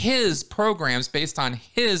are his programs based on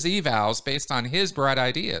his evals, based on his bright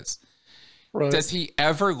ideas. Does he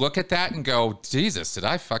ever look at that and go, Jesus, did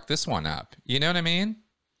I fuck this one up? You know what I mean?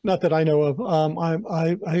 Not that I know of.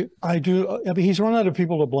 I do. I mean, he's run out of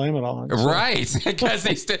people to blame it on. So. Right. Because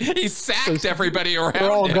he sacked everybody around They're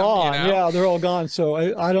all him, gone. Yeah, they're all gone. So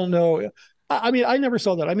I don't know. I mean, I never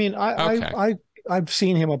saw that. I mean, I've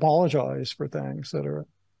seen him apologize for things that are,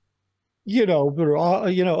 by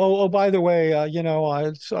the way, I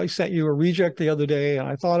sent you a reject the other day and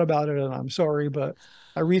I thought about it and I'm sorry, but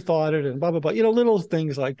I rethought it and blah, blah, blah, little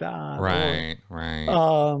things like that. Right.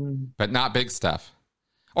 But not big stuff.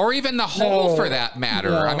 Or even the whole for that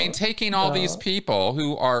matter. I mean, taking all these people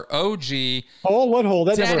who are OG. Oh, what hole?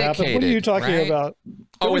 That never happened. What are you talking about?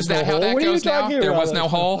 Is that how that goes now? There was no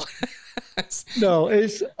hole? No,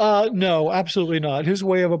 no, absolutely not. His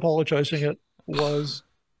way of apologizing it was...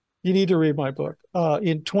 You need to read my book.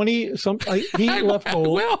 In 20 some, he left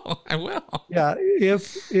gold. I will. Yeah.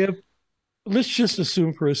 If let's just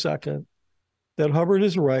assume for a second that Hubbard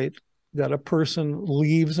is right, that a person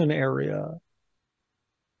leaves an area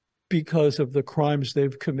because of the crimes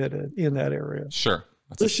they've committed in that area. Sure.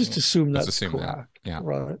 Let's just assume that's correct. That. Yeah.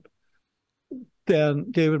 Right.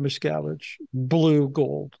 Then David Miscavige blew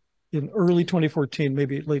gold in early 2014,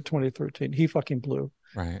 maybe late 2013. He fucking blew.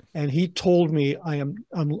 Right. And he told me I'm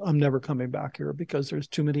never coming back here because there's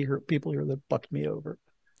too many people here that bucked me over.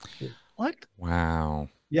 What? Wow.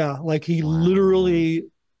 Yeah, like he literally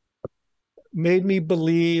made me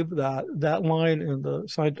believe that line in the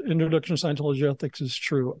Introduction to Scientology Ethics is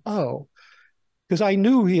true. Oh, because I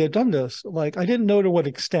knew he had done this. Like I didn't know to what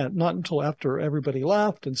extent, not until after everybody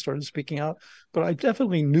left and started speaking out, but I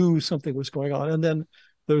definitely knew something was going on. And then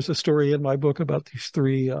there's a story in my book about these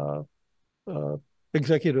three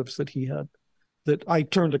executives that he had, that I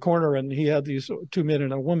turned a corner and he had these two men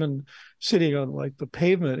and a woman sitting on like the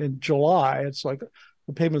pavement in July. It's like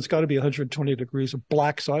the pavement's got to be 120 degrees of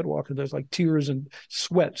black sidewalk, and there's like tears and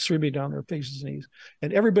sweat streaming down their faces and knees.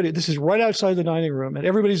 And everybody, this is right outside the dining room, and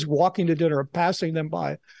everybody's walking to dinner, passing them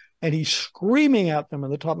by, and he's screaming at them in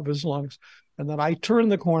the top of his lungs. And then I turn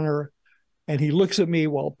the corner and he looks at me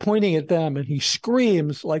while pointing at them, and he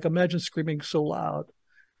screams, like imagine screaming so loud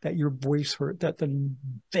that your voice hurt, that the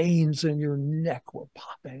veins in your neck were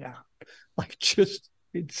popping out, like just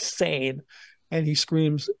insane. And he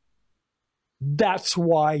screams, that's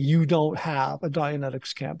why you don't have a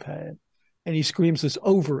Dianetics campaign. And he screams this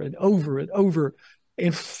over and over and over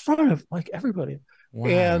in front of like everybody.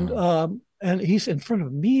 Wow. and he's in front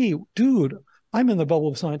of me, dude. I'm in the bubble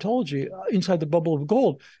of Scientology, inside the bubble of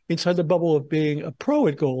gold, inside the bubble of being a pro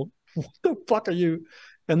at gold. What the fuck are you?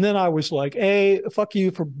 And then I was like, hey, fuck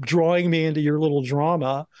you for drawing me into your little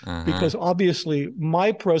drama, because obviously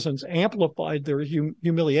my presence amplified their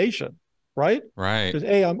humiliation, right? Right. Because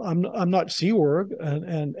hey, I'm not Seaworg,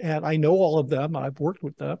 and I know all of them. I've worked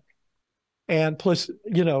with them. And plus,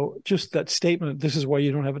 you know, just that statement, this is why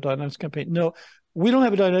you don't have a Dianetics campaign. No, we don't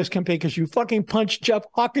have a Dianetics campaign because you fucking punched Jeff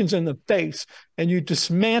Hawkins in the face and you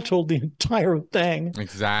dismantled the entire thing.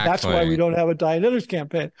 Exactly. That's why we don't have a Dianetics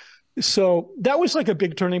campaign. So that was like a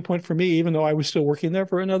big turning point for me, even though I was still working there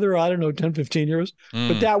for another, I don't know, 10, 15 years.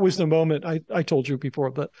 But that was the moment, I told you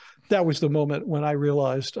before, but that was the moment when I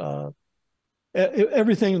realized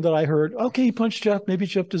everything that I heard, okay, he punched Jeff, maybe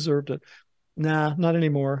Jeff deserved it. Nah, not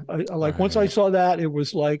anymore. Once I saw that, it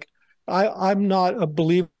was like, I'm not a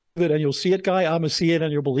believe it and you'll see it guy. I'm a see it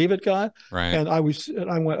and you'll believe it guy. Right. And I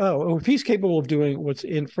went, oh, if he's capable of doing what's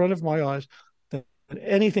in front of my eyes, then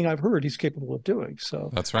anything I've heard, he's capable of doing. So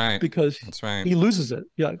that's right. Because he loses it.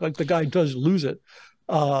 Yeah, like the guy does lose it.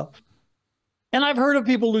 And I've heard of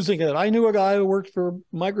people losing it. I knew a guy who worked for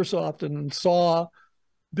Microsoft and saw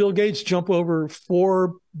Bill Gates jump over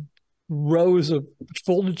 4 rows of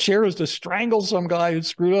folded chairs to strangle some guy who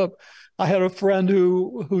screwed up. I had a friend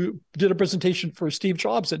who did a presentation for Steve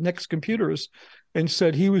Jobs at Next Computers and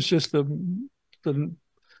said he was just the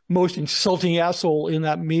most insulting asshole in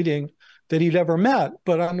that meeting that he'd ever met.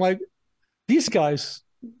 But I'm like, these guys,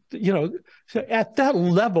 you know, at that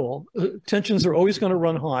level, tensions are always going to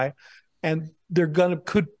run high, and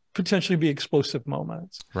could potentially be explosive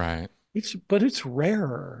moments. Right. But it's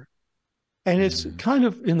rare. And it's kind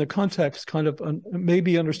of, in the context, kind of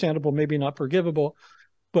maybe understandable, maybe not forgivable.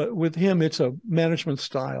 But with him, it's a management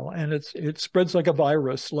style, and it spreads like a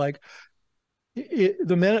virus. Like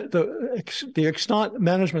the extant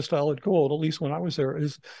management style at Gold, at least when I was there,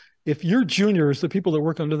 is if your juniors, the people that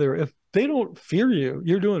work under there, if they don't fear you,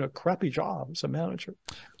 you're doing a crappy job as a manager.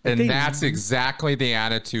 And that's exactly the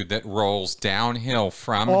attitude that rolls downhill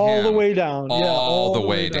from all the way down. All the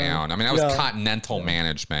way down. I mean, I was continental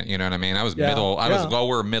management. You know what I mean? I was was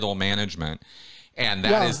lower middle management. And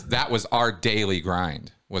that was our daily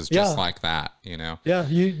grind, was just like that, you know? Yeah,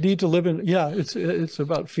 you need to live in, it's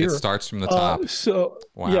about fear. It starts from the top. So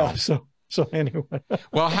anyway.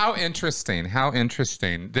 Well, how interesting.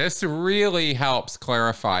 This really helps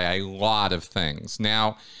clarify a lot of things.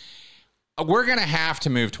 Now, we're going to have to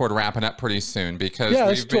move toward wrapping up pretty soon,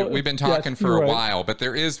 because we've been talking for a while, but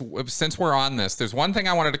since we're on this, there's one thing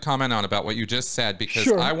I wanted to comment on about what you just said, because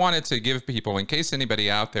I wanted to give people, in case anybody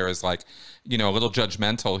out there is like, you know, a little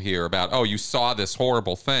judgmental here about, oh, you saw this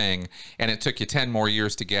horrible thing and it took you 10 more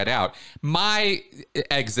years to get out. My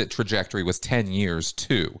exit trajectory was 10 years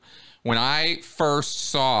too. When I first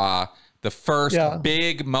saw the first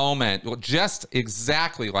big moment, just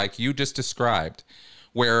exactly like you just described,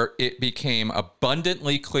 where it became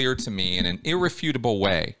abundantly clear to me in an irrefutable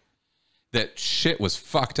way that shit was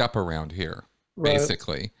fucked up around here,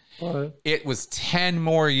 basically. Right. It was 10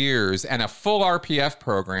 more years and a full RPF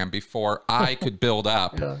program before I could build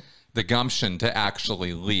up the gumption to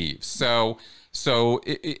actually leave. So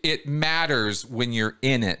it matters when you're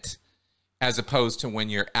in it, as opposed to when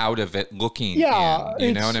you're out of it looking in.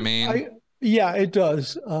 You know what I mean? Yeah, it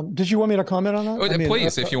does. Did you want me to comment on that?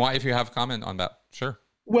 Please, if you have a comment on that, sure.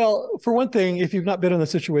 Well, for one thing, if you've not been in the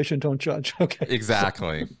situation, don't judge. Okay.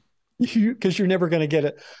 Exactly. Because you're never going to get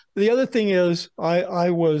it. The other thing is,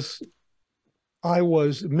 I was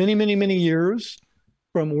many, many, many years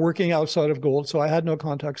from working outside of Gold, so I had no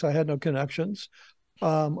contacts, I had no connections.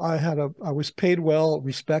 I was paid well,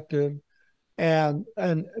 respected, and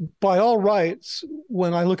by all rights,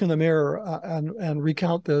 when I look in the mirror and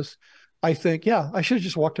recount this, I think, I should have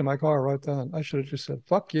just walked to my car right then. I should have just said,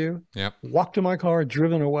 fuck you. Yep. Walked to my car,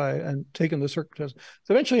 driven away, and taken the circumstances.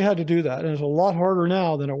 So eventually I had to do that. And it's a lot harder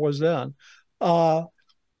now than it was then.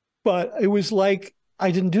 But it was like,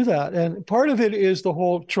 I didn't do that. And part of it is the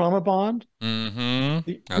whole trauma bond.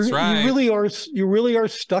 Mm-hmm. That's right. You really are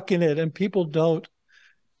stuck in it, and people don't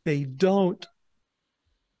realize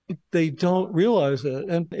it.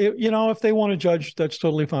 And if they want to judge, that's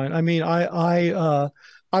totally fine. I mean,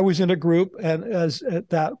 I was in a group, and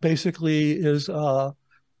that basically is a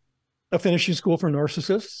finishing school for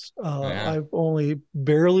narcissists. I've only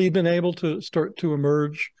barely been able to start to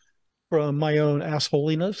emerge from my own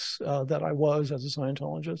assholiness that I was as a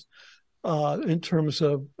Scientologist, in terms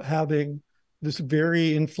of having this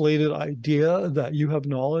very inflated idea that you have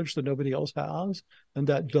knowledge that nobody else has, and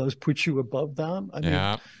that does put you above them. I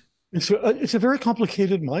mean, it's a very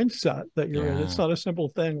complicated mindset that you're in. It's not a simple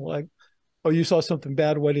thing like, oh, you saw something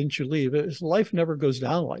bad, why didn't you leave? Life never goes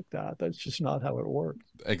down like that. That's just not how it works.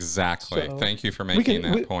 Exactly. So thank you for making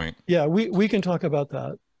that point. Yeah, we can talk about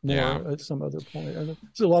that more at some other point. And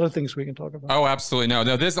there's a lot of things we can talk about. Oh, absolutely. No,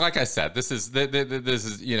 this, like I said, this is,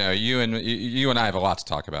 you know, you and I have a lot to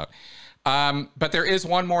talk about. But there is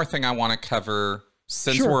one more thing I want to cover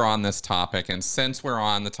since we're on this topic, and since we're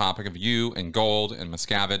on the topic of you and gold and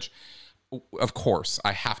Miscavige. Of course,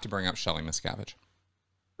 I have to bring up Shelley Miscavige.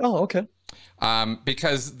 Oh, okay.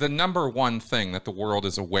 Because the number one thing that the world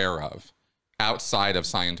is aware of outside of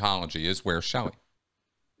Scientology is where's Shelley.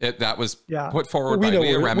 That was put forward by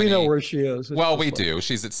Leah Remini. We know where she is. Well, we do.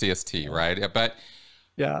 She's at CST, right? But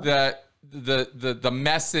the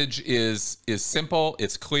message is simple.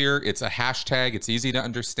 It's clear. It's a hashtag. It's easy to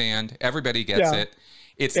understand. Everybody gets it.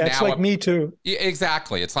 It's now like Me Too.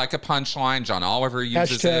 Exactly. It's like a punchline. John Oliver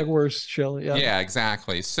uses it. Hashtag where's Shelley. Yeah,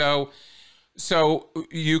 exactly. So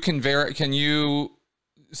you can you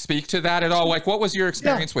speak to that at all? Like, what was your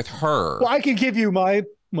experience with her? Well, I can give you my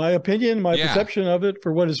opinion, my perception of it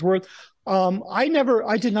for what it's worth. I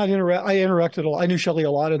did not interact. I interacted a lot. I knew Shelley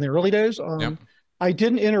a lot in the early days. I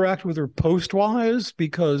didn't interact with her post-wise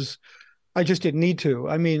because I just didn't need to.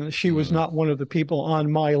 I mean, she was not one of the people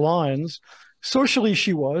on my lines. Socially,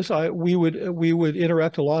 she was. We would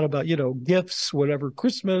interact a lot about, you know, gifts, whatever,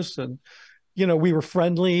 Christmas, and you know, we were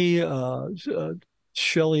friendly.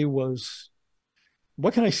 Shelley was,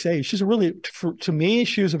 what can I say? She's to me,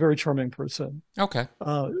 she was a very charming person. Okay.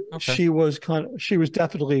 She was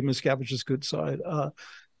definitely Miscavige's good side.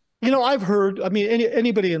 You know, I've heard, I mean,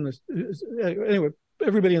 anybody in this, anyway,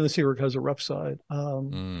 everybody in the Sea Org has a rough side.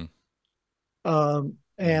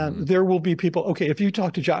 And there will be people, okay, if you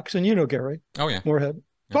talk to Jackson, you know, Gary. Oh, yeah. Moorhead.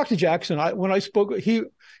 Talk to Jackson. When I spoke, he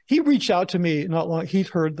reached out to me not long. He'd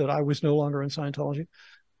heard that I was no longer in Scientology,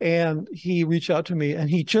 and he reached out to me, and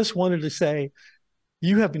he just wanted to say,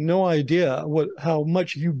 "You have no idea how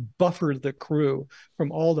much you buffered the crew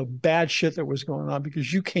from all the bad shit that was going on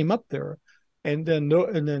because you came up there." And then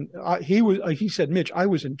he said, "Mitch, I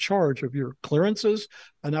was in charge of your clearances,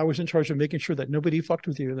 and I was in charge of making sure that nobody fucked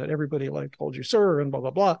with you, and that everybody like called you sir and blah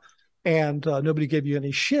blah blah, and nobody gave you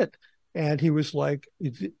any shit." And he was like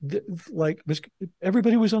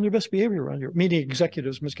everybody was on their best behavior around here, meaning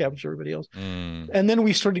executives, Miscavige, everybody else. And then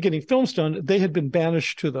we started getting films done. They had been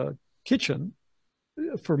banished to the kitchen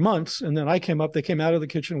for months, and then I came up. They came out of the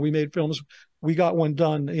kitchen. We made films. We got one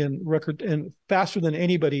done in record and faster than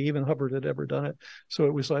anybody, even Hubbard, had ever done it. So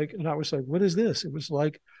it was like, and I was like, "What is this?" It was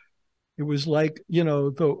like, you know,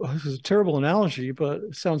 this is a terrible analogy, but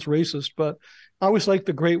it sounds racist. But I was like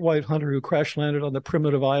the great white hunter who crash landed on the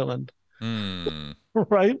primitive island.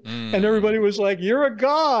 Right? And everybody was like, "You're a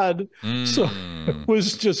god." So it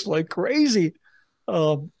was just like crazy.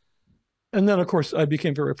 And then, of course, I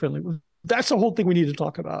became very friendly. That's the whole thing we need to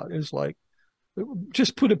talk about, is like,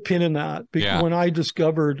 just put a pin in that. Because when I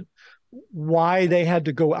discovered why they had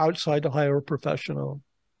to go outside to hire a professional,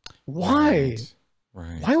 why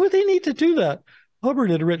would they need to do that?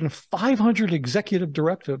 Hubbard had written 500 executive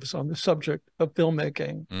directives on the subject of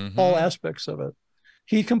filmmaking, all aspects of it.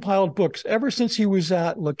 He compiled books. Ever since he was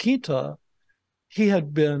at La Quinta, he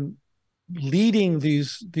had been leading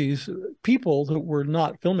these people that were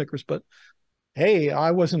not filmmakers. But hey,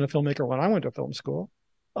 I wasn't a filmmaker when I went to film school,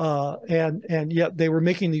 and yet they were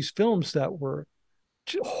making these films that were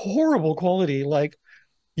horrible quality. Like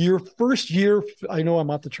your first year, I know I'm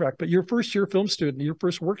off the track, but your first year film student, your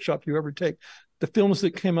first workshop you ever take, the films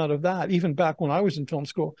that came out of that, even back when I was in film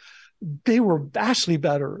school, they were vastly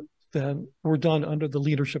better than were done under the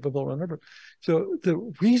leadership of L. Hubbard. So the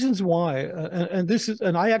reasons why,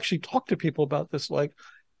 and I actually talk to people about this, like,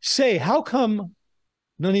 say, how come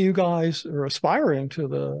none of you guys are aspiring to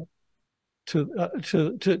the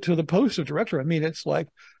post of director? I mean, it's like,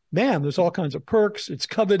 man, there's all kinds of perks. It's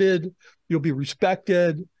coveted. You'll be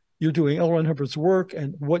respected. You're doing L. Ron Hubbard's work,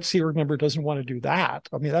 and what Sea Org member doesn't want to do that?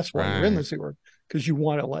 I mean, that's why you're in the Sea Org, because you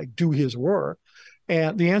want to like do his work.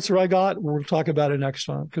 And the answer I got, we'll talk about it next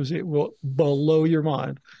time because it will blow your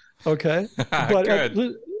mind. Okay, but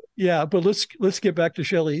but let's get back to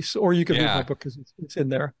Shelley, or you can read my book because it's in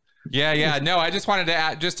there. Yeah. No, I just wanted to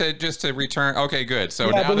add, just to return. Okay, good.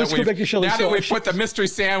 So now that we've put the mystery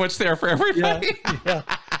sandwich there for everybody.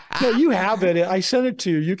 No, you have it. I sent it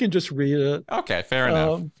to you. You can just read it. Okay, fair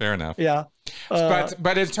enough. Fair enough. Yeah.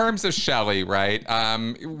 But in terms of Shelley, right?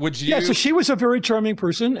 Would you? Yeah. So she was a very charming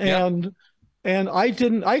person, and I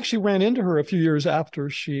actually ran into her a few years after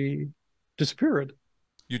she disappeared.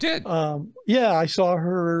 You did? Yeah, I saw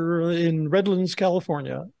her in Redlands,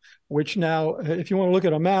 California, which now, if you want to look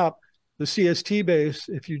at a map, the CST base,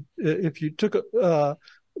 if you took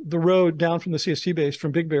the road down from the CST base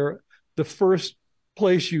from Big Bear, the first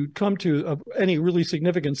place you come to of any really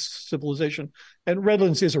significant civilization. And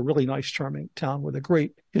Redlands is a really nice, charming town with a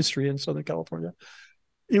great history in Southern California.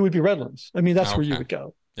 It would be Redlands. I mean, that's where you would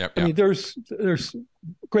go. Yep. I mean, there's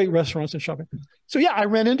great restaurants and shopping. So yeah, I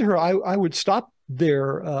ran into her. I would stop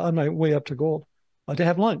there on my way up to Gold to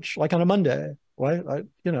have lunch, like on a Monday. Right?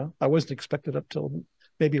 I wasn't expected up till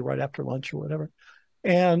maybe right after lunch or whatever.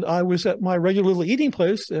 And I was at my regularly eating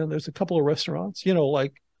place, and there's a couple of restaurants,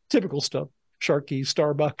 like typical stuff, Sharky,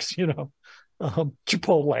 Starbucks,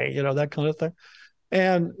 Chipotle, that kind of thing.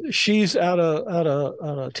 And she's at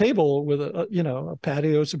a table with a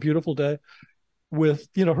patio. It's a beautiful day with,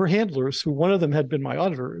 her handlers, who one of them had been my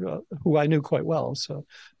auditor, who I knew quite well. So,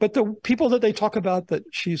 but the people that they talk about that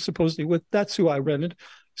she's supposedly with, that's who I rented.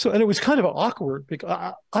 So, and it was kind of awkward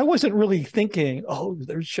because I wasn't really thinking, oh,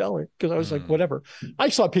 there's Shelley, because I was like, whatever. I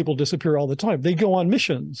saw people disappear all the time. They go on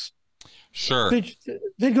missions. Sure.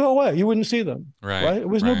 They'd go away. You wouldn't see them. Right. It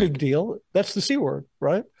was no big deal. That's the C word.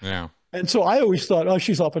 Right. Yeah. And so I always thought, oh,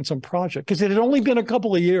 she's off on some project, because it had only been a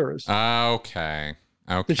couple of years. Okay.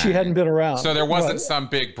 That she hadn't been around. So there wasn't some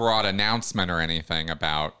big broad announcement or anything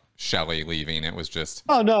about Shelley leaving. It was just,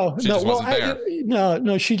 oh no, she just wasn't there.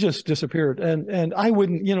 No, she just disappeared. And I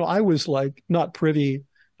wouldn't, I was like not privy.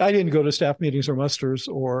 I didn't go to staff meetings or musters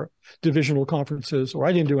or divisional conferences, or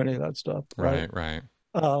I didn't do any of that stuff. Right.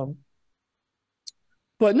 But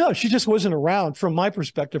no, she just wasn't around from my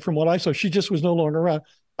perspective. From what I saw, she just was no longer around.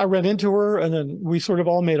 I ran into her, and then we sort of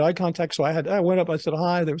all made eye contact. So I went up, I said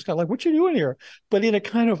hi. They was kind of like, what you doing here? But in a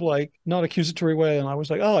kind of like not accusatory way. And I was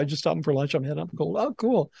like, oh, I just stopped in for lunch. I'm heading up. Cool. Oh,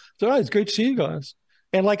 cool. So it's great to see you guys.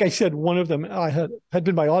 And like I said, one of them I had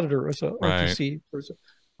been my auditor as a RTC person,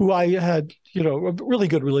 who I had, a really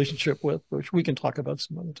good relationship with, which we can talk about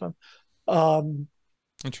some other time.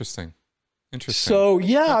 Interesting. So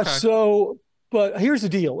yeah. Okay. But here's the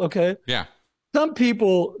deal. Okay. Yeah. Some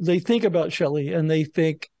people, they think about Shelley and they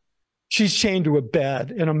think she's chained to a bed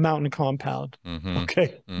in a mountain compound.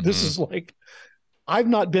 Okay. This is like, I've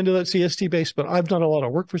not been to that CST base, but I've done a lot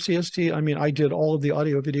of work for CST. I mean, I did all of the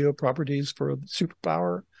audio video properties for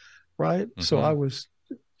Superpower, right? So I was,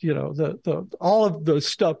 all of the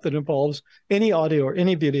stuff that involves any audio or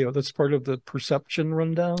any video that's part of the perception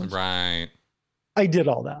rundowns. Right. I did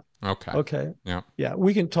all that. Okay. Yeah.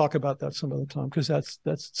 We can talk about that some other time, because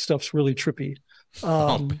that stuff's really trippy.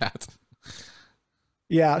 I'll bet.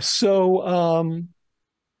 Yeah. So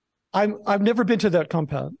I've never been to that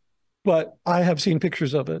compound, but I have seen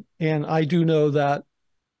pictures of it, and I do know that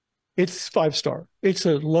it's 5-star. It's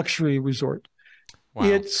a luxury resort. Wow.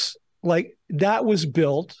 It's like that was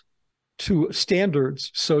built to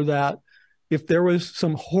standards so that if there was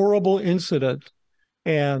some horrible incident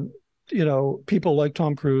and people like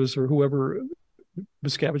Tom Cruise or whoever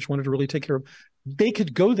Miscavige wanted to really take care of, they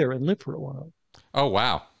could go there and live for a while. Oh,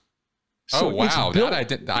 wow.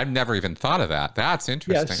 I've never even thought of that. That's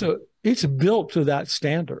interesting. Yeah, so it's built to that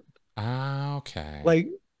standard. Okay.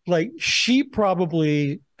 Like she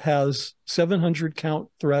probably has 700 count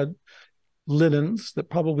thread linens that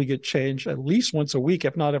probably get changed at least once a week,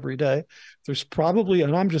 if not every day. There's probably,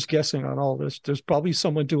 and I'm just guessing on all this, there's probably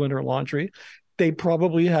someone doing her laundry. They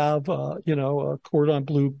probably have, a cordon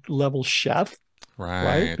bleu level chef,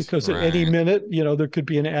 right? Because at any minute, there could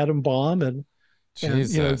be an atom bomb, and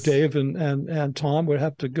Dave and Tom would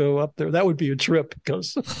have to go up there. That would be a trip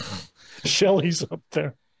because Shelley's up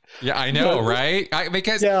there. Yeah, I know, right?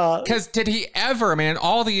 Because did he ever, man,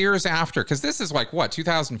 all the years after, because this is like what,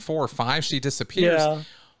 2004 or 5, she disappears.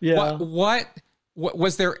 Yeah. What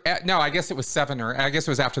was there? No, I guess it was 7, or I guess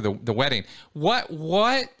it was after the wedding. What?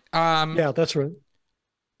 Yeah, that's right.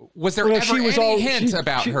 Was there ever any hint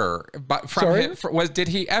about her? But from him, did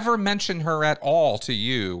he ever mention her at all to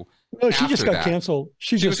you? No, she just got canceled.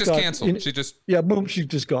 She was just canceled. Boom, she's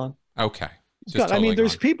just gone. Okay. I mean,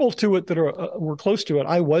 there's people to it that were close to it.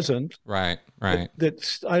 I wasn't. Right.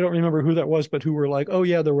 That I don't remember who that was, but who were like, oh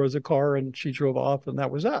yeah, there was a car and she drove off and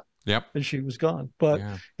that was that. Yep. And she was gone. But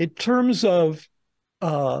in terms of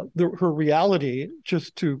her reality,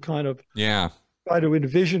 just to kind of try to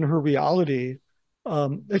envision her reality,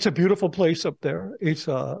 it's a beautiful place up there. It's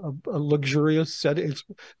a luxurious setting. It's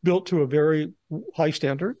built to a very high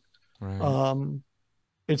standard. Right.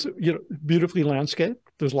 It's beautifully landscaped.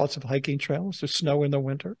 There's lots of hiking trails. There's snow in the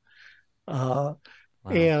winter. Wow.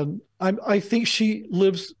 And I think she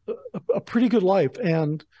lives a pretty good life,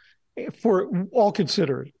 and for all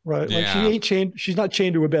considered, right? Like she ain't chained. She's not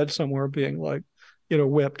chained to a bed somewhere being like,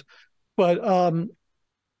 whipped. But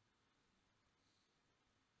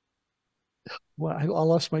well, I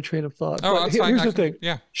lost my train of thought. Oh, But that's fine. here's the thing.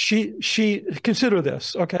 Yeah. She consider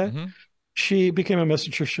this, okay? Mm-hmm. She became a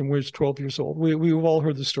message when she was 12 years old. We've all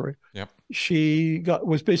heard the story. Yep. She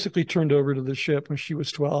was basically turned over to the ship when she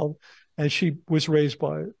was 12, and she was raised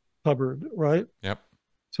by Hubbard, right? Yep.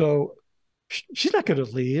 So she's not going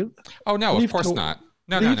to leave. Oh no, of course not.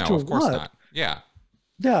 No, of course not. Yeah.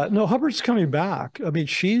 Yeah, no, Hubbard's coming back. I mean,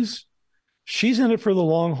 she's in it for the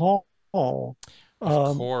long haul.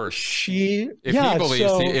 Of course.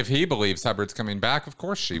 If he believes Hubbard's coming back, of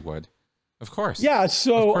course she would. Of course. Yeah,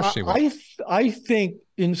 so of course she would. I think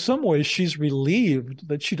in some ways she's relieved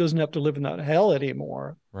that she doesn't have to live in that hell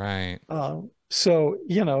anymore. Right. So,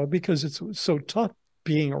 because it's so tough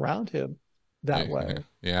being around him that way.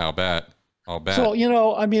 Yeah, I'll bet.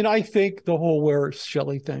 So, I mean, I think the whole Where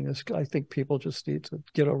Shelley thing is, I think people just need to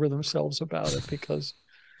get over themselves about it, because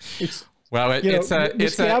it's, well, it has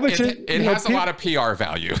a lot of PR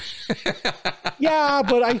value. Yeah,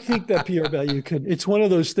 but I think that PR value it's one of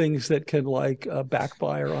those things that can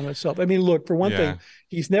backfire on itself. I mean, look, for one thing,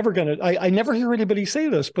 he's never going to, I never hear anybody say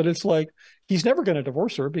this, but it's like, he's never going to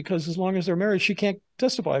divorce her, because as long as they're married, she can't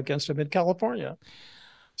testify against him in California.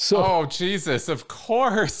 So, oh, Jesus, of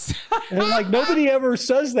course. And nobody ever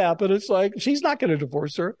says that, but it's like, she's not going to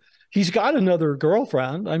divorce her. He's got another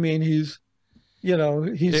girlfriend. I mean, he's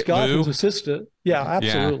got his assistant. Yeah,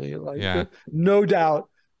 absolutely. No doubt.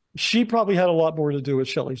 She probably had a lot more to do with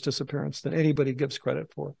Shelley's disappearance than anybody gives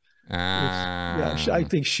credit for. I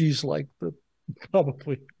think she's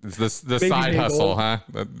probably the side hustle, huh?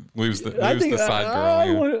 Lose the side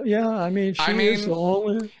girl. Yeah, I mean, is the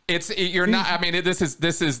only. This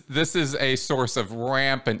is a source of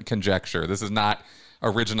rampant conjecture. This is not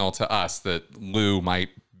original to us that Lou might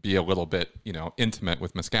be a little bit, intimate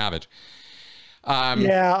with Miscavige.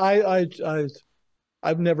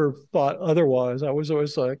 I've never thought otherwise. I was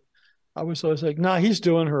always like, nah, he's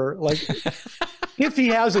doing her. If he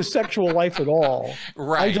has a sexual life at all,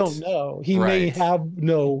 right. I don't know. He may have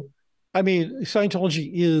no. I mean,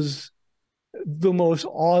 Scientology is the most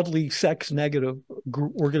oddly sex negative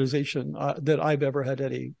organization that I've ever had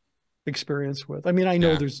any experience with. I mean, I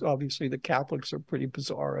know there's obviously the Catholics are pretty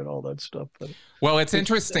bizarre and all that stuff. But well, it's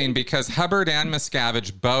interesting because Hubbard and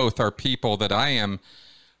Miscavige both are people that I am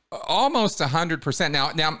almost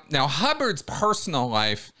 100%. Now Hubbard's personal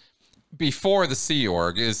life before the Sea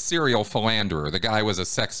Org is serial philanderer. The guy was a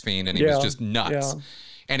sex fiend and he was just nuts. Yeah.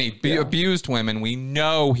 And he abused women. We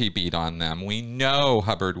know he beat on them. We know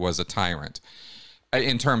Hubbard was a tyrant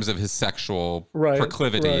in terms of his sexual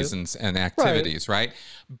proclivities and activities, right?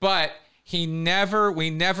 But we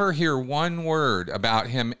never hear one word about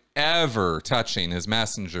him ever touching his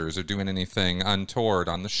messengers or doing anything untoward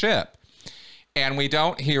on the ship. And we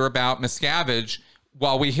don't hear about Miscavige.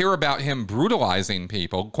 While we hear about him brutalizing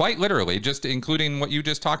people, quite literally, just including what you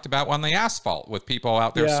just talked about on the asphalt with people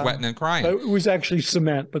out there sweating and crying. It was actually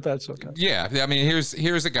cement, but that's okay. Yeah, I mean,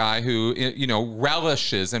 here's a guy who,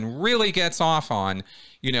 relishes and really gets off on,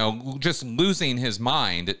 just losing his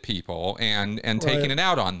mind at people and taking it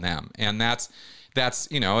out on them. And that's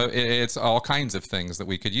it's all kinds of things that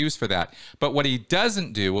we could use for that. But what he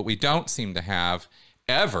doesn't do, what we don't seem to have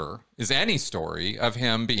ever, is any story of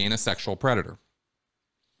him being a sexual predator.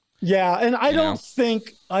 Yeah, and I don't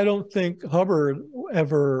think Hubbard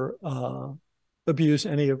ever abused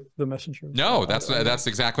any of the messengers. No, that's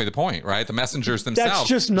exactly the point, right? The messengers themselves. That's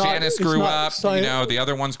just not. Janice grew up. The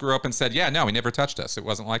other ones grew up and said, "Yeah, no, he never touched us. It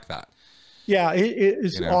wasn't like that." Yeah,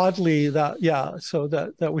 it's oddly that. Yeah, so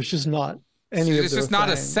that was just not any. It's just not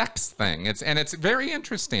a sex thing. It's very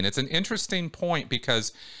interesting. It's an interesting point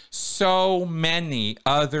because so many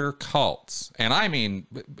other cults, and I mean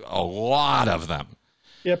a lot of them.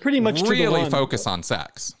 Yeah, pretty much really focus on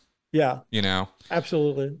sex. Yeah.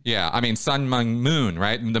 Absolutely. Yeah. I mean, Sun Moon,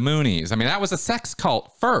 right? The Moonies. I mean, that was a sex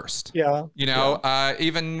cult first. Yeah.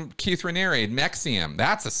 Even Keith Raniere, Nexium,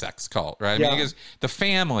 that's a sex cult, right? I mean, because the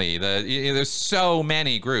family, there's so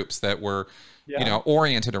many groups that were,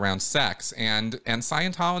 oriented around sex, and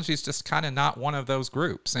Scientology is just kind of not one of those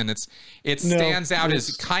groups. And it stands out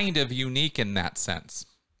as kind of unique in that sense.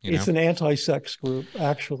 It's an anti-sex group,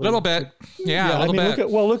 actually. A little bit, a little bit.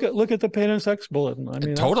 Look at the Pain and Sex Bulletin. I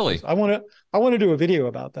mean, totally. I want to do a video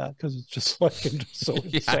about that because it's just so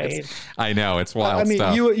insane. I know, it's wild. I mean,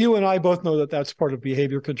 stuff. You and I both know that that's part of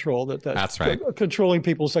behavior control. That's right. Controlling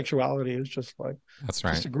people's sexuality is just that's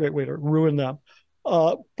right. It's a great way to ruin them.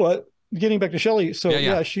 But getting back to Shelley,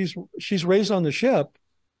 she's raised on the ship.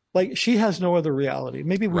 She has no other reality.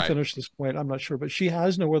 Maybe we finish this point. I'm not sure, but she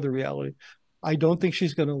has no other reality. I don't think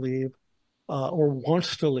she's going to leave or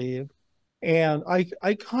wants to leave. And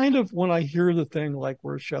I kind of, when I hear the thing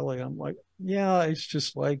Where's Shelley, I'm like, yeah, it's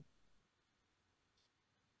just like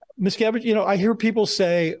Miscavige, you know, I hear people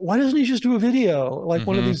say, why doesn't he just do a video? Like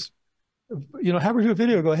one of these, you know, have her do a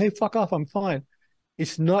video, go, hey, fuck off, I'm fine.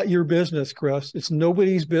 It's not your business, Chris. It's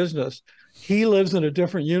nobody's business. He lives in a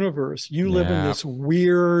different universe. You live in this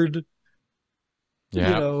weird, you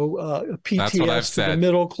know, PTS to the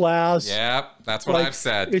middle class. Yep, that's what I've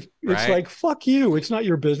said. It's like, fuck you. It's not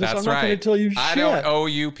your business. I'm not going to tell you shit. I don't owe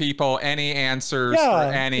you people any answers for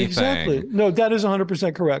anything. Exactly. No, that is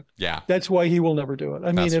 100% correct. Yeah. That's why he will never do it.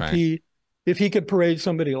 I mean, if he could parade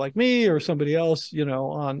somebody like me or somebody else, you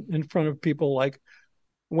know, in front of people, like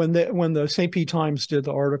when the St. Pete Times did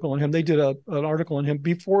the article on him, they did an article on him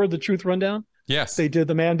before the Truth Rundown. Yes. They did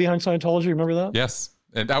The Man Behind Scientology. Remember that? Yes.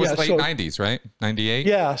 And that was late 90s, right? 98?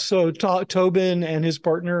 Yeah. So Tobin and his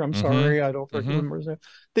partner, I'm sorry, I don't remember his name.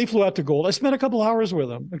 They flew out to Gold. I spent a couple hours with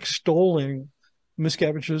them extolling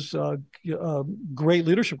Miscavige's great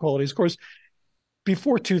leadership qualities. Of course,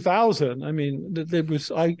 before 2000, I mean,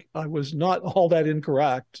 I was not all that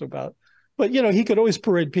incorrect about, but you know, he could always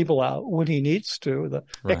parade people out when he needs to, the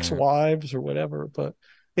ex-wives or whatever, but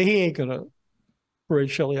he ain't going to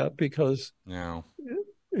parade Shelley out because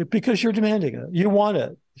you're demanding it. You want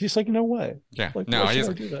it. He's like, no way. Yeah. Like, no,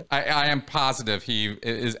 I am positive he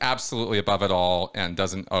is absolutely above it all and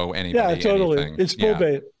doesn't owe anybody totally. anything. It's bull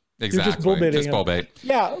bait. Exactly. You're just bull baiting. Just bull bait.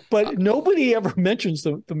 Yeah, but nobody ever mentions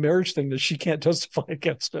the marriage thing, that she can't testify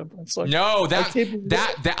against him. It's like, no,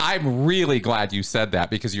 that I'm really glad you said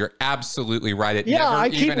that, because you're absolutely right. It never I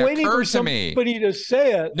keep even waiting for somebody to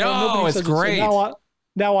say it. No, it's great.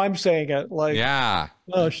 Now I'm saying it. Like,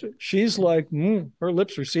 she's like, her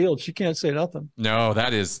lips are sealed. She can't say nothing. No,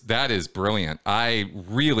 that is brilliant. I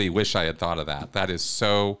really wish I had thought of that. That is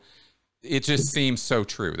so. It just seems so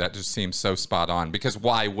true. That just seems so spot on, because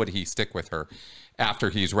why would he stick with her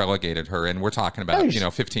after he's relegated her? And we're talking about,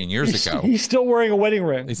 15 years ago. He's still wearing a wedding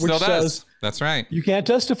ring. He still does. That's right. You can't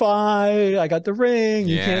testify. I got the ring.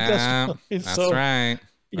 You can't testify. That's right.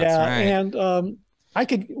 That's right. And I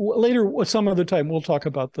could later, some other time, we'll talk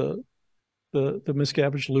about the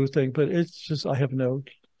Miscavige Lou thing, but it's just, I have no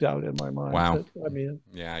doubt in my mind. Wow. That, I mean,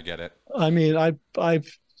 yeah, I get it. I mean, I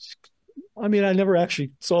never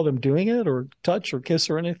actually saw them doing it or touch or kiss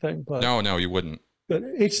or anything, but no, you wouldn't. But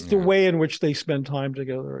it's the way in which they spend time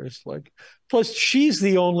together. It's like, plus she's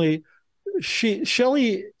the only,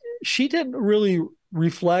 Shelley didn't really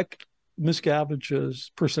reflect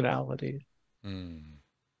Miscavige's personality.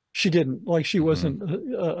 She didn't, like, she wasn't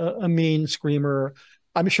a mean screamer.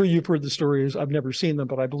 I'm sure you've heard the stories. I've never seen them,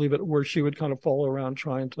 but I believe it, where she would kind of follow around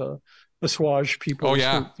trying to assuage people. Oh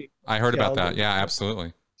yeah, I heard about that. Yeah,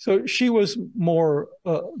 absolutely. So she was more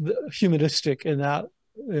humanistic in that,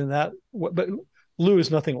 but Lou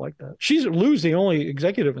is nothing like that. Lou's the only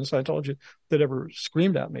executive in Scientology that ever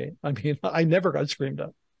screamed at me. I mean, I never got screamed at.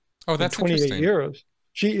 Oh, that's 28 years.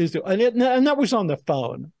 She is, and that was on the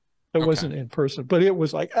phone. It wasn't in person, but it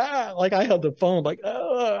was like, like I had the phone, like,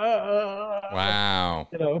 wow.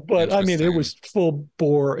 But I mean, it was full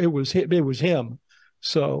bore. It was him.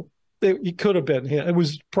 So it could have been him. It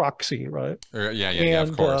was proxy, right? Yeah,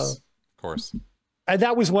 of course. And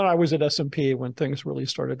that was when I was at S&P, when things really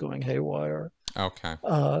started going haywire. Okay.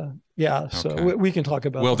 So we can talk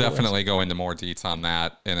about. We'll definitely go into more details on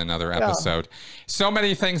that in another episode. So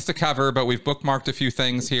many things to cover, but we've bookmarked a few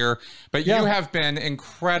things here. But you have been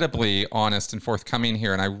incredibly honest and forthcoming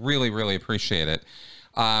here, and I really, really appreciate it.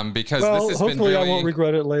 Because this has been really... I won't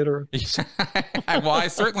regret it later. Well, I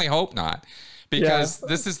certainly hope not. Because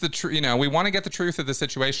this is the truth, we want to get the truth of the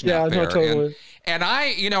situation out there. No, totally. And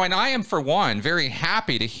I am, for one, very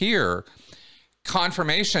happy to hear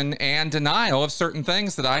confirmation and denial of certain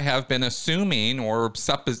things that I have been assuming or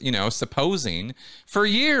supposing for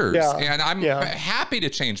years. And I'm happy to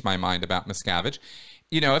change my mind about Miscavige.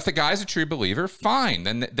 If the guy's a true believer, fine.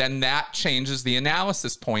 Then that changes the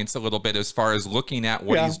analysis points a little bit as far as looking at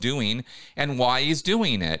what he's doing and why he's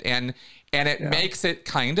doing it. And it makes it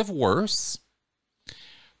kind of worse.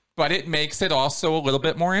 But it makes it also a little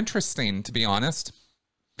bit more interesting, to be honest.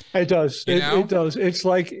 It does. It does. It's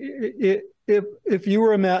like if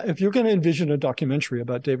you're going to envision a documentary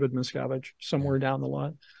about David Miscavige somewhere down the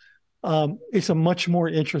line, it's a much more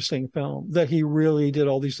interesting film that he really did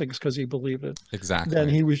all these things because he believed it. Exactly. Than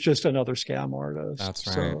he was just another scam artist. That's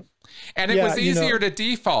right. And it was easier to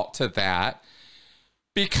default to that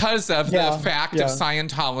because of the fact of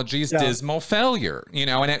Scientology's dismal failure,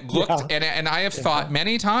 and it looked, and I have thought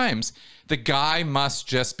many times, the guy must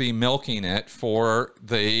just be milking it for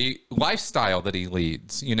the lifestyle that he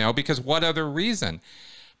leads, because what other reason?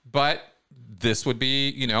 But this would be,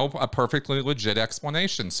 you know, a perfectly legit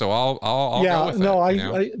explanation. So I'll go with no, it.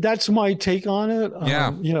 I that's my take on it.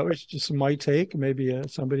 Yeah. You know, it's just my take. Maybe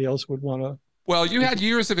somebody else would want to. Well, you had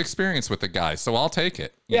years of experience with the guy, so I'll take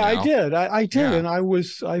it. Yeah, know? I did. I did. Yeah. And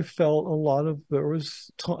I felt a lot of,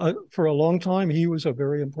 for a long time, he was a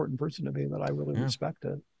very important person to me that I really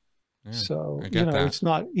respected. Yeah, so, you know, it's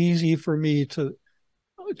not easy for me to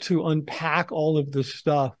unpack all of this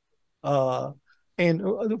stuff.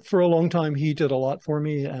 And for a long time, he did a lot for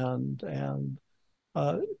me and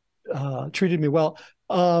treated me well.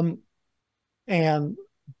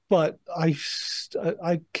 But I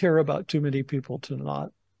care about too many people to not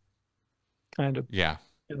kind of, you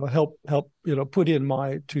know, help, you know, put in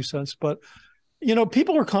my 2 cents. But, you know,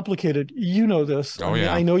 people are complicated. You know this.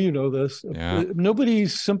 I know you know this. Yeah.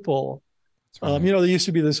 Nobody's simple. Right. You know, there used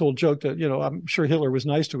to be this old joke that, you know, I'm sure Hitler was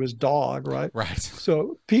nice to his dog, right? Right.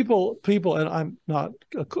 So people, and I'm not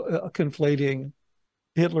conflating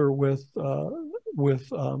Hitler with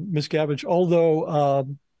Miscavige, although,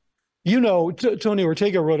 you know, Tony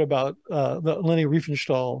Ortega wrote about the Leni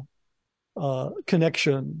Riefenstahl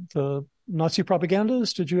connection, the Nazi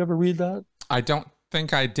propagandist. Did you ever read that? I don't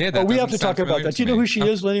think I did. We have to talk about that. Do you know who she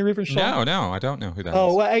is, Leni Riefenstahl? No, I don't know who that is.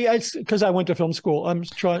 Well, it's because I went to film school. I'm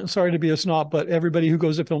sorry to be a snob, but everybody who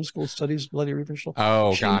goes to film school studies Leni Riefenstahl.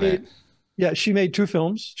 Oh, got it. Yeah, she made 2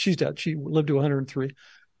 films. She's dead. She lived to 103.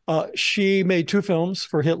 She made 2 films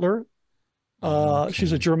for Hitler.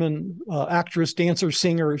 She's a German actress, dancer,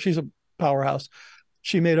 singer. She's a powerhouse.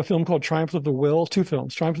 She made a film called Triumph of the Will, 2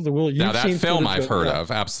 films. Triumph of the Will. Now that film I've heard of,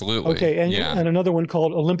 absolutely. Okay, and another one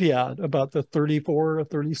called Olympiad about the 34 or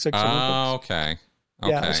 36 Olympics. Oh, okay.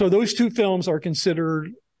 Yeah, so those 2 films are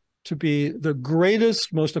considered to be the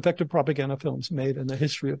greatest, most effective propaganda films made in the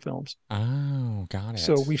history of films. Oh, got it.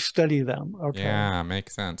 So we study them. Okay. Yeah,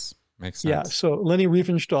 makes sense. Makes sense. Yeah, so Leni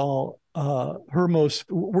Riefenstahl,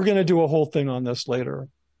 we're going to do a whole thing on this later.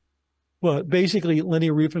 But basically,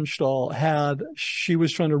 Leni Riefenstahl she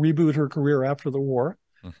was trying to reboot her career after the war.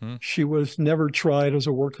 Mm-hmm. She was never tried as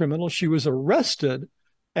a war criminal. She was arrested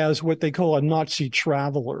as what they call a Nazi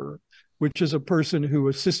traveler, which is a person who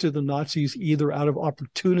assisted the Nazis either out of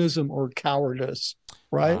opportunism or cowardice,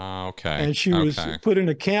 right? Okay. And she was put in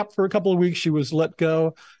a camp for a couple of weeks. She was let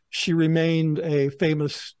go. She remained a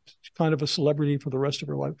famous kind of a celebrity for the rest of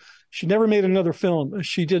her life. She never made another film.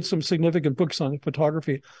 She did some significant books on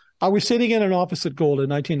photography. I was sitting in an office at Gold in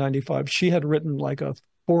 1995. She had written like a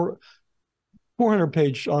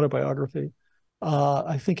 400-page autobiography.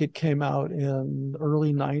 I think it came out in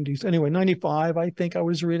early 90s. Anyway, 95, I think I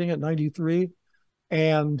was reading it, 93.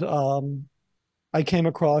 And I came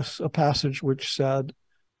across a passage which said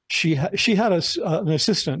she had an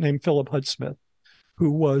assistant named Philip Huddsmith,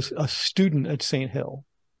 who was a student at St. Hill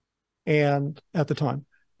and at the time.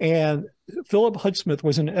 And Philip Huddsmith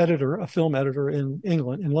was an editor, a film editor in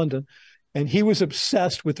England, in London, and he was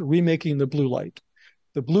obsessed with remaking The Blue Light.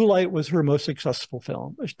 The Blue Light was her most successful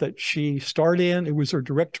film that she starred in. It was her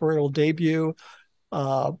directorial debut.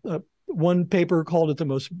 One paper called it the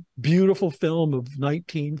most beautiful film of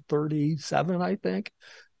 1937, I think.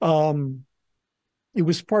 It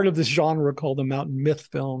was part of this genre called the mountain myth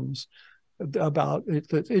films. About it,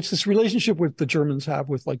 it's this relationship with the Germans have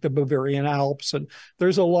with like the Bavarian Alps, and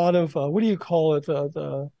there's a lot of what do you call it?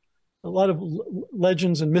 A lot of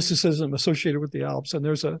legends and mysticism associated with the Alps, and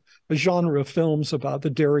there's a genre of films about the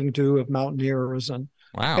daring do of mountaineers. And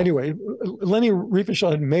anyway, Leni Riefenstahl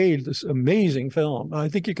had made this amazing film. I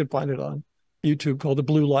think you can find it on YouTube called The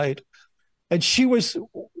Blue Light, and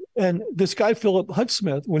this guy Philip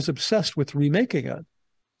Huddsmith was obsessed with remaking it.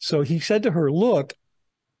 So he said to her, "Look,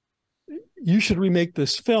 you should remake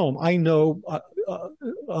this film. I know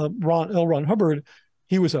L. Ron Hubbard.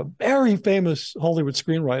 He was a very famous Hollywood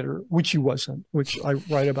screenwriter, which he wasn't, which I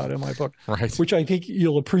write about in my book, right? Which I think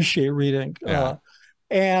you'll appreciate reading. Yeah.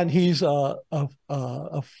 And he's what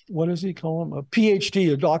does he call him? A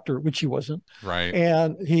PhD, a doctor, which he wasn't. Right.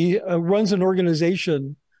 And he runs an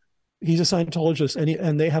organization. He's a Scientologist,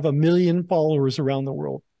 and they have 1 million followers around the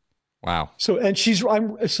world. Wow. So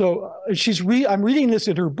I'm reading this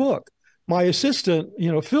in her book. My assistant,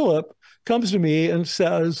 Philip, comes to me and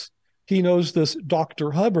says he knows this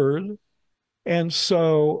Dr. Hubbard. And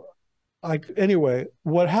so anyway,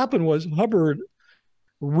 what happened was Hubbard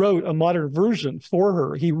wrote a modern version for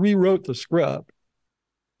her. He rewrote the script.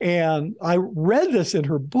 And I read this in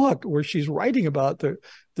her book where she's writing about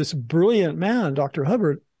this brilliant man, Dr.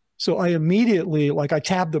 Hubbard. So I immediately, I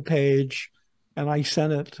tabbed the page and I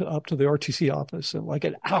sent it up to the RTC office. And like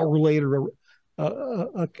an hour later,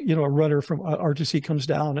 a runner from RTC comes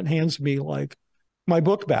down and hands me my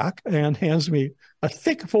book back and hands me a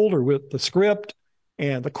thick folder with the script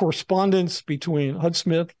and the correspondence between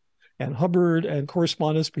Hudson and Hubbard and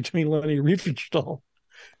correspondence between Leni Riefenstahl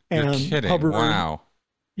and You're kidding. Hubbard. Wow.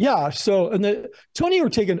 Yeah. So, and Tony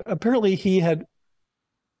Ortega, apparently he had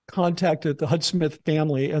contacted the Hudson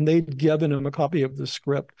family and they'd given him a copy of the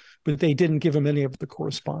script, but they didn't give him any of the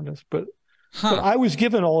correspondence. But I was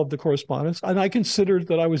given all of the correspondence, and I considered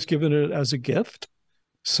that I was given it as a gift.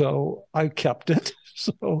 So I kept it.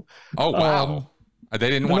 So, oh, wow. They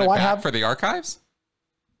didn't want it back for the archives?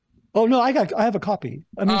 Oh, no, I have a copy.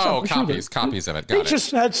 I mean, copies of it. They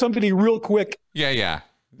just had somebody real quick. Yeah.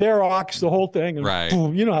 Xerox the whole thing. And right.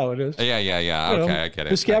 Boom, you know how it is. Yeah. Okay, I get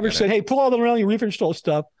it. Miscavige said, hey, pull all the Leni Riefenstahl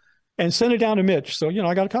stuff and send it down to Mitch. So,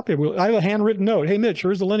 I got a copy of it. I have a handwritten note. Hey, Mitch,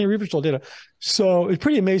 here's the Leni Riefenstahl data. So it's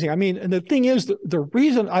pretty amazing. I mean, and the thing is, the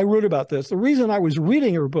reason I wrote about this, the reason I was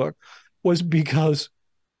reading her book was because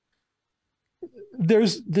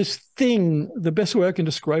there's this thing, the best way I can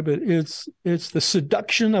describe it, it's the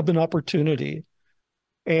seduction of an opportunity.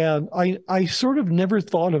 And I sort of never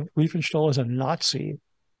thought of Riefenstahl as a Nazi.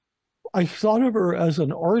 I thought of her as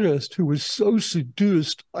an artist who was so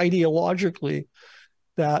seduced ideologically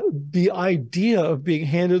that the idea of being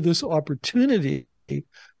handed this opportunity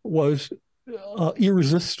was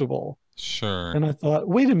irresistible. Sure. And I thought,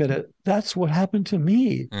 wait a minute, that's what happened to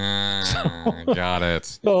me. Got it.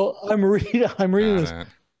 So I'm reading this.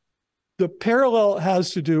 The parallel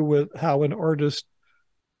has to do with how an artist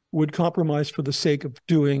would compromise for the sake of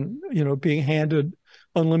doing, being handed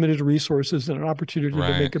unlimited resources and an opportunity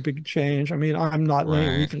to make a big change. I mean, I'm not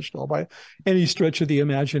Leni Riefenstahl by any stretch of the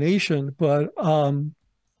imagination, but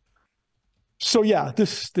so yeah,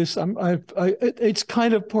 it's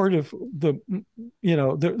kind of part of the,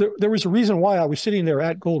 there was a reason why I was sitting there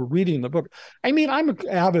at Gold reading the book. I mean, I'm an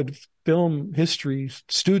avid film history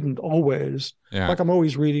student always. Yeah. Like I'm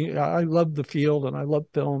always reading. I love the field and I love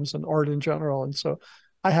films and art in general. And so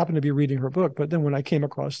I happened to be reading her book, but then when I came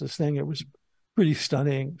across this thing, it was pretty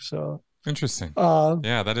stunning. So interesting.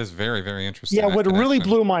 Yeah, that is very, very interesting. Yeah, what really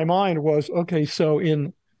blew my mind was, okay, so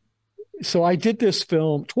I did this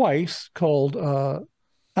film twice called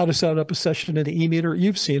How to Set Up a Session in the E-Meter.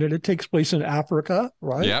 You've seen it. It takes place in Africa,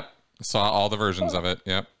 right? Yep. Saw all the versions of it.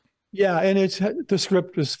 Yep. Yeah, and the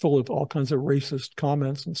script is full of all kinds of racist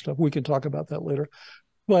comments and stuff. We can talk about that later.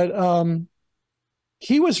 But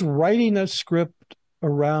he was writing that script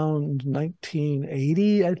around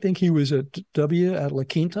 1980. I think he was at La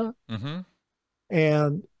Quinta. Mm-hmm.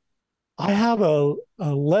 And I have a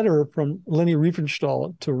letter from Leni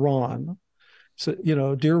Riefenstahl to Ron. So,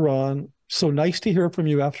 dear Ron, so nice to hear from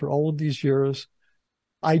you after all of these years.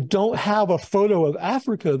 I don't have a photo of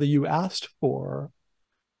Africa that you asked for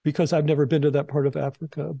because I've never been to that part of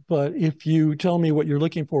Africa. But if you tell me what you're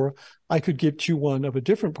looking for, I could get you one of a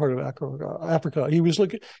different part of Africa. He was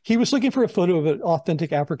looking for a photo of an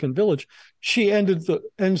authentic African village. She ends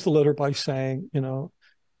the letter by saying,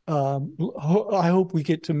 I hope we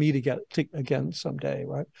get to meet again someday,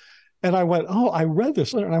 right? And I went, I read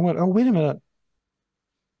this letter, and I went, wait a minute.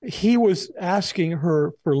 He was asking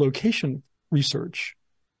her for location research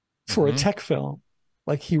for a tech film.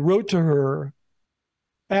 Like he wrote to her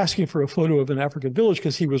asking for a photo of an African village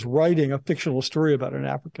because he was writing a fictional story about an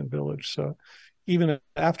African village. So even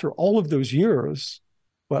after all of those years,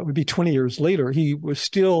 it would be 20 years later, he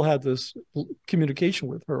still had this communication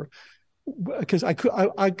with her. Because I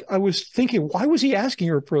was thinking, why was he asking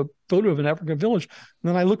her for a photo of an African village? And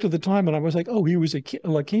then I looked at the time and I was like, he was at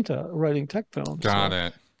La Quinta writing tech films. Got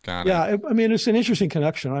it. Yeah, I mean, it's an interesting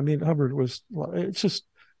connection. I mean, Hubbard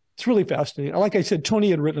it's really fascinating. Like I said, Tony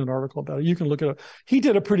had written an article about it. You can look it up. He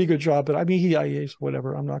did a pretty good job, but I mean,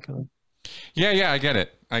 whatever. I'm not going to. Yeah, I get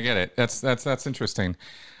it. That's interesting.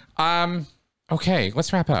 Okay,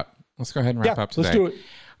 let's wrap up. Let's go ahead and wrap up today. Let's do it.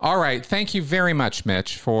 All right. Thank you very much,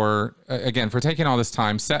 Mitch, for taking all this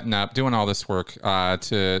time, setting up, doing all this work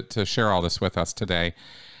to share all this with us today.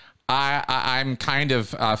 I'm kind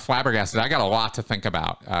of flabbergasted. I got a lot to think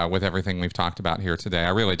about with everything we've talked about here today. I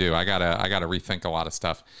really do. I gotta rethink a lot of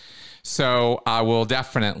stuff. So I will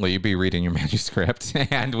definitely be reading your manuscript,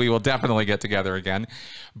 and we will definitely get together again.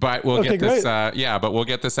 But we'll get this. But we'll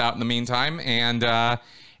get this out in the meantime,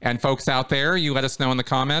 and folks out there, you let us know in the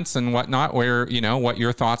comments and whatnot where, what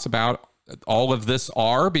your thoughts about all of this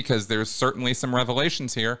are, because there's certainly some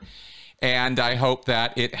revelations here. And I hope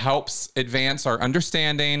that it helps advance our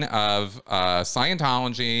understanding of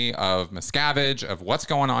Scientology, of Miscavige, of what's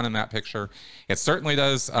going on in that picture. It certainly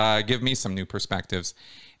does give me some new perspectives.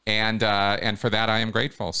 And for that, I am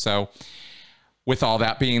grateful. So with all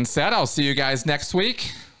that being said, I'll see you guys next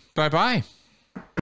week. Bye-bye.